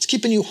 It's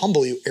keeping you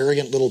humble, you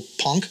arrogant little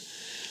punk.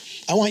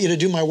 I want you to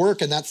do my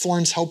work, and that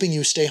thorn's helping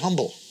you stay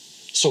humble.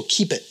 So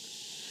keep it.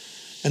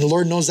 And the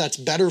Lord knows that's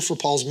better for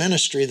Paul's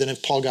ministry than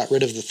if Paul got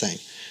rid of the thing.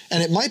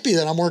 And it might be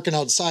that I'm working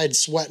outside,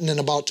 sweating and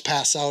about to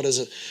pass out as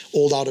an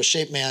old out of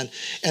shape man.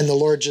 And the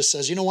Lord just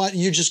says, you know what?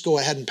 You just go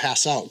ahead and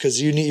pass out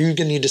because you're going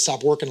to need to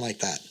stop working like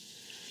that.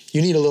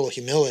 You need a little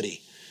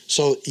humility.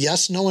 So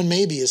yes, no, and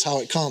maybe is how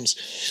it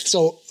comes.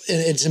 So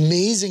it's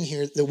amazing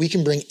here that we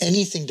can bring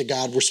anything to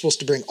God. We're supposed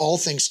to bring all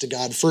things to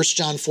God. 1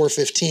 John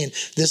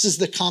 4:15. This is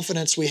the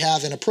confidence we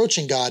have in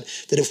approaching God,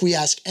 that if we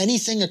ask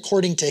anything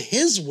according to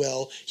his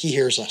will, he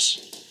hears us.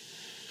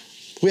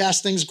 If we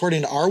ask things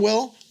according to our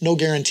will, no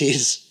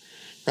guarantees.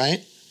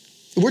 Right?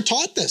 We're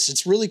taught this.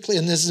 It's really clear.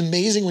 And this is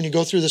amazing when you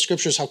go through the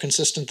scriptures how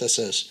consistent this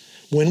is.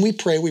 When we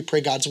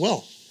pray God's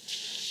will.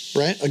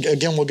 Right?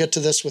 Again, we'll get to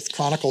this with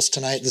Chronicles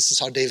tonight. This is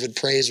how David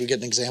prays. We get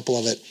an example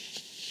of it.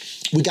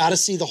 We got to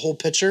see the whole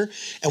picture.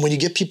 And when you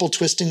get people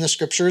twisting the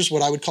scriptures,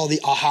 what I would call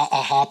the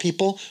aha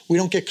people, we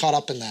don't get caught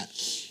up in that.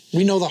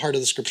 We know the heart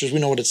of the scriptures. We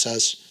know what it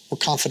says. We're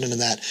confident in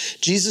that.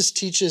 Jesus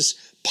teaches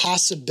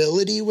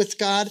possibility with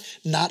God,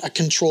 not a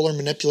control or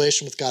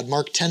manipulation with God.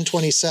 Mark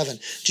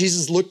 10:27.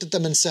 Jesus looked at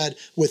them and said,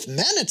 with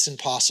men it's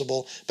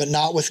impossible, but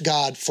not with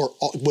God, for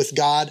with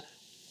God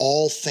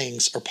all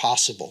things are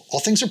possible.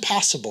 All things are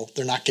possible.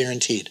 They're not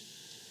guaranteed.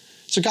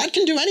 So God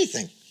can do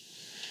anything.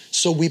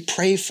 So we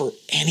pray for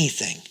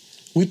anything.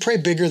 We pray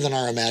bigger than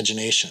our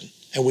imagination.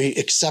 And we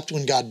accept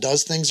when God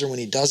does things or when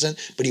he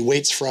doesn't, but he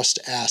waits for us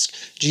to ask.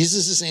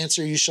 Jesus'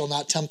 answer, you shall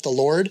not tempt the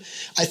Lord.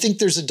 I think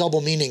there's a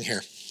double meaning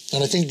here.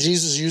 And I think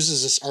Jesus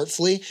uses this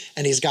artfully,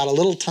 and he's got a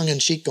little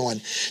tongue-in-cheek going.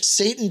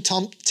 Satan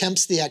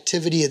tempts the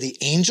activity of the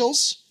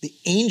angels. The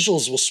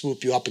angels will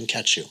swoop you up and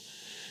catch you.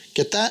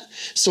 Get that?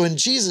 So in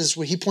Jesus,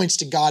 he points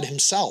to God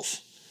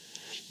himself.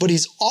 But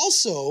he's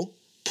also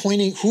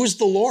pointing, who's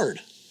the Lord?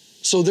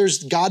 So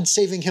there's God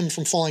saving him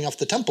from falling off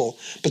the temple,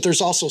 but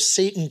there's also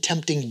Satan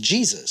tempting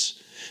Jesus.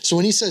 So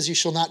when he says you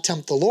shall not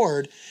tempt the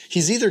Lord,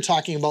 he's either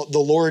talking about the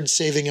Lord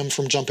saving him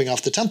from jumping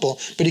off the temple,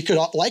 but he could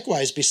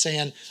likewise be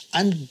saying,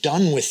 I'm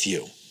done with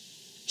you.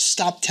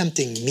 Stop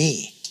tempting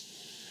me.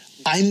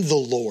 I'm the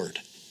Lord.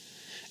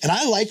 And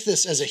I like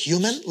this as a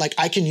human, like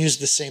I can use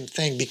the same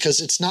thing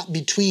because it's not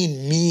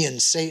between me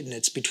and Satan,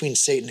 it's between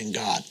Satan and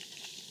God.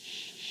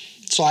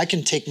 So I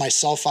can take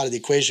myself out of the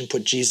equation,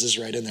 put Jesus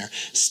right in there.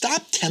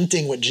 Stop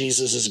tempting what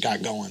Jesus has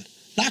got going.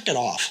 Knock it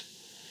off.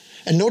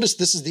 And notice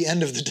this is the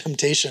end of the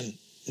temptation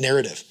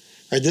narrative,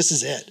 right? This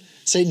is it.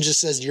 Satan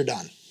just says, you're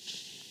done.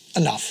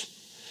 Enough.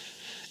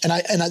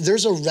 And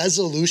there's a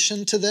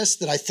resolution to this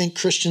that I think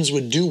Christians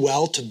would do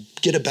well to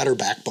get a better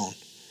backbone.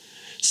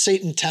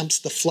 Satan tempts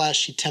the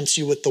flesh. He tempts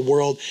you with the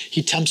world.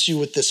 He tempts you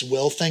with this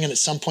will thing. And at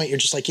some point, you're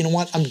just like, you know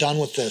what? I'm done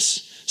with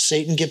this.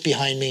 Satan, get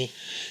behind me.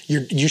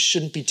 You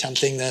shouldn't be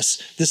tempting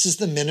this. This is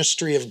the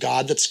ministry of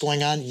God that's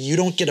going on. You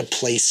don't get a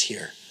place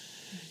here.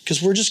 Because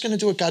we're just going to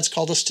do what God's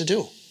called us to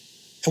do.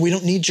 And we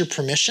don't need your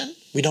permission.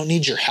 We don't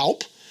need your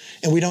help.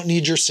 And we don't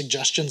need your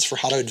suggestions for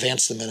how to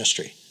advance the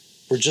ministry.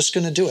 We're just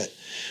going to do it.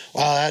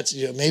 Well,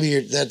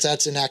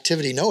 that's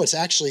inactivity. No, it's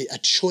actually a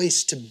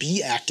choice to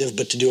be active,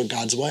 but to do it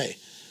God's way.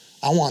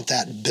 I want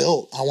that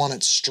built. I want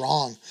it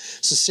strong.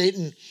 So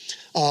Satan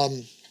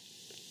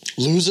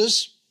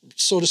loses,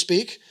 so to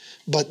speak,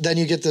 but then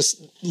you get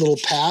this little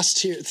past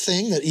here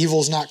thing that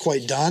evil's not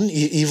quite done.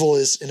 Evil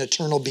is an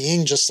eternal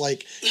being, just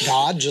like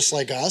God, just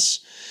like us.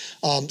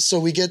 So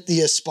we get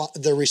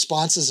the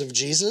responses of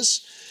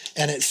Jesus,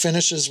 and it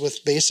finishes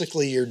with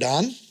basically, you're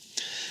done.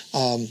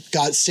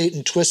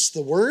 Satan twists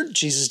the word.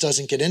 Jesus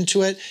doesn't get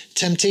into it.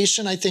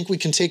 Temptation, I think we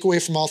can take away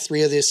from all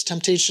three of these.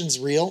 Temptation's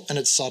real and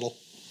it's subtle.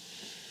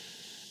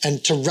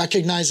 And to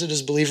recognize it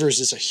as believers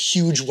is a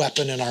huge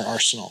weapon in our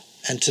arsenal.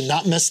 And to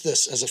not miss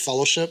this as a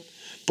fellowship,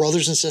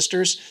 brothers and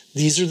sisters,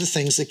 these are the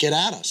things that get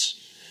at us.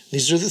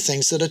 These are the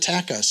things that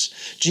attack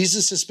us.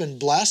 Jesus has been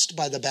blessed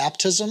by the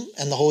baptism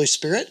and the Holy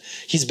Spirit.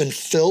 He's been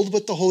filled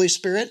with the Holy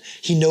Spirit.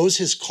 He knows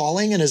his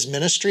calling and his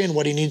ministry and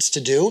what he needs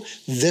to do.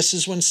 This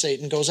is when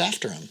Satan goes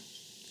after him.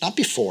 Not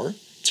before.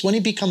 It's when he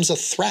becomes a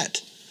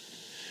threat.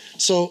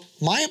 So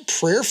my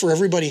prayer for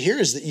everybody here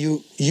is that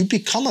you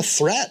become a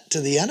threat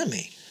to the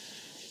enemy.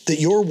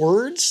 That your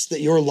words,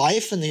 that your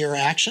life and your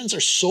actions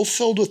are so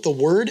filled with the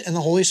Word and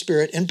the Holy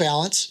Spirit in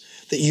balance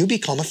that you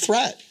become a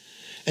threat.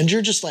 And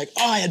you're just like,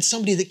 oh, I had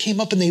somebody that came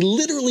up and they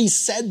literally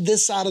said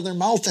this out of their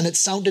mouth and it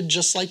sounded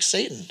just like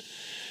Satan,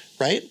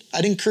 right?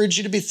 I'd encourage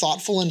you to be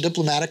thoughtful and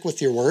diplomatic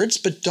with your words,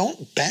 but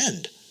don't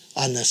bend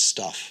on this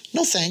stuff.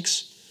 No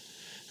thanks,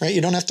 right?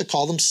 You don't have to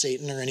call them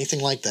Satan or anything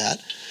like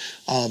that.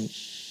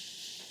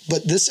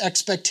 But this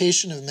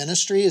expectation of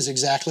ministry is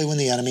exactly when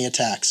the enemy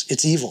attacks.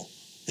 It's evil.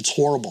 It's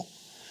horrible.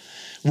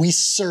 We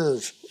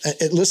serve.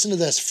 Listen to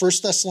this, 1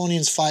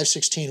 Thessalonians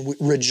 5:16.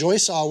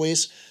 Rejoice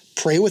always,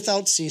 pray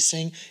without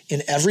ceasing,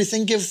 in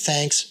everything give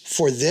thanks,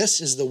 for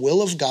this is the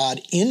will of God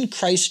in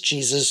Christ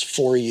Jesus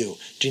for you.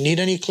 Do you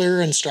need any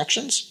clearer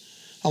instructions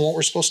on what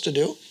we're supposed to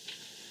do?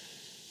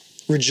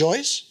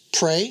 Rejoice,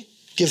 pray,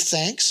 give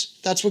thanks.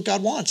 That's what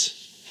God wants.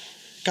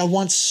 God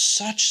wants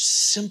such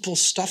simple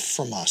stuff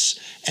from us.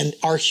 And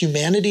our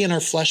humanity and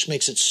our flesh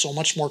makes it so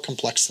much more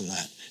complex than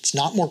that. It's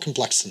not more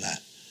complex than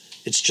that.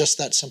 It's just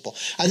that simple.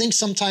 I think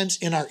sometimes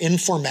in our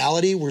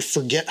informality, we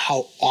forget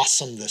how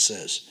awesome this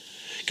is.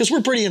 Because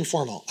we're pretty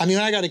informal. I mean,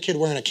 I got a kid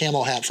wearing a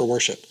camo hat for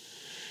worship,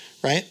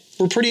 right?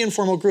 We're a pretty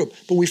informal group.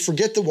 But we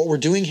forget that what we're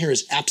doing here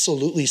is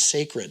absolutely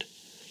sacred.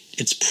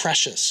 It's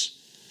precious.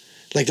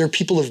 Like there are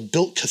people who have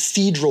built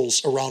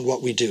cathedrals around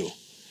what we do.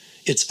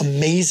 It's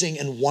amazing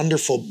and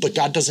wonderful, but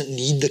God doesn't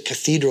need the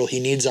cathedral. He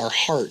needs our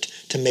heart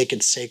to make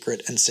it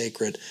sacred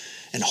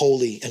and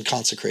holy and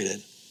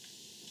consecrated.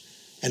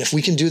 And if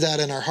we can do that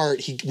in our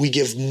heart, we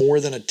give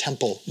more than a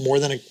temple, more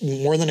than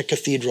a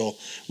cathedral.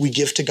 We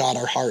give to God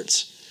our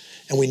hearts.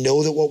 And we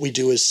know that what we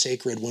do is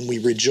sacred. When we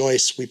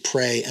rejoice, we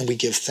pray, and we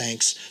give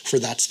thanks, for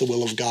that's the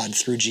will of God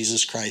through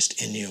Jesus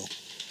Christ in you.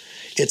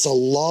 It's a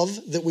love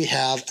that we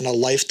have and a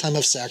lifetime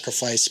of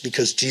sacrifice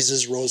because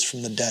Jesus rose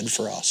from the dead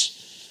for us.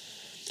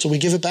 So we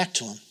give it back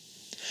to him.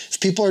 If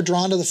people are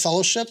drawn to the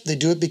fellowship, they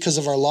do it because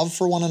of our love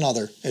for one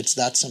another. It's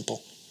that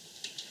simple.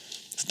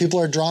 If people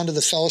are drawn to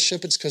the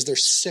fellowship, it's because they're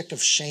sick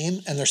of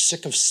shame and they're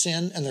sick of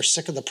sin and they're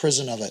sick of the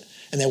prison of it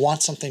and they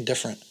want something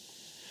different.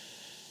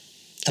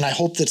 And I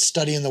hope that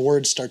studying the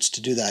Word starts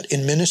to do that.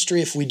 In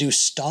ministry, if we do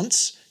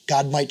stunts,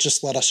 God might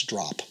just let us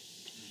drop.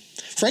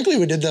 Frankly,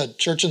 we did the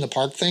church in the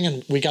park thing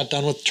and we got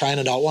done with trying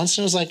it out once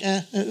and it was like,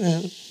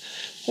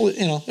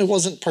 it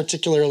wasn't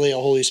particularly a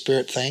Holy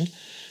Spirit thing.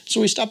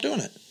 So we stopped doing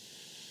it.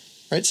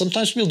 Right?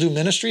 Sometimes people do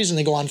ministries and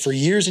they go on for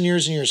years and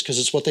years and years because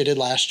it's what they did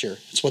last year.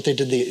 It's what they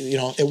did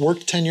it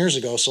worked 10 years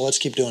ago, so let's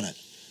keep doing it.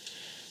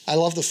 I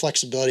love the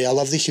flexibility. I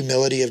love the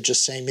humility of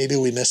just saying maybe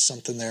we missed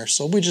something there,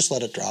 so we just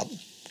let it drop.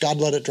 God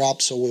let it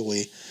drop, so will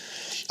we.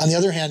 On the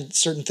other hand,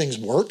 certain things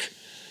work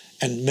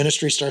and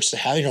ministry starts to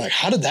happen. You're like,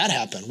 how did that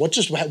happen? What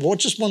just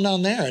went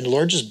down there? And the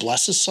Lord just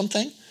blesses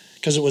something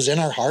because it was in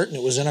our heart and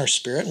it was in our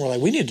spirit. And we're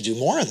like, we need to do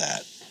more of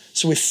that.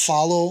 So we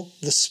follow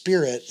the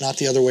Spirit, not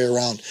the other way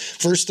around.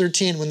 Verse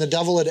 13, when the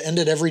devil had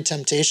ended every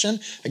temptation,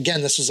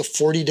 again, this was a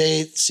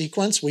 40-day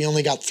sequence. We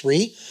only got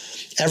 3.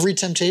 Every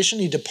temptation,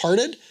 he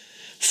departed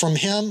from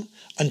him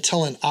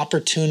until an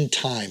opportune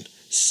time.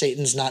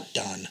 Satan's not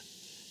done.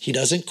 He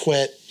doesn't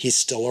quit. He's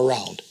still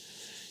around.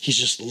 He's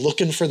just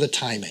looking for the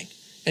timing.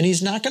 And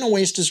he's not going to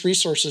waste his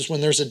resources when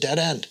there's a dead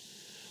end.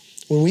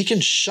 When we can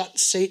shut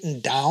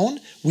Satan down,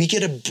 we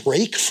get a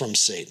break from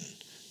Satan.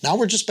 Now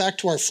we're just back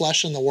to our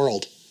flesh and the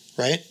world.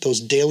 Right? Those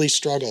daily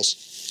struggles.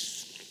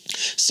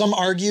 Some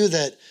argue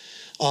that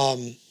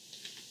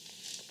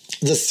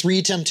The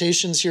three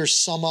temptations here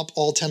sum up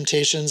all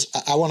temptations.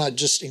 I want to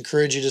just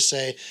encourage you to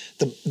say,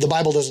 the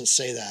Bible doesn't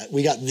say that.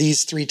 We got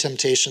these three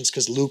temptations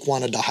because Luke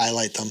wanted to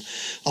highlight them.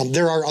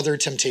 There are other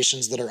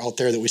temptations that are out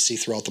there that we see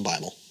throughout the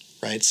Bible,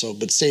 right? So,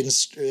 but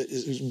Satan's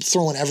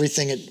throwing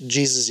everything at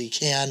Jesus he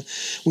can.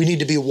 We need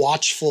to be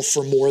watchful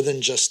for more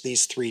than just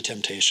these three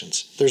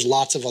temptations. There's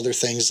lots of other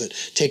things that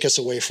take us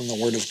away from the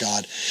Word of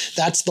God.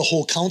 That's the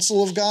whole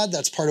counsel of God.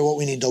 That's part of what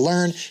we need to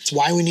learn. It's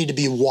why we need to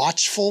be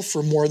watchful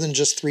for more than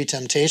just three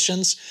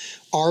temptations.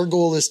 Our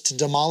goal is to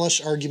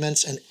demolish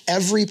arguments and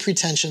every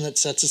pretension that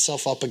sets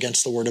itself up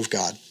against the Word of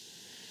God,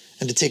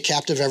 and to take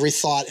captive every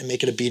thought and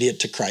make it obedient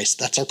to Christ.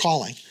 That's our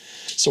calling.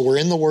 So we're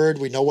in the Word.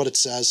 We know what it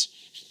says.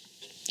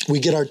 We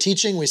get our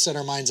teaching, we set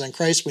our minds on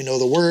Christ, we know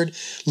the Word.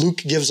 Luke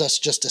gives us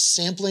just a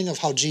sampling of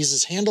how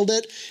Jesus handled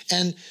it.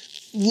 And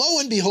lo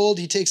and behold,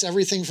 he takes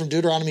everything from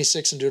Deuteronomy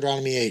 6 and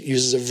Deuteronomy 8,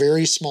 uses a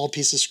very small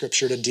piece of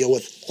scripture to deal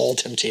with all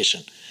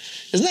temptation.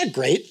 Isn't that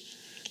great?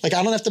 Like,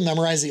 I don't have to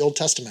memorize the Old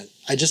Testament.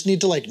 I just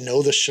need to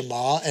know the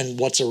Shema and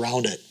what's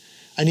around it.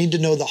 I need to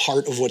know the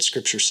heart of what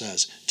scripture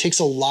says. It takes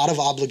a lot of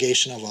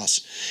obligation of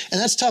us. And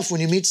that's tough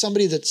when you meet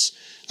somebody that's,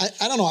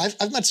 I don't know,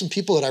 I've met some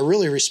people that I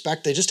really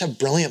respect. They just have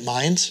brilliant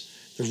minds.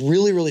 They're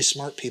really, really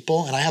smart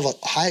people, and I have a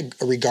high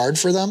regard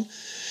for them,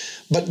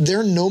 but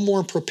they're no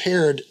more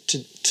prepared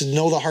to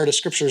know the heart of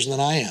scriptures than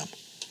I am.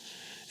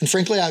 And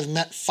frankly, I've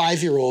met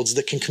 5-year-olds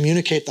that can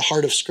communicate the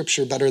heart of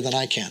scripture better than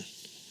I can.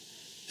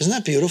 Isn't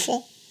that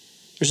beautiful?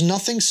 There's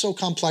nothing so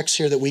complex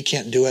here that we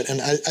can't do it, and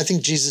I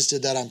think Jesus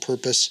did that on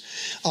purpose.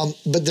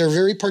 But they're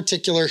very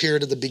particular here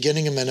to the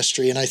beginning of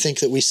ministry, and I think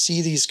that we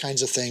see these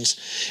kinds of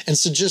things. And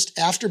so just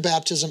after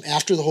baptism,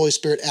 after the Holy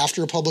Spirit,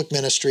 after a public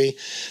ministry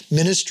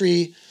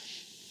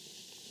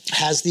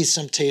has these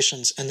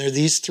temptations, and they're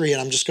these three, and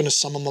I'm just going to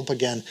sum them up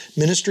again.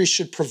 Ministry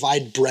should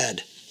provide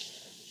bread.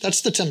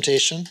 That's the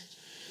temptation.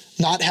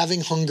 Not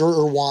having hunger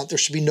or want. There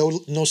should be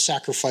no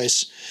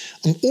sacrifice.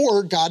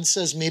 Or God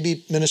says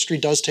maybe ministry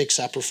does take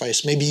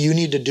sacrifice. Maybe you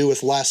need to do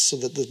with less so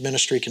that the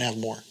ministry can have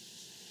more.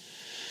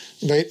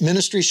 Right?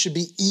 Ministry should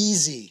be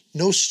easy,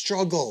 no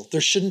struggle.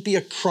 There shouldn't be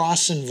a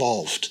cross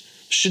involved.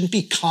 There shouldn't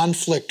be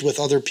conflict with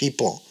other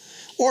people.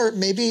 Or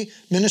maybe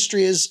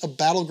ministry is a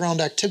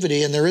battleground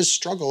activity and there is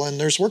struggle and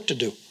there's work to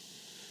do,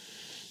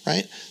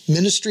 right?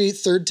 Ministry,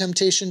 third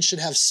temptation, should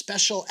have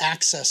special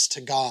access to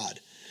God.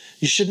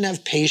 You shouldn't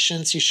have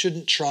patience. You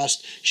shouldn't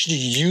trust. You should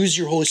use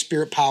your Holy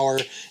Spirit power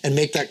and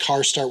make that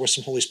car start with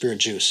some Holy Spirit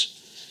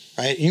juice,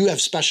 right? You have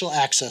special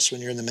access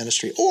when you're in the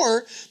ministry.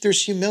 Or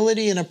there's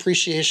humility and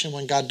appreciation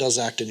when God does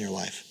act in your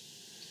life,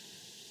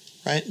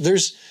 right?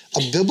 There's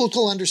a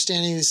biblical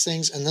understanding of these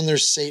things, and then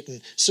there's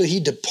Satan. So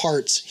he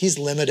departs. He's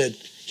limited.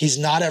 He's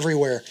not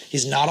everywhere.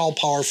 He's not all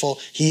powerful.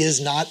 He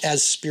is not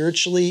as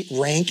spiritually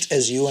ranked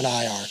as you and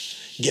I are.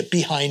 Get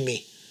behind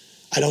me.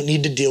 I don't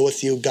need to deal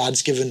with you.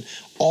 God's given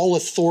all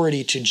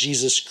authority to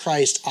Jesus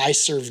Christ. I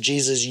serve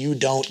Jesus. You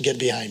don't. Get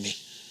behind me.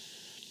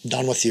 I'm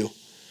done with you.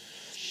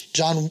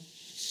 1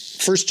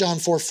 John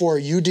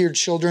 4:4, you, dear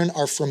children,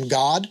 are from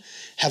God,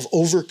 have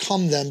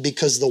overcome them,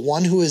 because the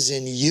one who is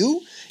in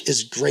you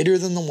is greater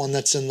than the one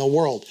that's in the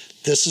world.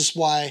 This is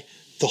why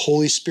the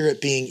Holy Spirit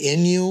being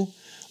in you,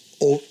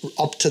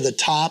 up to the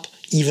top,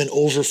 even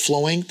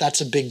overflowing,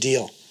 that's a big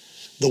deal.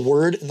 The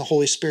Word and the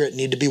Holy Spirit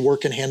need to be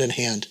working hand in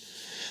hand.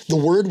 The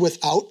Word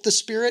without the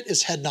Spirit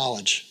is head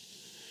knowledge.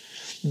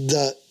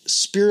 The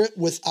Spirit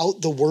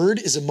without the Word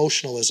is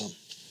emotionalism.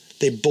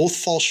 They both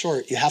fall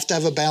short. You have to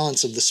have a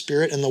balance of the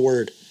Spirit and the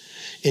Word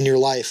in your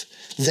life.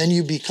 Then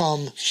you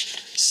become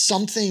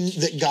something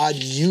that God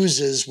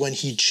uses when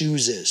He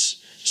chooses.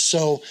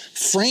 So,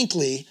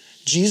 frankly,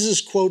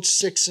 Jesus quotes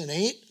 6 and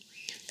 8,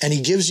 and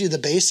He gives you the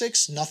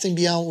basics, nothing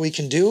beyond what we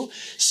can do,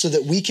 so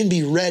that we can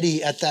be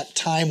ready at that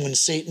time when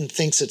Satan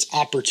thinks it's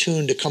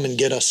opportune to come and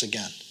get us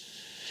again.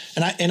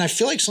 And I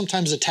feel like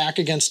sometimes attack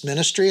against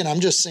ministry, and I'm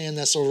just saying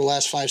this over the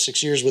last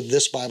 5-6 years with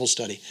this Bible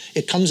study,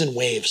 it comes in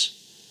waves.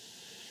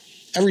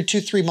 Every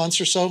 2-3 months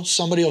or so,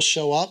 somebody will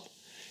show up,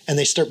 and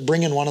they start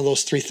bringing one of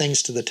those 3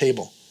 things to the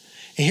table.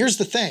 And here's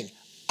the thing,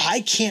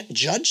 I can't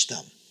judge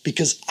them,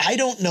 because I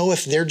don't know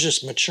if they're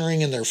just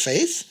maturing in their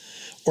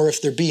faith or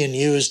if they're being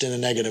used in a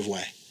negative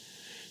way.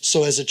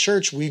 So as a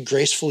church, we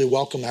gracefully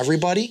welcome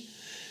everybody.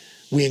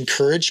 We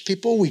encourage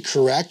people, we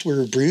correct, we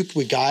rebuke,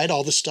 we guide,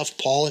 all the stuff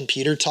Paul and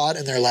Peter taught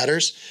in their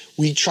letters.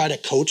 We try to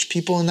coach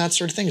people in that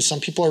sort of thing. And some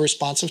people are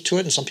responsive to it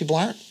and some people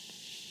aren't.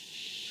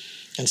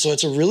 And so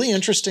it's a really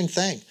interesting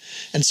thing.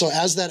 And so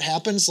as that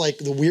happens, like,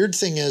 the weird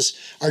thing is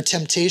our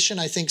temptation,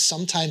 I think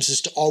sometimes, is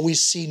to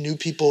always see new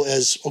people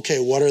as, okay,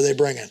 what are they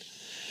bringing?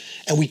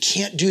 And we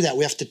can't do that.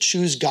 We have to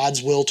choose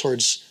God's will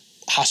towards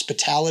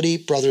hospitality,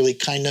 brotherly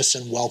kindness,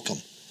 and welcome.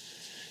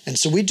 And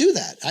so we do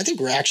that. I think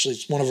we're actually,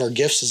 it's one of our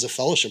gifts as a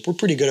fellowship. We're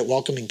pretty good at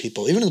welcoming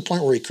people, even to the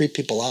point where we creep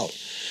people out,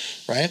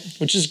 right?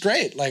 Which is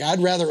great. Like,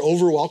 I'd rather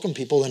over-welcome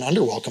people than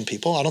under-welcome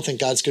people. I don't think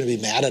God's going to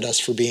be mad at us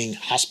for being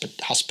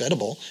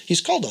hospitable.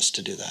 He's called us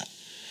to do that.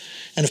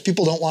 And if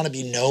people don't want to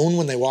be known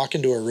when they walk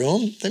into a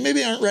room, they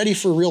maybe aren't ready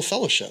for real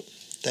fellowship.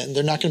 Then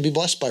they're not going to be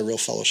blessed by real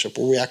fellowship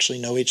where we actually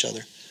know each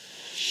other.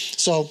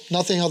 So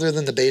nothing other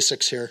than the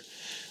basics here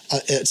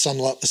at some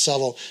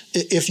level.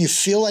 If you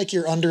feel like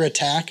you're under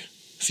attack,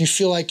 if you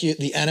feel like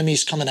the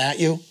enemy's coming at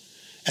you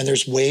and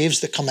there's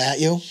waves that come at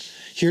you,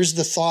 here's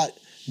the thought.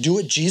 Do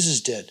what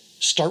Jesus did.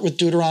 Start with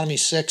Deuteronomy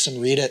 6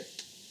 and read it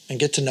and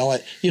get to know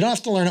it. You don't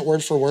have to learn it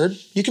word for word.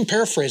 You can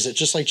paraphrase it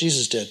just like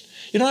Jesus did.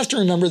 You don't have to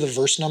remember the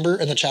verse number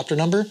and the chapter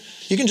number.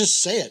 You can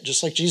just say it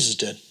just like Jesus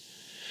did.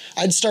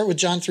 I'd start with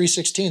John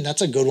 3:16.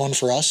 That's a good one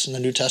for us in the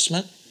New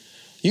Testament.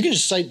 You can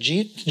just cite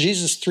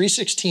Jesus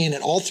 3:16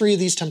 and all three of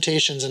these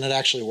temptations and it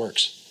actually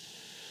works.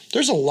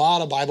 There's a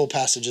lot of Bible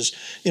passages.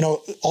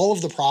 All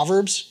of the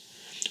Proverbs,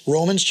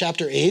 Romans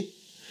chapter 8,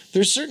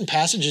 there's certain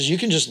passages you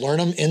can just learn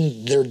them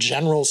in their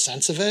general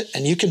sense of it,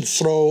 and you can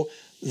throw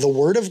the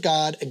Word of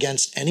God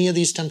against any of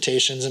these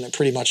temptations, and it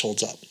pretty much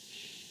holds up.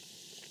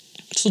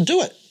 So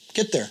do it.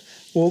 Get there.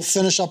 We'll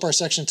finish up our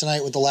section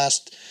tonight with the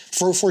last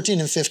 14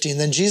 and 15.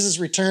 Then Jesus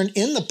returned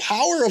in the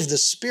power of the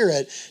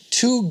Spirit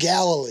to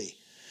Galilee,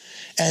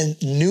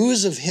 and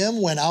news of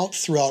him went out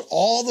throughout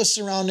all the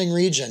surrounding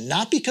region,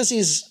 not because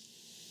he's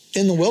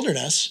in the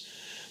wilderness,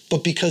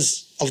 but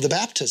because of the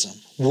baptism.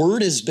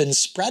 Word has been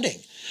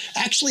spreading.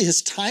 Actually,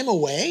 his time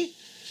away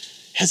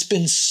has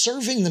been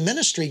serving the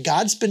ministry.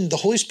 The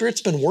Holy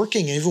Spirit's been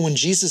working even when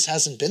Jesus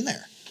hasn't been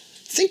there.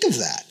 Think of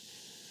that.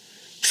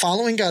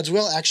 Following God's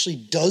will actually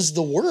does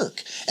the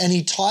work. And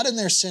he taught in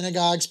their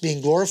synagogues, being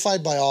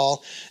glorified by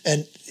all.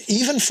 And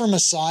even for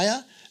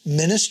Messiah,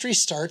 ministry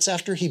starts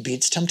after he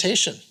beats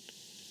temptation.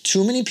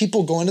 Too many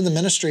people go into the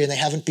ministry and they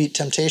haven't beat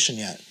temptation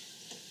yet.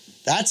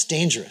 That's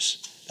dangerous.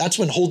 That's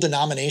when whole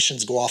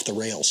denominations go off the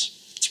rails.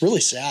 It's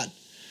really sad.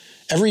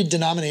 Every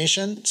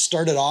denomination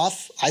started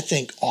off, I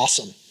think,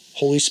 awesome.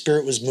 Holy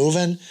Spirit was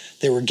moving.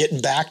 They were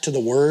getting back to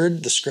the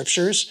Word, the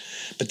Scriptures.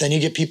 But then you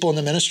get people in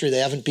the ministry, they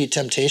haven't beat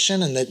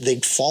temptation, and they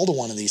fall to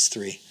one of these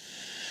three.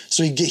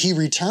 So he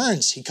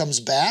returns. He comes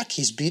back.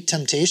 He's beat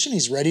temptation.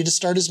 He's ready to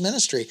start his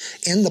ministry.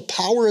 In the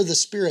power of the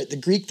Spirit. The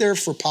Greek there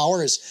for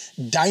power is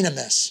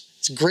dynamis.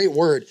 It's a great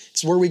word.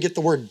 It's where we get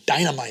the word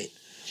dynamite.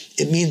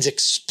 It means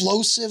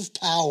explosive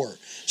power,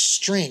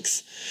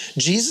 strength.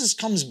 Jesus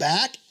comes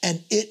back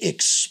and it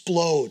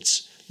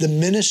explodes. The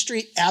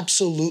ministry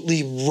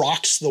absolutely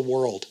rocks the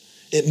world.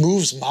 It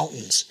moves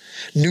mountains.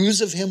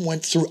 News of him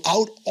went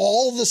throughout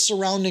all the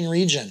surrounding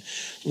region.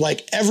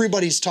 Like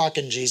everybody's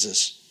talking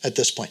Jesus at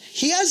this point.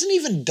 He hasn't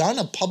even done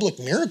a public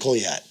miracle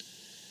yet.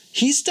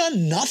 He's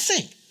done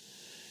nothing.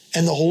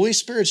 And the Holy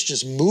Spirit's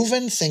just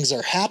moving. Things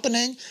are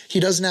happening.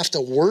 He doesn't have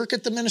to work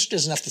at the ministry.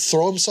 Doesn't have to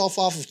throw himself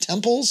off of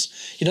temples.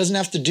 He doesn't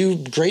have to do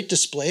great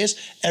displays.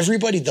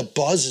 The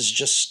buzz has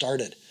just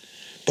started.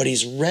 But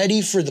he's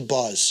ready for the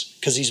buzz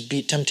because he's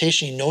beat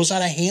temptation. He knows how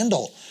to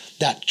handle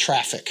that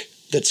traffic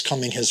that's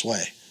coming his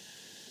way.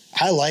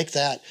 I like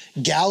that.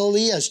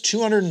 Galilee has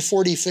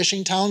 240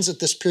 fishing towns at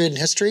this period in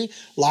history.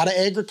 A lot of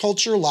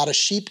agriculture, a lot of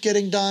sheep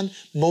getting done,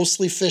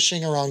 mostly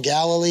fishing around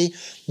Galilee.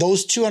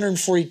 Those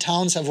 240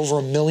 towns have over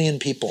 1 million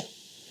people.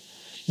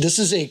 This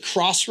is a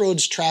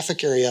crossroads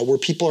traffic area where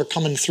people are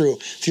coming through.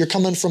 If you're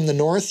coming from the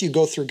north, you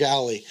go through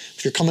Galilee.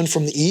 If you're coming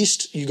from the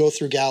east, you go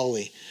through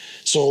Galilee.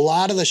 So a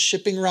lot of the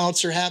shipping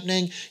routes are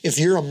happening. If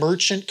you're a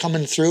merchant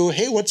coming through,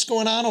 hey, what's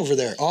going on over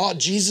there? Oh,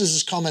 Jesus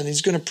is coming.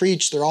 He's going to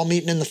preach. They're all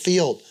meeting in the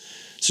field.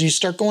 So you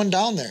start going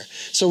down there.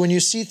 So when you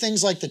see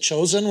things like The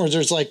Chosen, where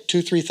there's like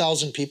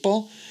 2,000-3,000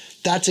 people,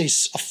 that's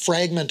a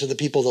fragment of the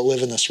people that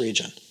live in this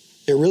region.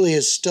 It really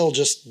is still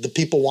just the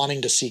people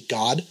wanting to seek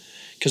God,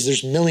 because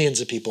there's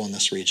millions of people in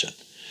this region.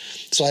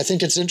 So I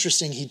think it's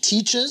interesting. He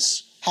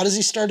teaches. How does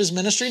he start his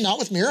ministry? Not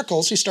with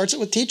miracles. He starts it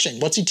with teaching.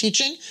 What's he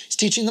teaching? He's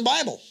teaching the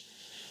Bible.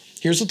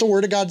 Here's what the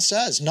Word of God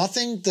says.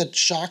 Nothing that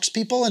shocks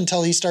people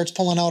until he starts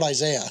pulling out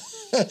Isaiah.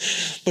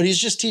 But he's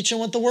just teaching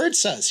what the Word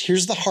says.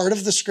 Here's the heart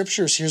of the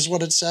Scriptures. Here's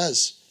what it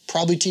says.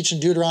 Probably teaching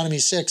Deuteronomy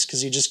 6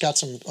 because he just got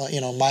some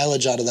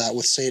mileage out of that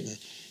with Satan.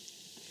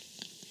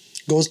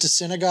 Goes to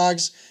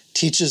synagogues,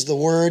 teaches the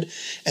Word,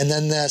 and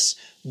then this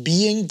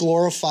being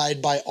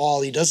glorified by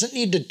all. He doesn't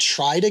need to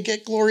try to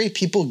get glory.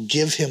 People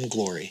give him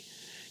glory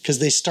because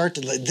they start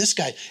to, this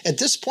guy, at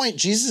this point,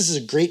 Jesus is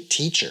a great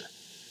teacher.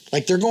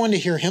 Like they're going to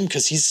hear him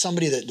because he's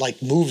somebody that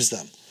like moves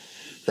them,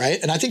 right?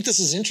 And I think this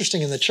is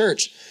interesting in the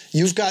church.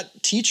 You've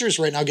got teachers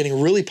right now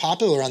getting really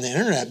popular on the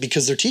internet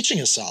because their teaching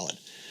is solid.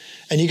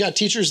 And you got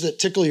teachers that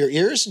tickle your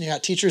ears and you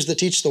got teachers that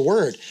teach the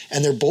Word,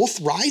 and they're both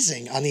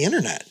rising on the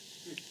internet.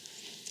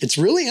 It's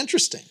really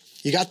interesting.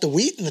 You got the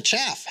wheat and the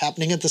chaff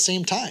happening at the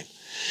same time.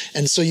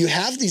 And so you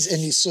have these,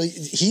 and so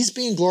he's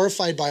being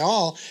glorified by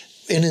all.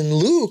 And in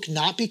Luke,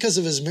 not because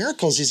of his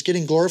miracles, he's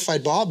getting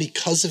glorified by all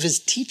because of his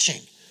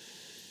teaching.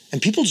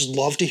 And people just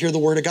love to hear the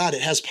Word of God.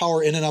 It has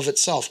power in and of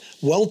itself.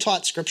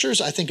 Well-taught scriptures,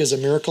 I think, is a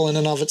miracle in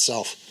and of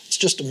itself. It's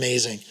just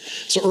amazing.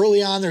 So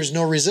early on, there's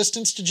no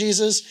resistance to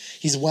Jesus.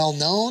 He's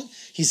well-known.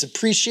 He's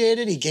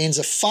appreciated. He gains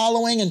a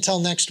following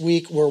until next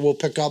week, where we'll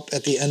pick up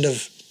at the end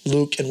of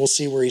Luke, and we'll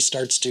see where he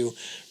starts to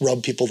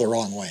rub people the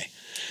wrong way.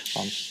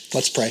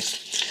 Let's pray.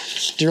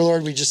 Dear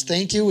Lord, we just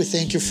thank you. We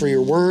thank you for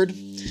your Word.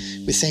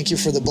 We thank you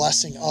for the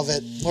blessing of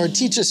it. Lord,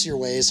 teach us your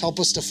ways. Help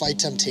us to fight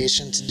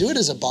temptation, to do it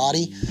as a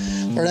body.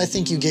 Lord, I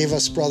think you gave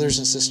us brothers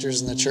and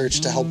sisters in the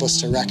church to help us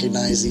to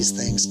recognize these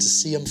things, to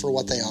see them for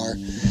what they are.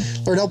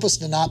 Lord, help us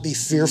to not be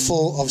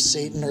fearful of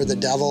Satan or the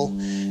devil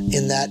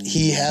in that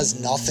he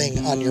has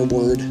nothing on your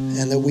word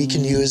and that we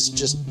can use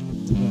just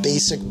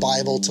basic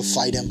Bible to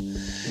fight him.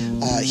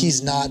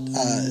 He's not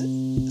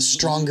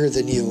stronger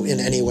than you in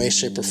any way,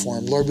 shape, or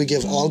form. Lord, we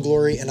give all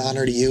glory and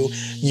honor to you.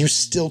 You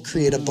still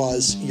create a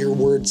buzz. Your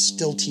word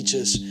still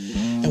teaches.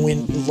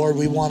 And Lord,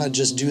 we want to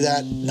just do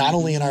that not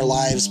only in our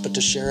lives, but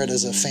to share it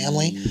as a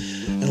family.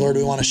 And Lord,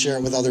 we want to share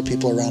it with other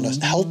people around us.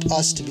 Help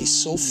us to be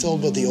so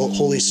filled with the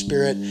Holy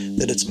Spirit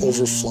that it's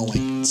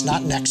overflowing. It's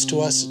not next to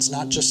us. It's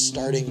not just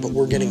starting, but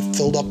we're getting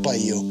filled up by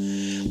you.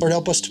 Lord,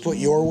 help us to put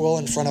your will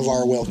in front of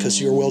our will, because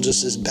your will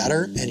just is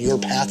better and your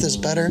path is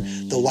better.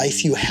 The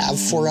life you have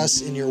for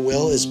us in your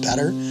will is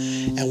better,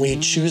 and we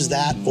choose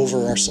that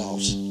over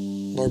ourselves.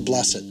 Lord,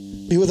 bless it.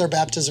 Be with our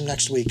baptism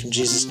next week. In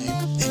Jesus' name,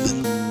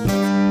 amen.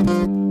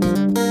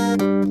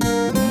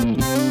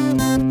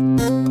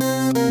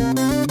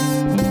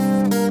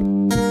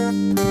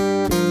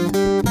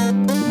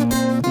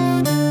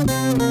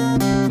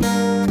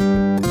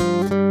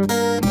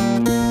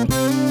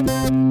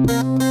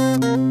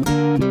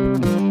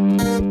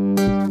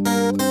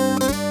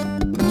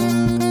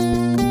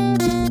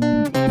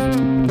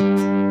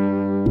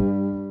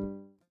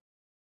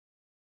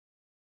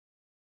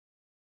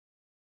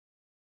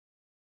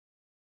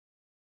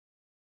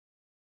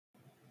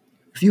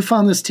 If you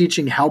found this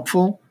teaching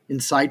helpful,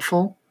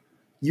 insightful,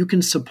 you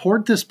can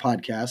support this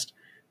podcast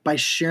by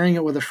sharing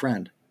it with a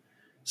friend.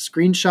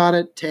 Screenshot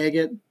it, tag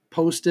it,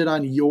 post it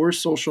on your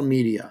social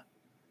media.